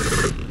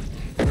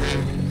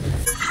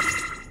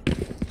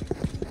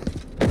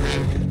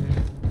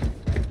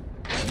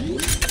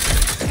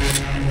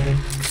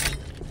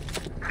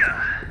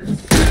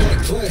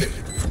 Planted.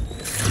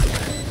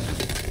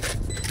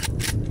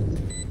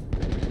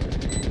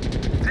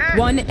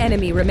 One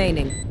enemy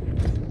remaining.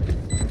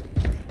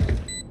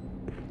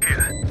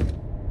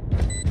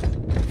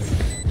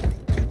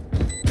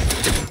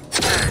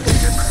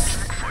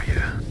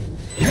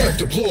 Map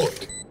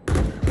deployed.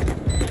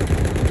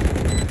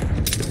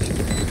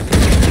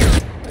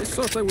 I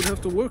thought I would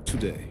have to work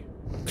today.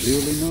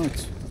 Clearly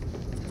not.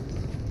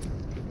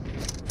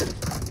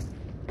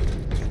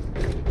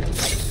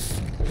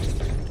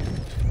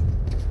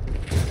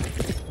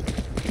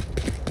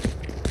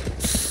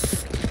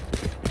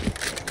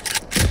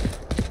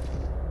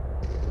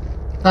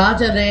 कहाँ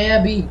चल रहे हैं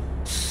अभी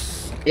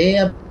ए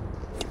अब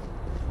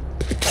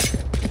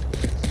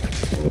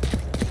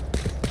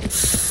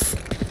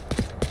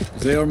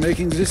They are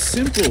making this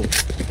simple.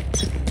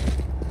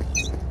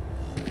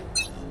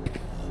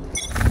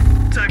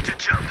 Time to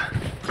jump.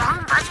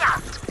 Bomb buddy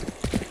out.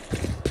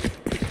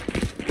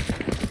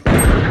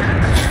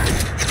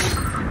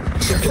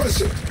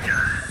 Suppressing.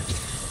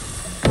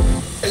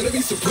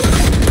 Enemy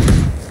suppressed.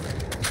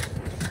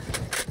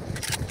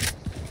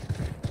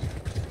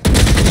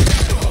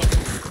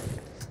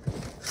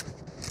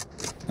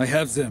 I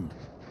have them.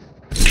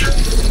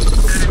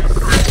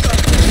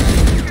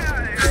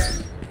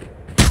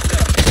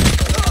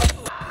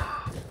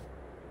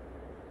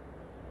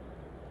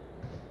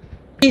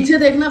 पीछे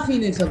देखना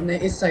Phoenix अपने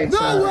इस साइड से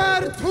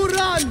Nowhere to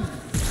run.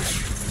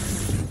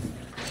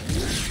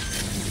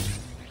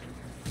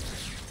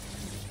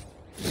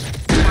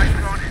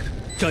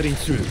 Cutting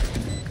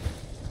through.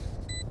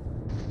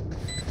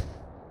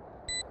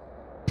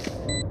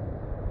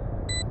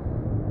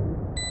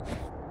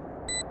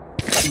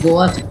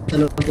 Goa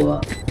चलो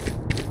Goa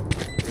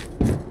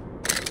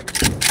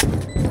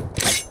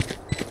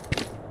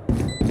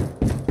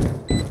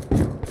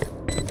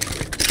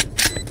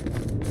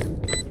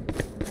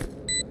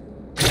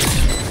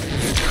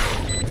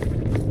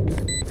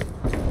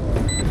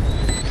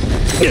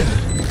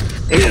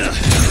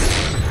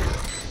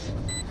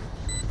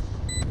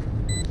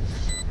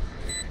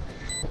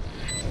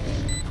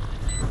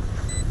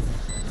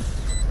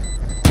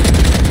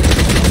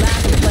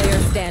Last player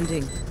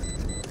standing.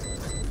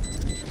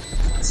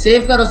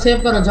 Save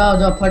करो जाओ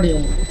जाओ फट जाओ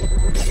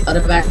अरे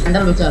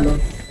पैंडल बचा लो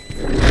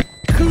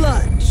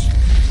Clutch.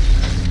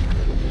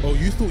 Oh,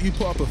 you thought you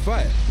put up a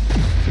fight?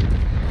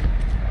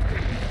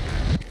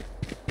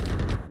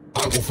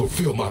 I will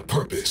fulfill my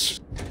purpose.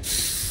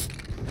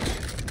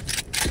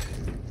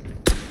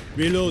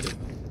 Reloading.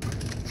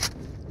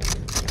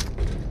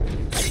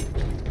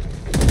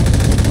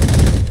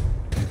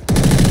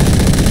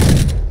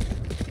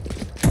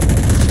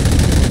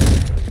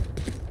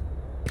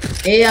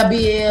 ए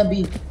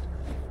अभी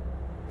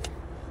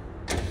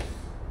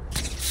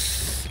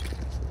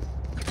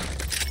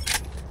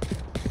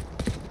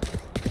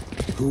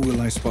Who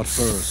will I spot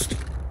first?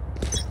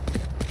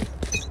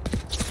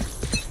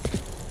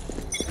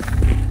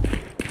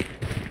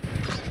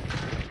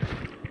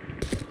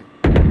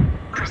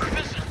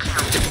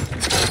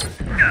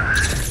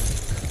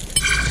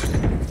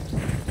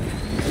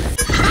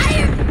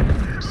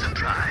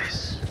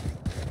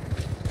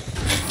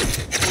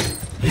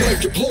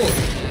 Knife deployed.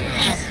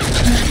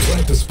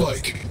 Plant the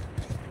spike.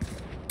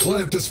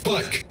 Plant the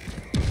spike.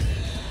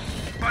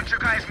 Bunch of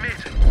guys mid.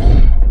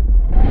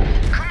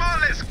 Come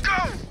on, let's go.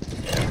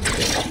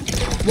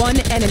 One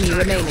enemy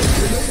remaining.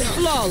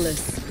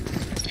 Flawless.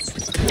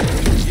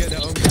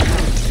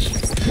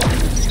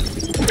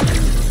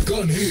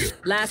 Gun here.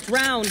 Last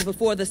round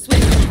before the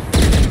switch.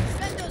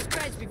 Send those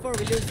credits before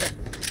we lose them.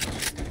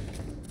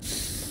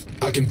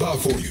 I can buy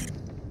for you.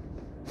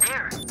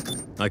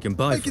 I can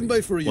buy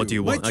for you. What do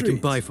you want? I can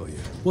buy for you.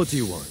 What do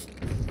you want?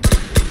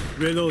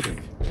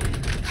 Reloading.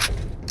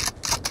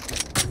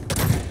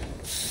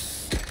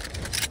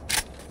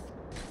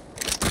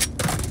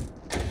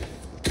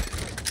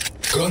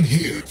 Gun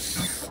here.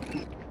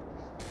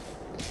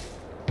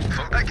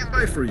 I can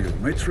buy for you.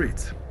 My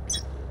treat.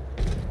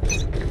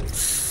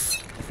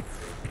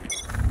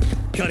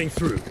 Cutting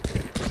through.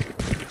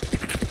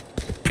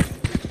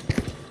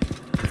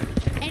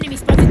 Enemy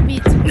spotted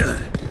mid.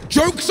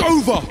 Joke's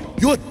over.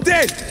 You're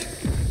dead.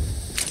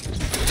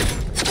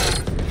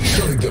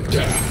 Shutting them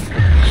down.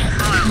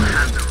 I'll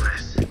handle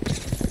this.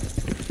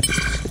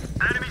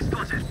 Enemy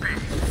spotted B.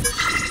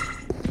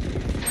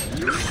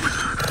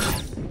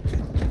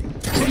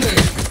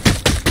 Grenade.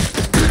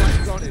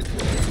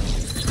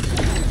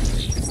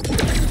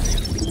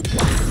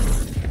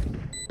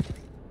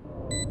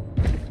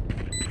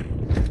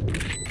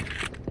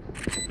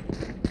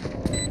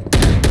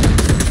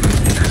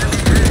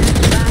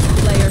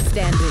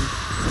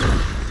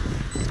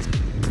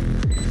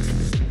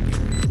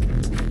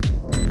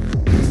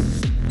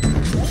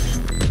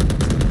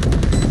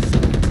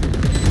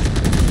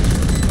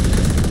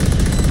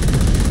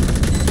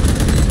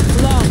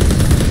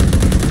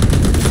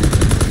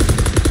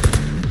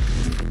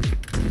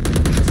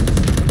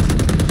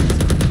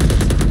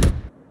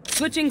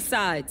 Switching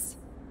sides.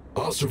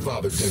 I'll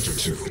survive a dent or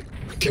two.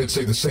 Can't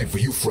say the same for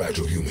you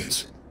fragile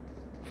humans.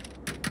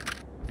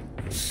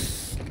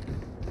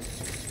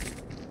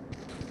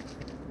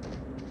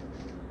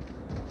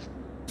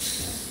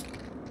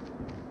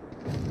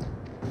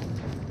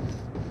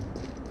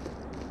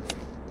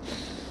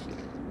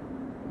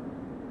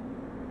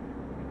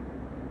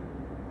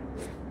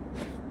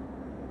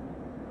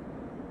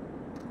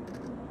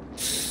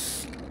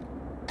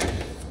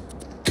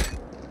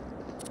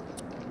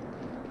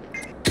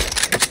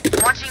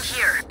 Watching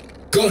here.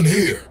 Gun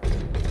here.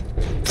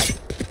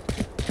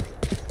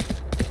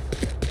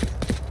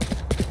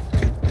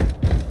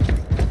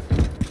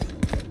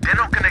 They're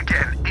not gonna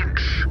get an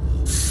inch.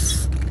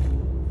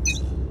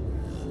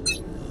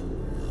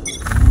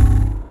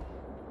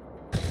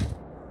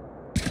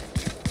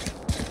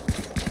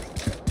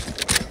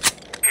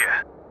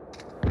 Here.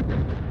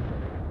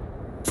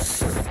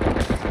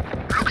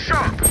 Look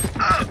sharp.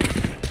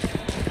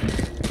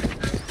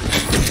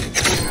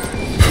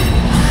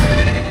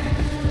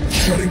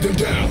 Shutting them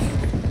down.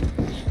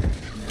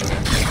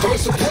 Fire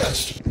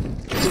suppressed.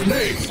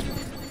 Grenade.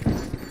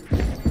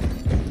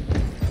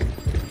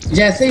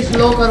 जैसे ही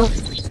flow करो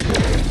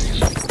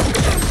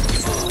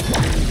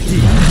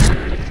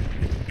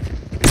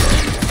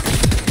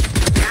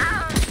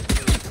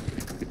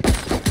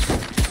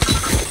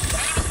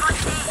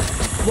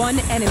One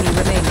enemy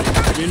remaining.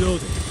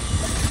 Reloading.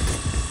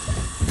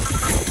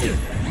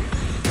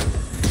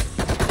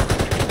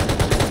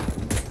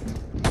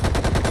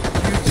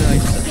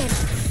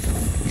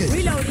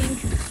 Reloading.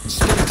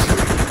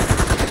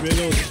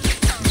 Reloading.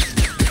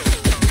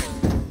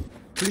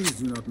 Please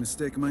do not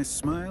mistake my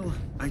smile.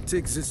 I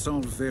take this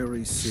all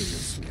very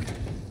seriously.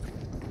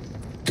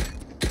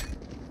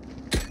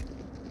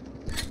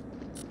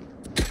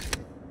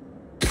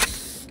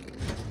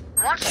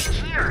 Watching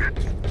here.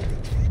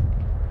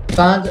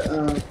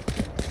 कहाँ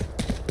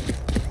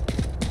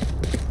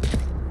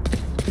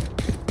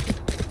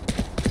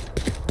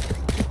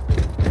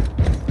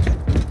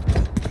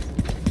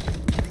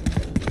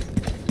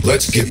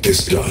Let's get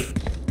this done.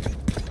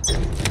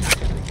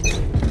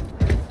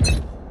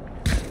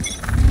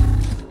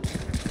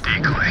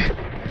 Decoy.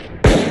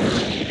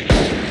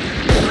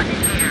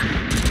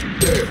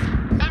 There.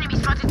 Enemy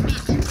spotted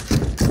mid.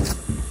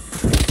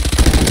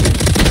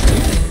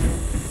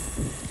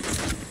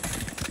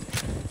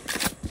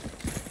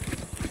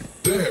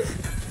 There.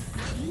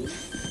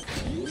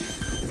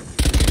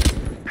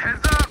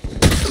 Heads up.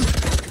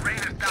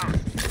 Rain is down.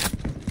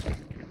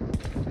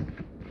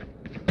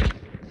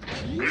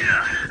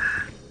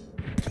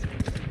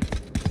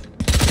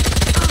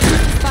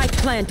 Spike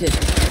planted.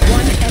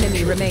 One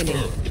enemy remaining.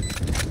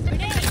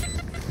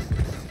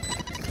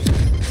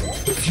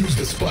 Defuse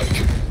the spike.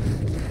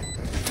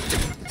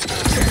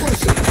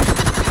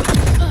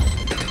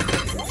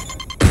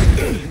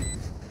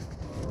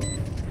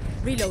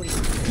 Reloading.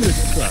 Good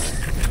try,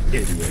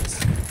 idiots.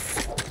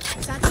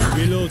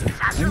 Reloading.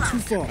 I'm too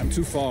far. I'm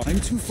too far. I'm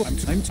too far.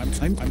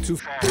 I'm too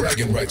far.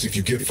 Bragging rights if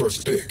you get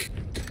first pick.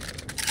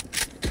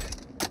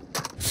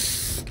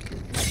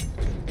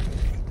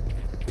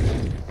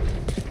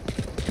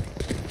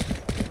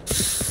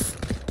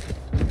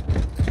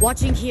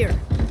 Watching here.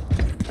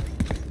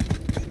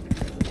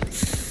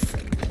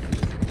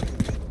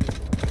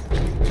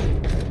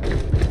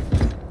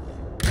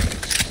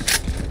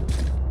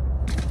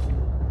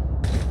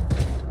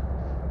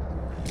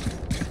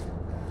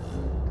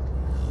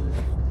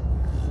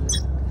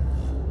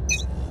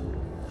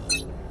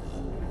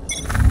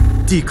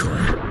 Decoy.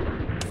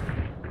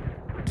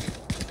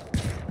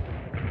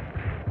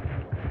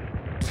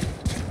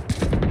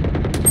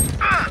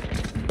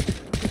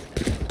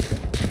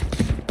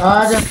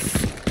 आजा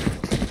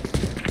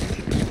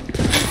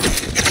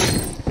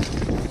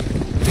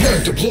Flag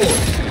deployed.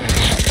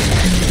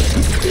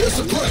 They're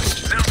suppressed.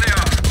 There they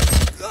are.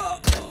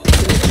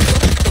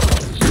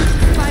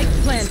 Spike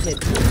planted.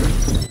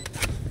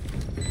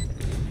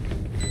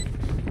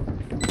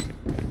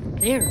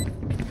 There.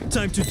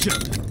 Time to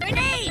jump.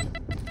 Grenade!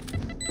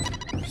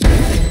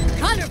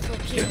 Colorful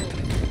kill.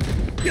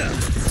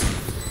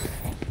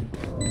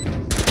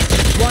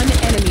 One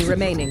enemy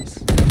remaining.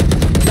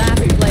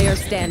 Last player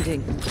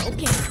standing.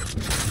 Okay.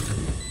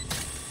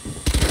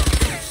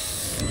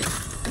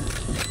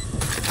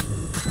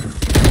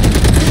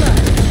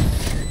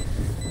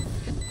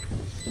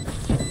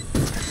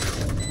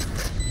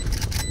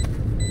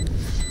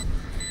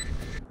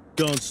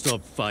 Don't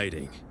stop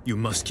fighting. You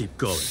must keep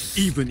going,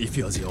 even if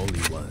you're the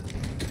only one.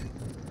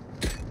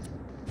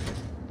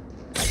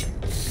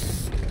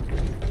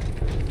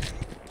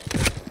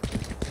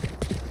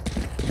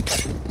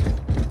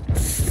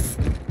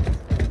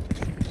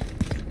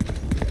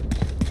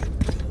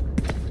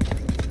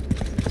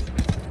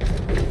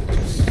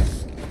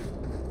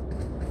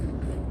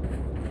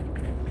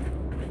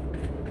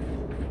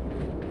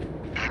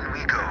 In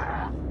we go.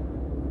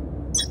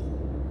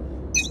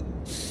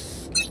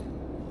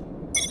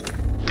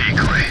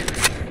 Decoy.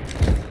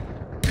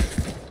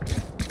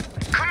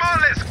 Come on,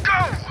 let's go!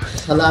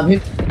 साला अभी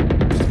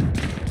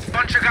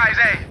Bunch of guys,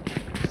 eh?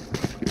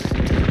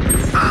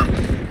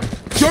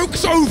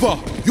 Joke's over!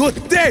 You're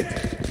dead!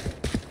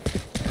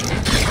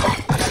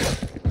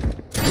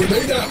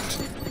 Grenade out!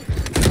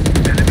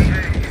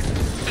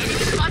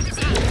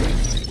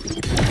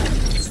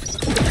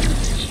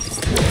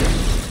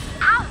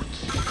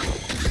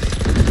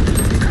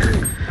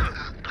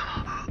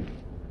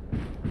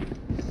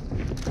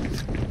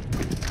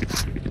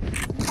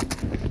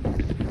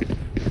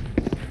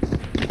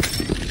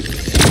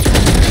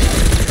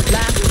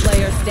 Last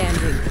player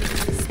standing.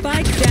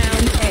 Spike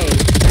down A.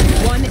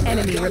 One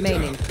enemy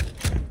remaining.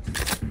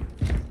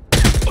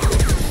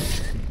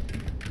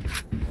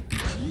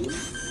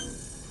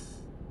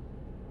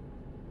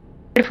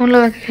 Headphone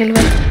लगा के खेल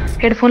भाई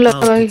headphone लगा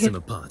I'll के pick खेल them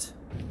apart.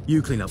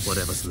 You clean up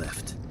whatever's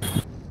left.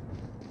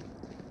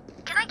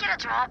 Can I get a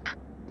drop?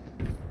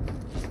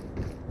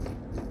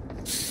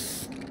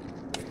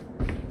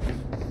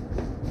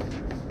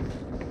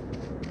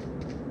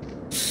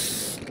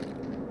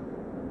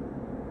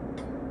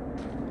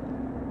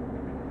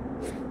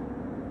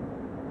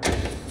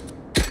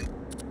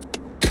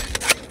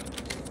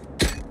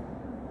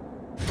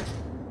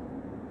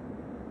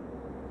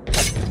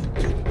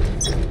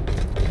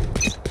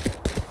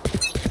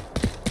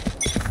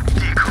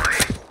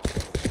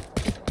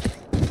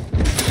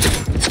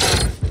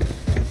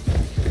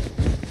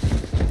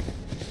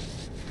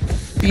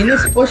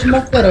 Venus push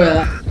मत करो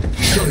यार.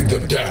 Shutting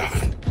them down.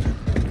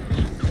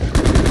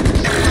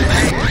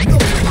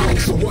 Out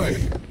the way.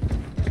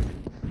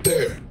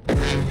 There.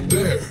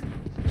 There.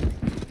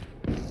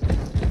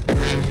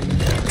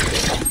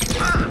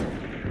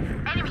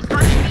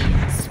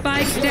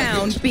 Spike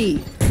down B.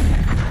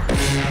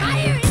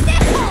 Fire in the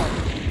hole!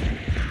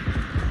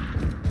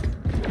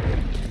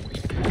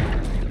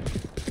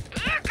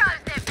 Here goes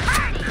the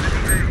party!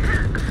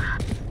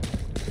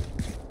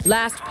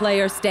 Last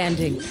player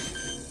standing.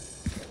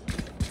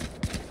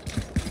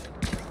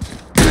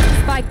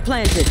 Spike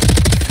planted.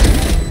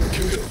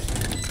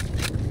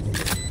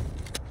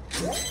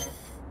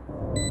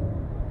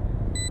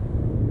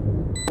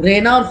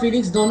 Raina और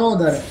Phoenix दोनों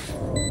उधर.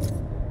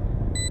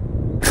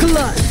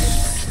 Clutch.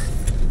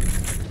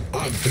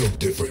 I'm built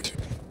different.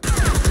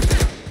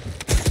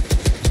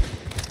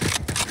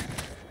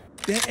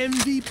 The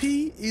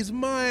MVP is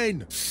mine.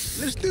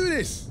 Let's do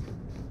this.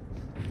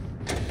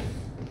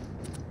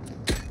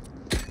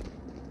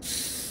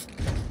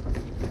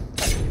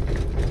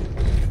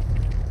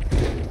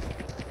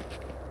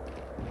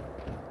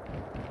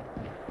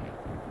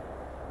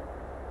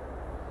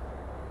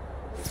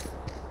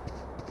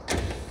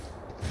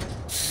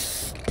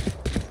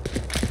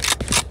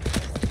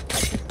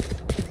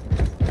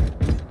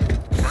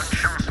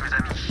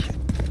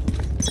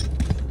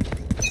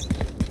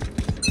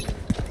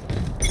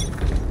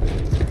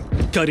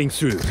 Cutting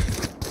through.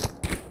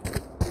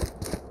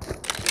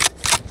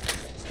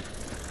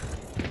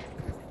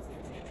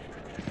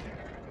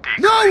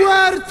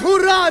 Nowhere to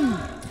run!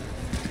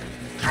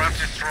 Trap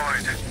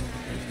destroyed.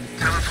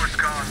 Teleport's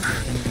gone.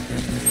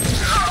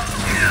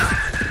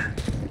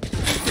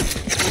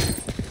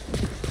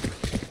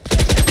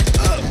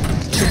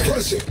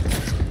 Suppressing.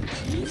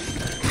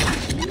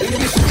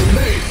 Enemies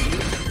grenade.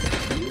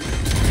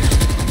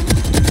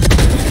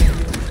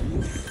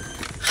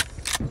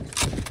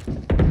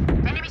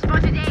 Enemy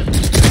spotted A.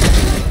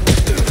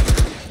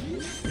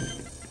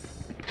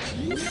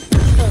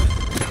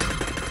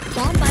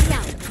 Bomb buddy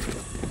out.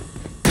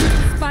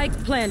 Spike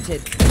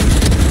planted.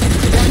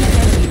 One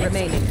enemy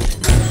remaining.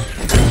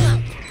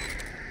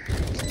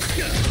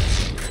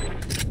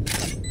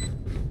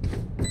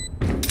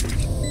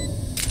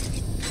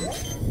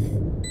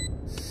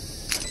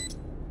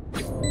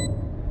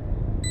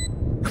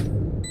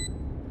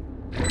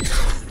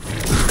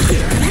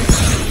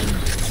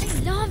 I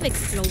love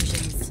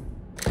explosions.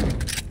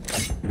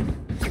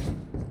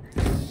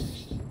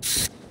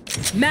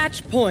 Match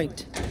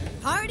point.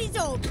 Party's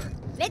over.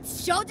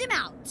 Let's show them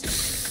out.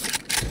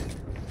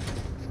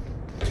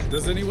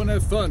 Does anyone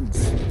have funds?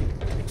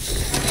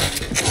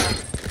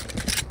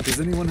 Does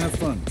anyone have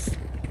funds?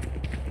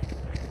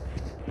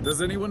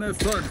 Does anyone have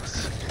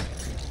funds?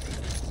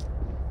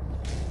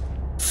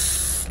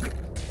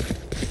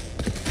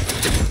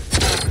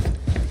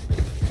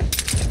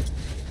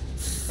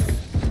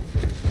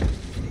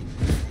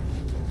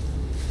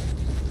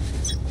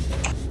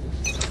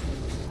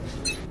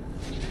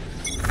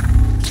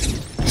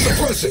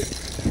 Suppressing.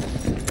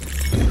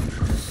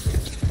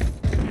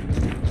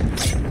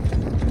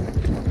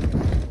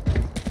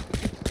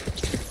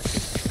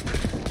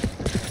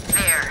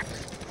 There.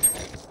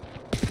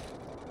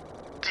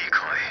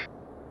 Decoy.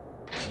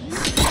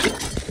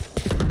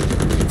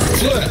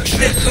 Flash.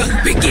 The hunt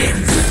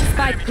begins.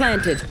 Spike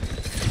planted.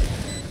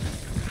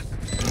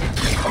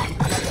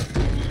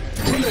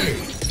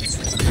 Grenade.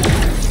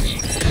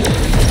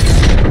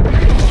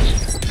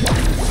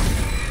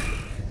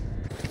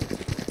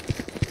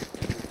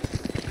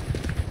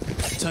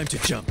 Time to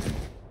jump.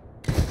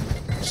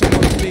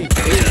 Someone please.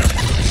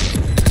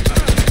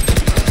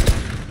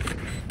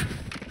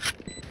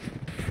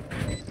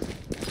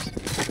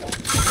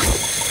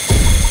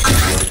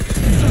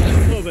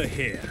 Over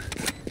here.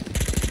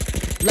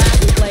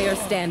 Last player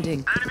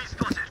standing. Enemy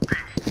spotted.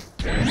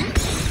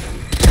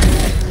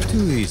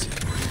 Too easy.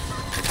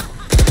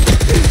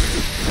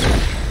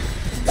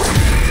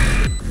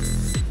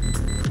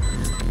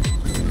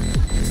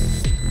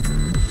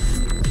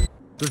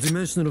 The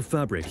dimensional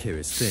fabric here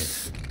is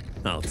thin.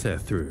 I'll tear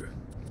through.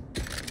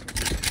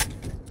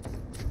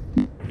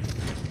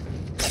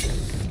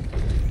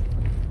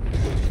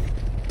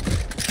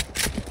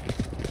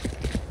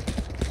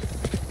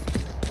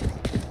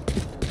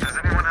 Does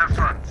anyone have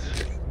funds?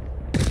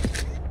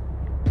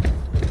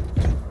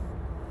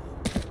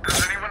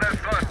 Does anyone have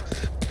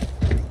funds?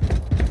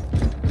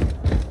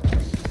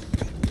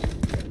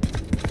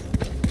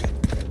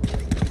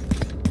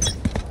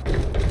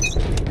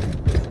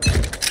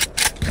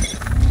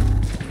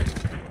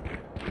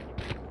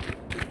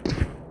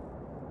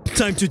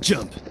 Time to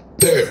jump.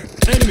 There.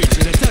 Enemies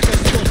in attack us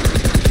spawn.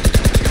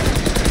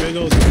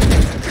 Reload.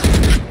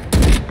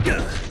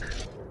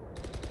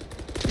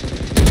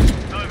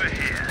 Over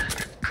here.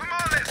 Come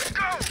on, let's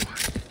go!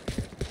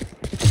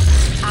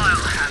 I'll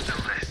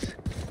handle this.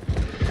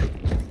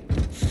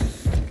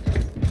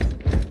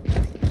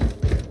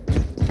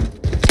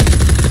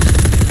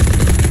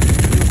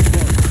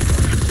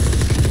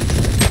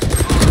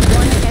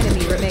 One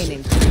enemy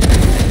remaining.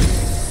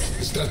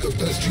 Is that the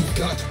best you've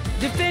got?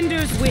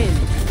 Defenders win.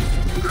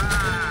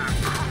 Ah,